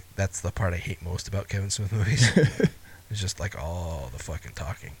movie, and like that's the part I hate most about Kevin Smith movies. It's just like all the fucking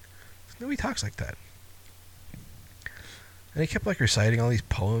talking. Nobody talks like that. And he kept like reciting all these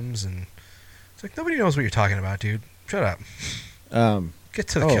poems, and it's like nobody knows what you're talking about, dude. Shut up. Get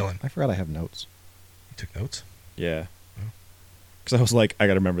to the killing. I forgot I have notes. You took notes? Yeah. Because I was like, I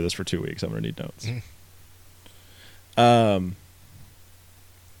got to remember this for 2 weeks. I'm gonna need notes. I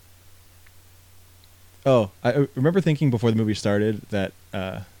remember thinking before the movie started that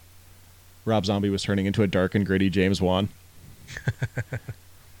Rob Zombie was turning into a dark and gritty James Wan.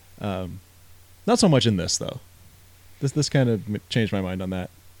 Not so much in this though. This kind of changed my mind on that.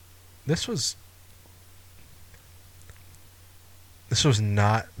 This was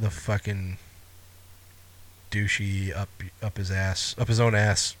not the fucking douchey up his own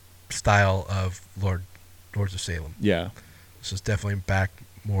ass style of Lords of Salem. Yeah. This is definitely back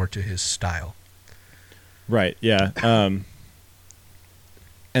more to his style. Right, yeah.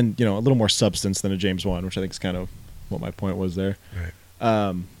 And, a little more substance than a James Wan, which I think is kind of what my point was there. Right.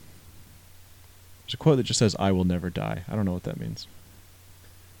 There's a quote that just says, "I will never die." I don't know what that means.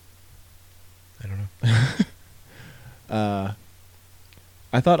 I don't know.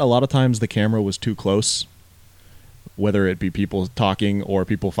 I thought a lot of times the camera was too close, whether it be people talking or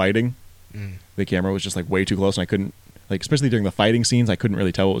people fighting. The camera was just like way too close, and I couldn't, like, especially during the fighting scenes, I couldn't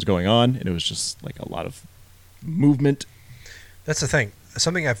really tell what was going on, and it was just like a lot of movement. That's the thing.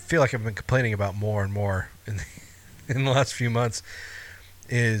 Something I feel like I've been complaining about more and more in the last few months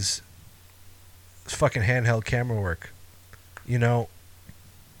is fucking handheld camera work.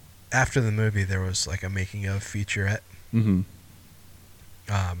 After the movie, there was like a making of featurette. Mm-hmm.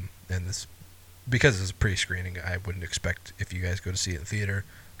 And this, because it's a pre-screening, I wouldn't expect, if you guys go to see it in theater,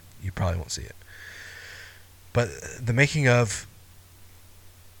 you probably won't see it. But the making of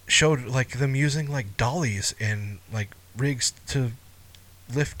showed like them using like dollies and like rigs to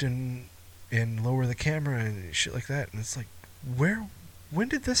lift and lower the camera and shit like that. And it's like, when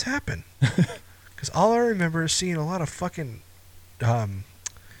did this happen? Because all I remember is seeing a lot of fucking,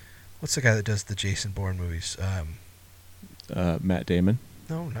 what's the guy that does the Jason Bourne movies? Matt Damon?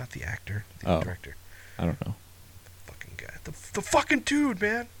 No, not the actor. The director. I don't know. The fucking guy. The fucking dude,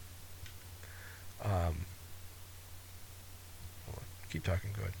 man. Hold on. Keep talking.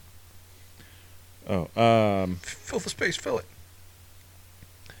 Go ahead. Fill the space. Fill it.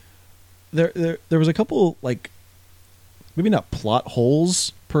 There was a couple, like, maybe not plot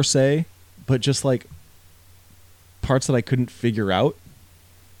holes per se, but just like parts that I couldn't figure out.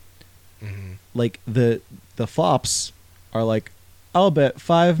 Mm-hmm. Like the fops are like, "I'll bet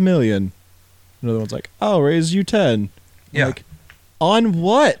 5 million." Another one's like, "I'll raise you 10." Yeah. Like, on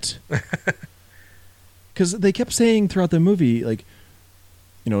what? Because they kept saying throughout the movie, like,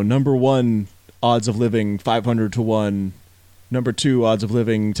 number 1 odds of living 500 to 1, number 2 odds of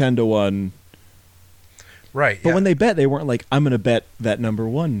living 10 to 1. Right. But when they bet, they weren't like, "I'm going to bet that number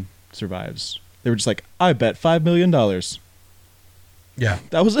 1 survives." They were just like, "I bet $5 million." Yeah.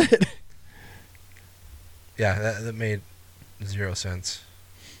 That was it. Yeah, that made 0 sense.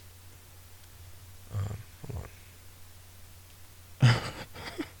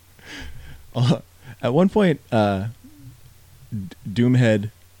 Hold on. At one point,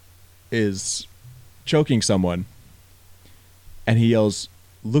 Doomhead is choking someone, and he yells,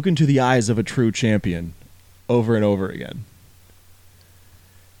 "Look into the eyes of a true champion," over and over again.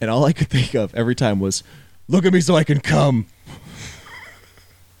 And all I could think of every time was, "Look at me so I can come."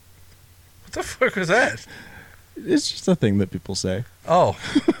 What the fuck was that? It's just a thing that people say. Oh.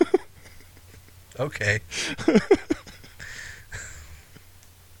 Okay.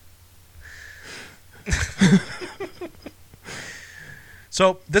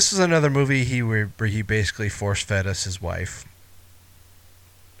 So this is another movie where he basically force fed us his wife,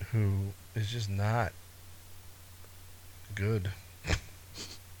 who is just not good.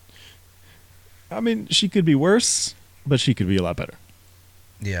 I mean, she could be worse, but she could be a lot better.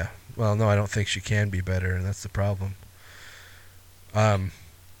 Yeah. Well, no, I don't think she can be better, and that's the problem. I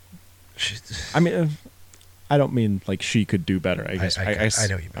mean, I don't mean like she could do better. I guess I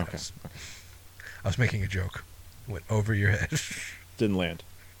know you meant. Okay. I was making a joke. Went over your head. Didn't land.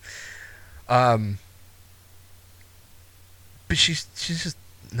 But she's just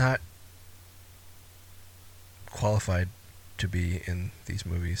not qualified to be in these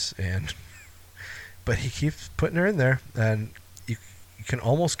movies, but he keeps putting her in there, and you can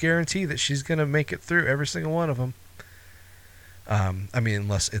almost guarantee that she's gonna make it through every single one of them. I mean,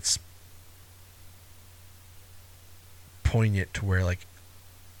 unless it's poignant to where like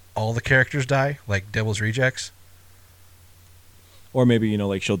all the characters die, like Devil's Rejects. Or maybe,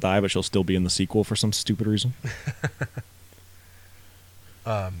 like she'll die, but she'll still be in the sequel for some stupid reason.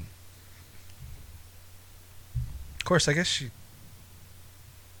 Of course, I guess she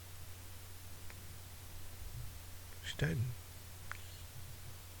died.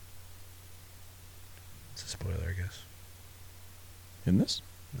 It's a spoiler, I guess. In this?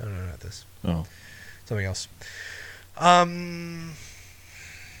 No, not this. Oh. Something else.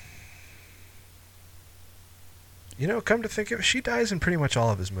 You know, come to think of it, she dies in pretty much all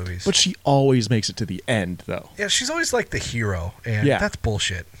of his movies. But she always makes it to the end, though. Yeah, she's always like the hero, and Yeah. that's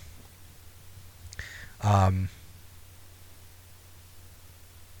bullshit.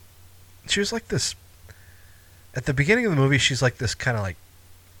 She was like this. At the beginning of the movie, she's like this kind of like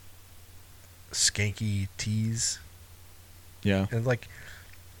skanky tease. Yeah. And like,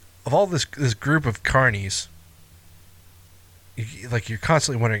 of all this group of carnies, you're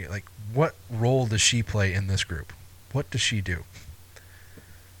constantly wondering, like, what role does she play in this group? What does she do?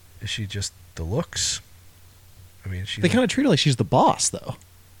 Is she just the looks? I mean, They kind of treat her like she's the boss, though.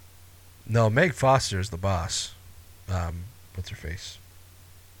 No, Meg Foster is the boss. What's her face?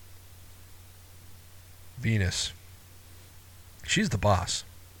 Venus. She's the boss.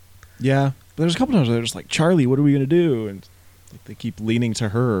 Yeah. But there's a couple times where they're just like, Charlie, what are we going to do? And like, they keep leaning to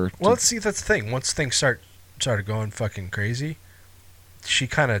her. Well, let's see, that's the thing. Once things started going fucking crazy, she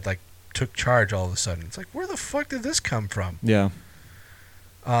kind of like took charge all of a sudden. It's like, where the fuck did this come from? Yeah.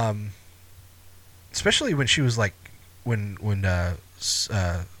 Especially when she was like, when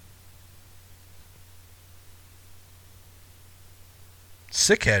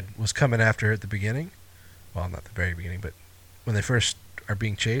Sickhead was coming after her at the beginning. Well, not the very beginning, but when they first are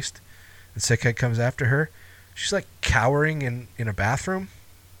being chased, and Sickhead comes after her, she's like cowering in a bathroom.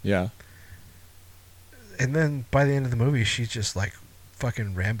 Yeah. And then by the end of the movie, she's just like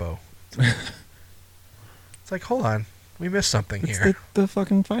fucking Rambo. It's like, hold on, we missed something It's here. the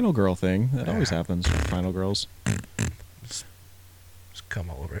fucking final girl thing. That always happens with final girls. Just come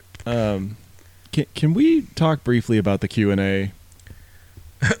all over it. Can we talk briefly about the Q&A?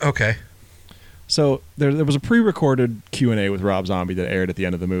 Okay. So there was a pre-recorded Q&A with Rob Zombie that aired at the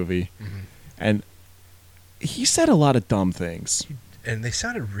end of the movie. Mm-hmm. And he said a lot of dumb things. And they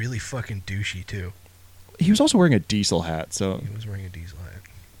sounded really fucking douchey, too. He was also wearing a diesel hat. So He was wearing a diesel hat.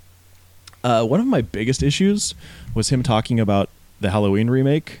 one of my biggest issues was him talking about the Halloween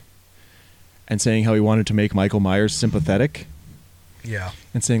remake and saying how he wanted to make Michael Myers sympathetic. Yeah.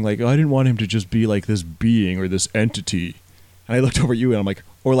 And saying, like, oh, I didn't want him to just be like this being or this entity. And I looked over at you and I'm like,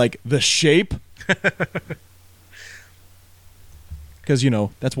 or like the shape? Because, you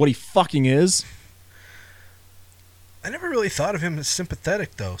know, that's what he fucking is. I never really thought of him as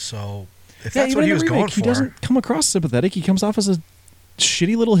sympathetic, though, so if Yeah, that's even what in he the was remake, going he for... doesn't come across sympathetic. He comes off as a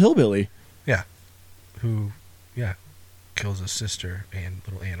shitty little hillbilly. Yeah. Who, kills his sister and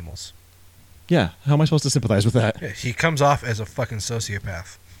little animals. Yeah, how am I supposed to sympathize with that? Yeah, he comes off as a fucking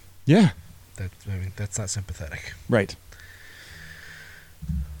sociopath. Yeah. That's not sympathetic. Right.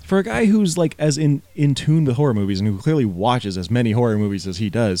 For a guy who's like as in tune with horror movies and who clearly watches as many horror movies as he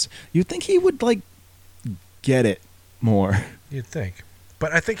does, you'd think he would like get it more. You'd think.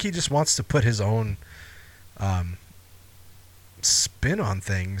 But I think he just wants to put his own spin on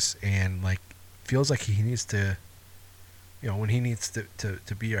things and like feels like he needs to, you know, when he needs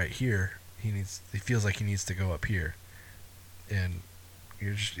to be right here, he feels like he needs to go up here. And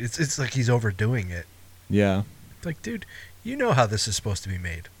it's like he's overdoing it. Yeah. It's like, dude, you know how this is supposed to be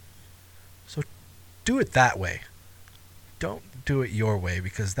made. So do it that way. Don't do it your way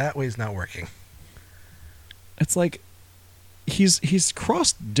because that way is not working. It's like he's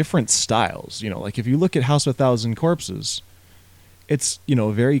crossed different styles, you know, like if you look at House of a Thousand Corpses, it's, you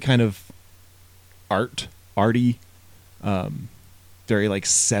know, very kind of arty, very like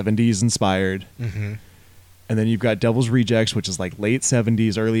 70s inspired. Mm-hmm. And then you've got Devil's Rejects, which is like late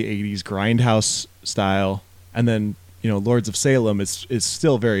 70s, early 80s grindhouse style. And then, you know, Lords of Salem is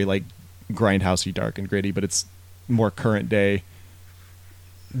still very like grindhousey, dark and gritty, but it's more current day.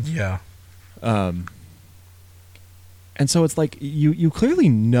 Yeah. And so it's like you clearly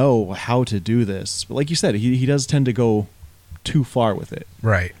know how to do this, but like you said, he does tend to go too far with it.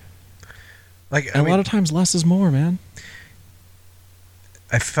 Right. Like and a lot of times less is more, man.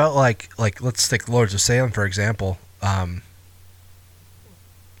 I felt like let's take Lords of Salem for example. I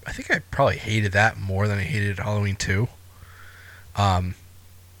think I probably hated that more than I hated Halloween 2.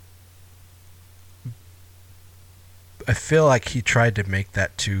 I feel like he tried to make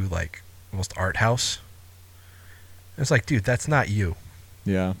that too like almost art house. It's like, dude, that's not you.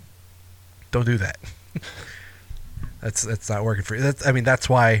 Yeah. Don't do that. That's not working for you. That's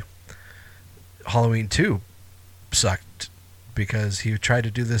why Halloween 2 sucked, because he tried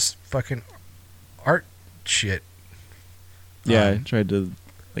to do this fucking art shit. Yeah, I tried to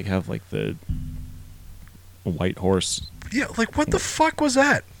like have like the a white horse. Yeah, like what the fuck was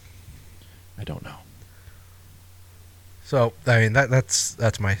that? I don't know. So I mean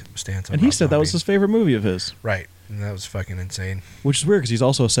that's my stance on And he Rob said that was Zombie. his favorite movie of his. Right, and that was fucking insane. Which is weird because he's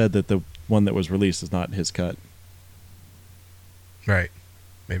also said that the one that was released is not his cut. Right.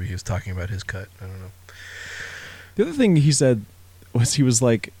 Maybe he was talking about his cut. I don't know. The other thing he said was he was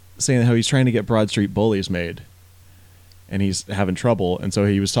like saying how he's trying to get Broad Street Bullies made. And he's having trouble. And so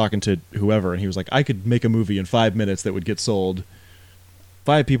he was talking to whoever and he was like, I could make a movie in 5 minutes that would get sold.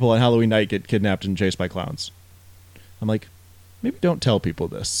 5 people on Halloween night get kidnapped and chased by clowns. I'm like, maybe don't tell people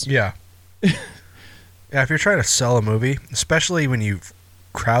this. Yeah. Yeah, if you're trying to sell a movie, especially when you've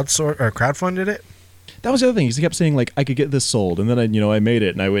crowdfunded it. That was the other thing. He kept saying, like, I could get this sold. And then, I made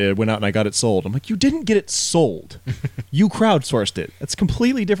it, and I went out and I got it sold. I'm like, you didn't get it sold. You crowdsourced it. That's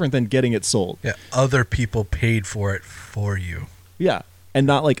completely different than getting it sold. Yeah, other people paid for it for you. Yeah, and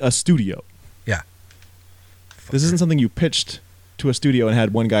not like a studio. Yeah. This isn't something you pitched to a studio and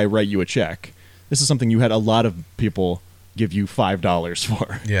had one guy write you a check. This is something you had a lot of people give you $5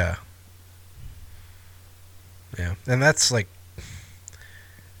 for. Yeah. Yeah, and that's like...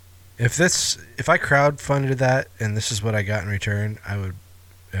 If I crowdfunded that and this is what I got in return, I would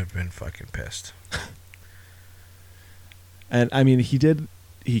have been fucking pissed. And I mean,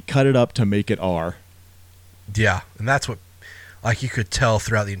 he cut it up to make it R. Yeah, and that's what, like, you could tell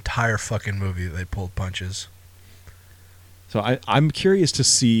throughout the entire fucking movie that they pulled punches. So I'm curious to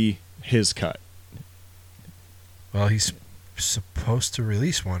see his cut. Well, he's supposed to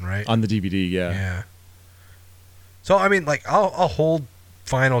release one, right? On the DVD, yeah. Yeah. So I mean, like, I'll hold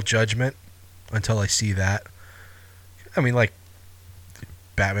final judgment until I see that. I mean, like,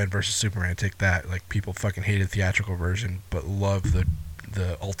 Batman versus Superman, take that. Like, people fucking hated the theatrical version but love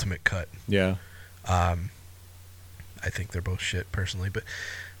the ultimate cut. Yeah. I think they're both shit personally, but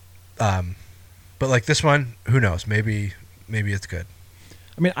like this one, who knows? Maybe it's good.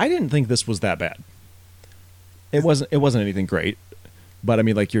 I mean, I didn't think this was that bad. It wasn't anything great, but I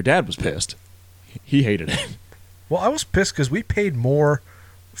mean, like, your dad was pissed. He hated it. Well, I was pissed because we paid more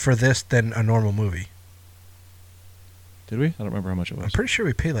for this than a normal movie. Did we? I don't remember how much it was. I'm pretty sure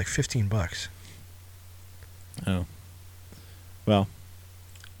we paid like $15. Oh. Well,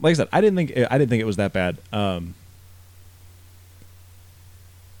 like I said, I didn't think it was that bad.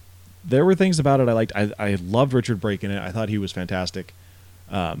 There were things about it I liked. I loved Richard Brake in it. I thought he was fantastic.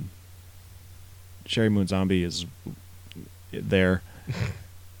 Sherry Moon Zombie is there.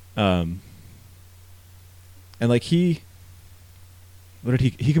 And like he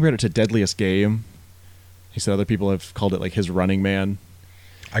compared it to Deadliest Game. He said other people have called it like his Running Man.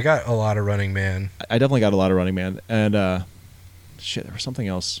 I got a lot of Running Man. I definitely got a lot of Running Man. And shit, there was something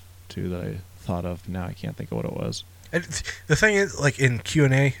else too that I thought of. Now I can't think of what it was. And the thing is, like, in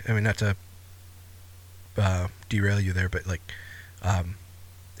Q&A, I mean, not to derail you there, but like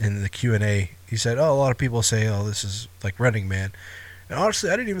in the Q&A, he said, "Oh, a lot of people say, oh, this is like Running Man," and honestly,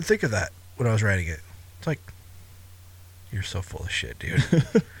 I didn't even think of that when I was writing it. It's like, you're so full of shit, dude.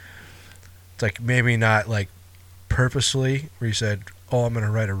 It's like maybe not like purposely, where you said, "Oh, I'm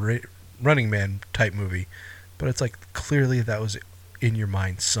gonna write a Running Man type movie," but it's like clearly that was in your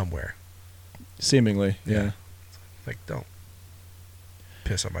mind somewhere. Seemingly, yeah. Like, don't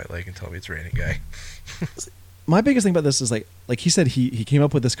piss on my leg and tell me it's raining, guy. My biggest thing about this is like he said he came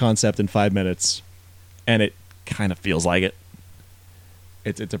up with this concept in 5 minutes, and it kind of feels like it.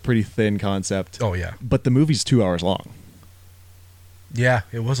 It's a pretty thin concept. Oh yeah. But the movie's 2 hours long. Yeah,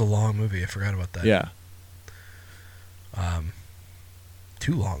 it was a long movie. I forgot about that. Yeah.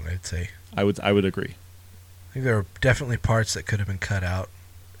 Too long, I'd say. I would agree. I think there were definitely parts that could have been cut out,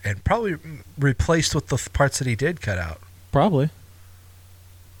 and probably replaced with the parts that he did cut out. Probably.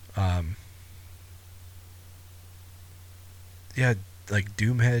 Yeah, like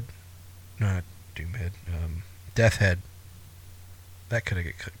Doomhead. No, not Doomhead. Deathhead. That could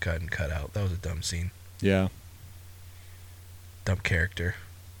have gotten cut out. That was a dumb scene. Yeah. Dumb character.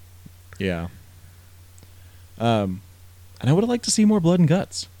 Yeah. And I would have liked to see more blood and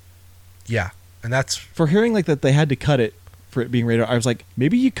guts. Yeah, and that's... For hearing like that they had to cut it for it being rated R, I was like,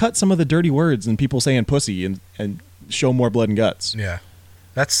 maybe you cut some of the dirty words and people saying pussy and show more blood and guts. Yeah.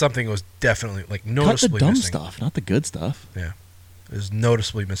 That's something that was definitely, like, noticeably cut the dumb missing. stuff, not the good stuff. Yeah. It was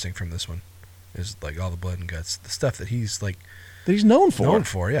noticeably missing from this one. Is like all the blood and guts. The stuff that he's like... That he's known for. Known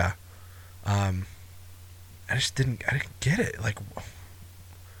for, yeah. I didn't get it. Like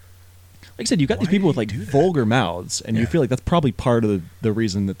I said, you got these people with like vulgar mouths, and you feel like that's probably part of the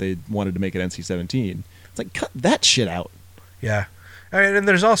reason that they wanted to make it NC-17. It's like, cut that shit out. Yeah. I mean, and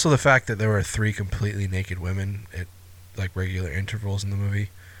there's also the fact that there were 3 completely naked women at like regular intervals in the movie,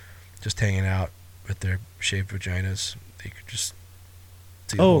 just hanging out. with their shaved vaginas. They could just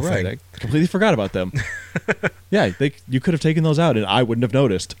see the Oh, whole right. thing. I completely forgot about them. Yeah, you could have taken those out and I wouldn't have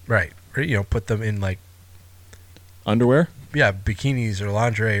noticed. Right. Or, you know, put them in like underwear. Yeah, bikinis or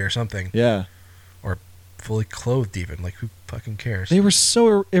lingerie or something. Yeah. Or fully clothed even. Like, who fucking cares? They were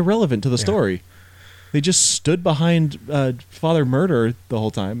so irrelevant to the story. They just stood behind Father Murder the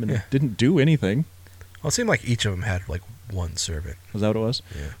whole time and didn't do anything. Well, it seemed like each of them had like one servant. Was that what it was?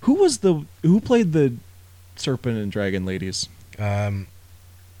 Yeah. Who played the serpent and dragon ladies?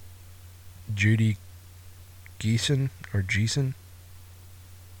 Judy Geeson or Geeson,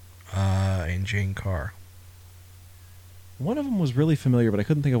 and Jane Carr. One of them was really familiar, but I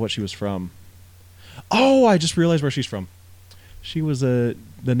couldn't think of what she was from. Oh, I just realized where she's from. She was the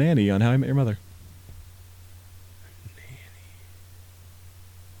nanny on How I Met Your Mother.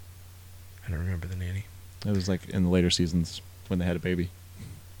 I don't remember the nanny. It was like in the later seasons when they had a baby.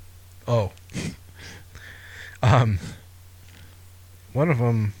 Oh. One of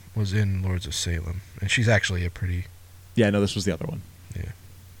them was in Lords of Salem, and she's actually a pretty... Yeah, no, this was the other one. Yeah.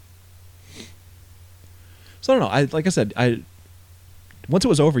 So I don't know. Like I said, once it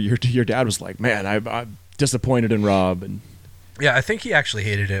was over, your dad was like, "Man, I'm disappointed in Rob." And yeah, I think he actually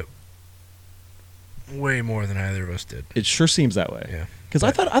hated it way more than either of us did. It sure seems that way. Yeah, because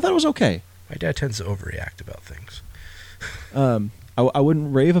I thought it was okay. My dad tends to overreact about things. I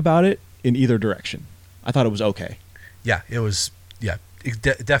wouldn't rave about it in either direction. I thought it was okay. Yeah, it was. Yeah,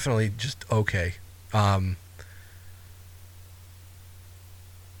 definitely just okay.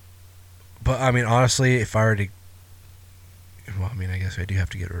 But I mean, honestly, if I were to, well, I mean, I guess I do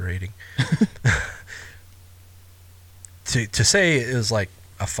have to get a rating. To say it was like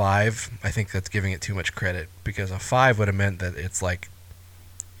a 5, I think that's giving it too much credit, because a 5 would have meant that it's like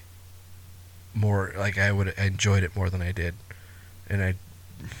more like I enjoyed it more than I did, and I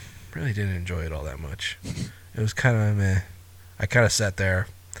really didn't enjoy it all that much. It was kind of meh. I kind of sat there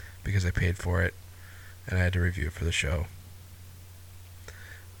because I paid for it, and I had to review it for the show.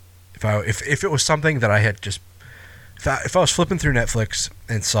 If it was something that I had just, if I was flipping through Netflix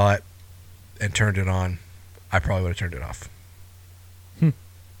and saw it and turned it on, I probably would have turned it off.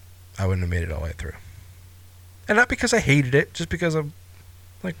 I wouldn't have made it all the way through. And not because I hated it, just because I'm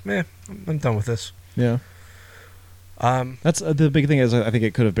like, meh, I'm done with this. Yeah. That's the big thing is I think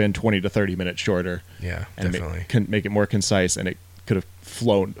it could have been 20 to 30 minutes shorter. Yeah, and definitely. Make it more concise, and it could have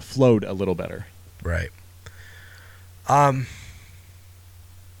flowed a little better. Right.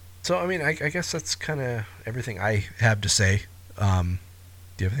 So, I mean, I guess that's kind of everything I have to say. Do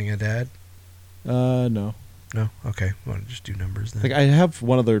you have anything to add? No. No? Okay. Want to just do numbers then? Like, I have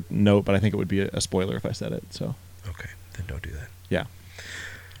one other note, but I think it would be a spoiler if I said it. So. Okay. Then don't do that. Yeah.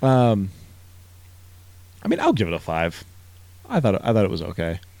 I mean, I'll give it a 5. I thought it was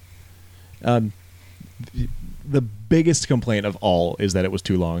okay. The biggest complaint of all is that it was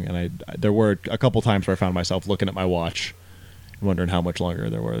too long, and there were a couple times where I found myself looking at my watch, wondering how much longer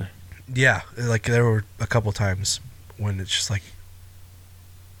there were. Yeah, like there were a couple times when it's just like,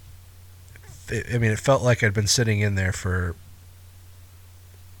 it felt like I'd been sitting in there for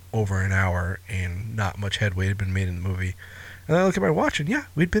over an hour and not much headway had been made in the movie. And I look at my watch and yeah,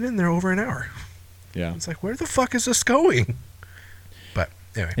 we'd been in there over an hour. Yeah. It's like, where the fuck is this going? But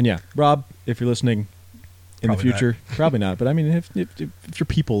anyway. And yeah, Rob, if you're listening in Probably the future, probably not, but I mean, if your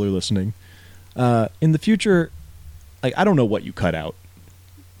people are listening, in the future, like, I don't know what you cut out,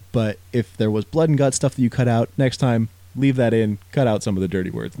 but if there was blood and guts stuff that you cut out, next time, leave that in, cut out some of the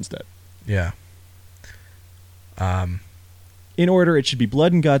dirty words instead. Yeah. In order, it should be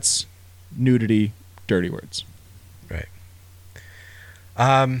blood and guts, nudity, dirty words. Right.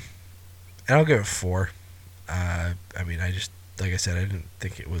 And I'll give it 4. I mean, I just, like I said, I didn't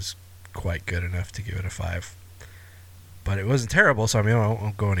think it was quite good enough to give it a 5. But it wasn't terrible, so I mean, I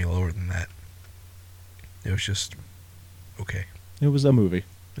won't go any lower than that. It was just okay. It was a movie.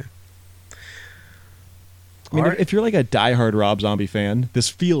 Yeah. I mean, Right. if you're like a diehard Rob Zombie fan, this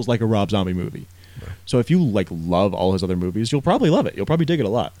feels like a Rob Zombie movie. Right. So if you like love all his other movies, you'll probably love it. You'll probably dig it a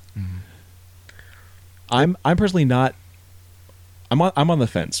lot. Mm-hmm. I'm personally not. I'm on the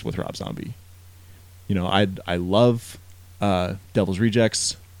fence with Rob Zombie. You know, I love Devil's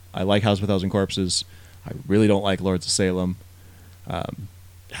Rejects. I like House of a Thousand Corpses. I really don't like Lords of Salem.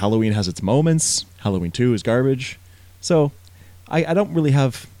 Halloween has its moments. Halloween 2 is garbage. So I don't really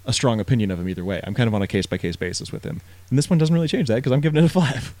have a strong opinion of him either way. I'm kind of on a case-by-case basis with him. And this one doesn't really change that because I'm giving it a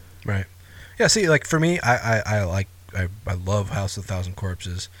 5. Right. Yeah, see, like, for me, I love House of a Thousand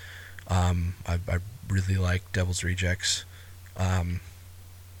Corpses. I really like Devil's Rejects.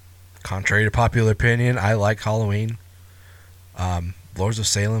 Contrary to popular opinion, I like Halloween. Lords of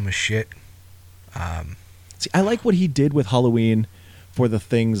Salem is shit. See, I like what he did with Halloween for the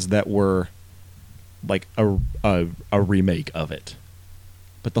things that were like a remake of it,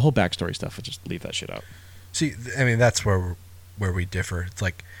 but the whole backstory stuff, would just leave that shit out. See, I mean, that's where we differ. It's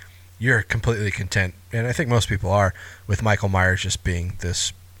like you're completely content, and I think most people are, with Michael Myers just being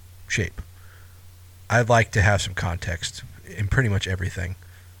this shape. I'd like to have some context in pretty much everything.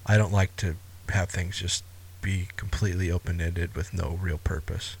 I don't like to have things just be completely open-ended with no real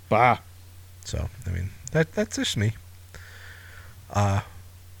purpose. Bah. So, I mean, that's just me.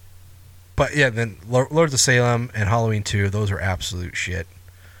 But yeah, then Lords of Salem and Halloween 2, those are absolute shit.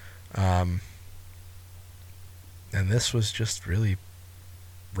 And this was just really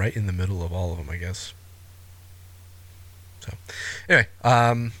right in the middle of all of them, I guess. So, anyway,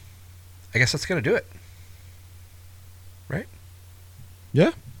 I guess that's going to do it. Right?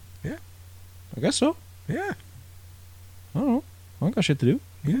 Yeah. Yeah. I guess so. Yeah. I don't know. I don't got shit to do.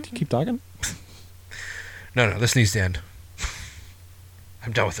 You can keep talking. No, this needs to end.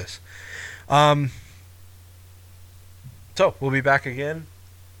 I'm done with this. So, we'll be back again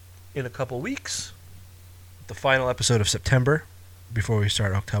in a couple weeks. The final episode of September before we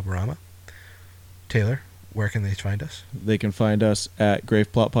start Octoberama. Taylor, where can they find us? They can find us at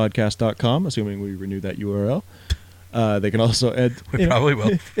graveplotpodcast.com, assuming we renew that URL. They can also we probably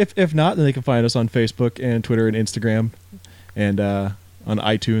will. If not, then they can find us on Facebook and Twitter and Instagram, and on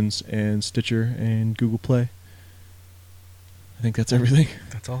iTunes and Stitcher and Google Play. I think that's everything.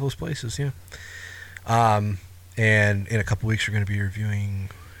 That's all those places, yeah. And in a couple weeks, we're going to be reviewing...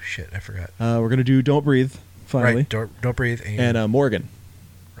 Shit, I forgot. We're going to do Don't Breathe, finally. Right, Don't Breathe. And Morgan.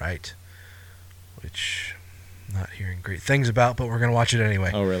 Right. Which I'm not hearing great things about, but we're going to watch it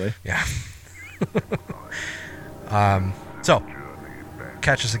anyway. Oh, really? Yeah. So,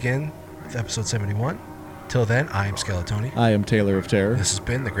 catch us again with episode 71. Till then, I am Skeletoni. I am Taylor of Terror. This has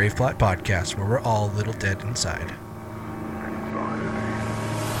been the Grave Plot Podcast, where we're all a little dead inside.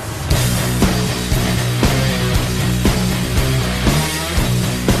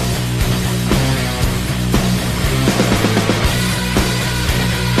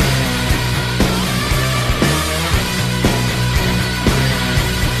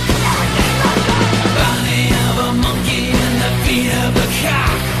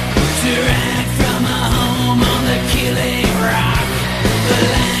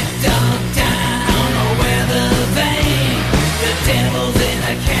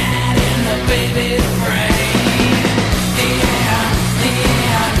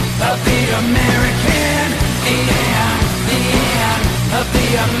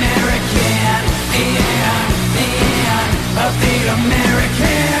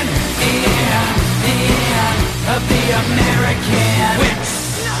 American,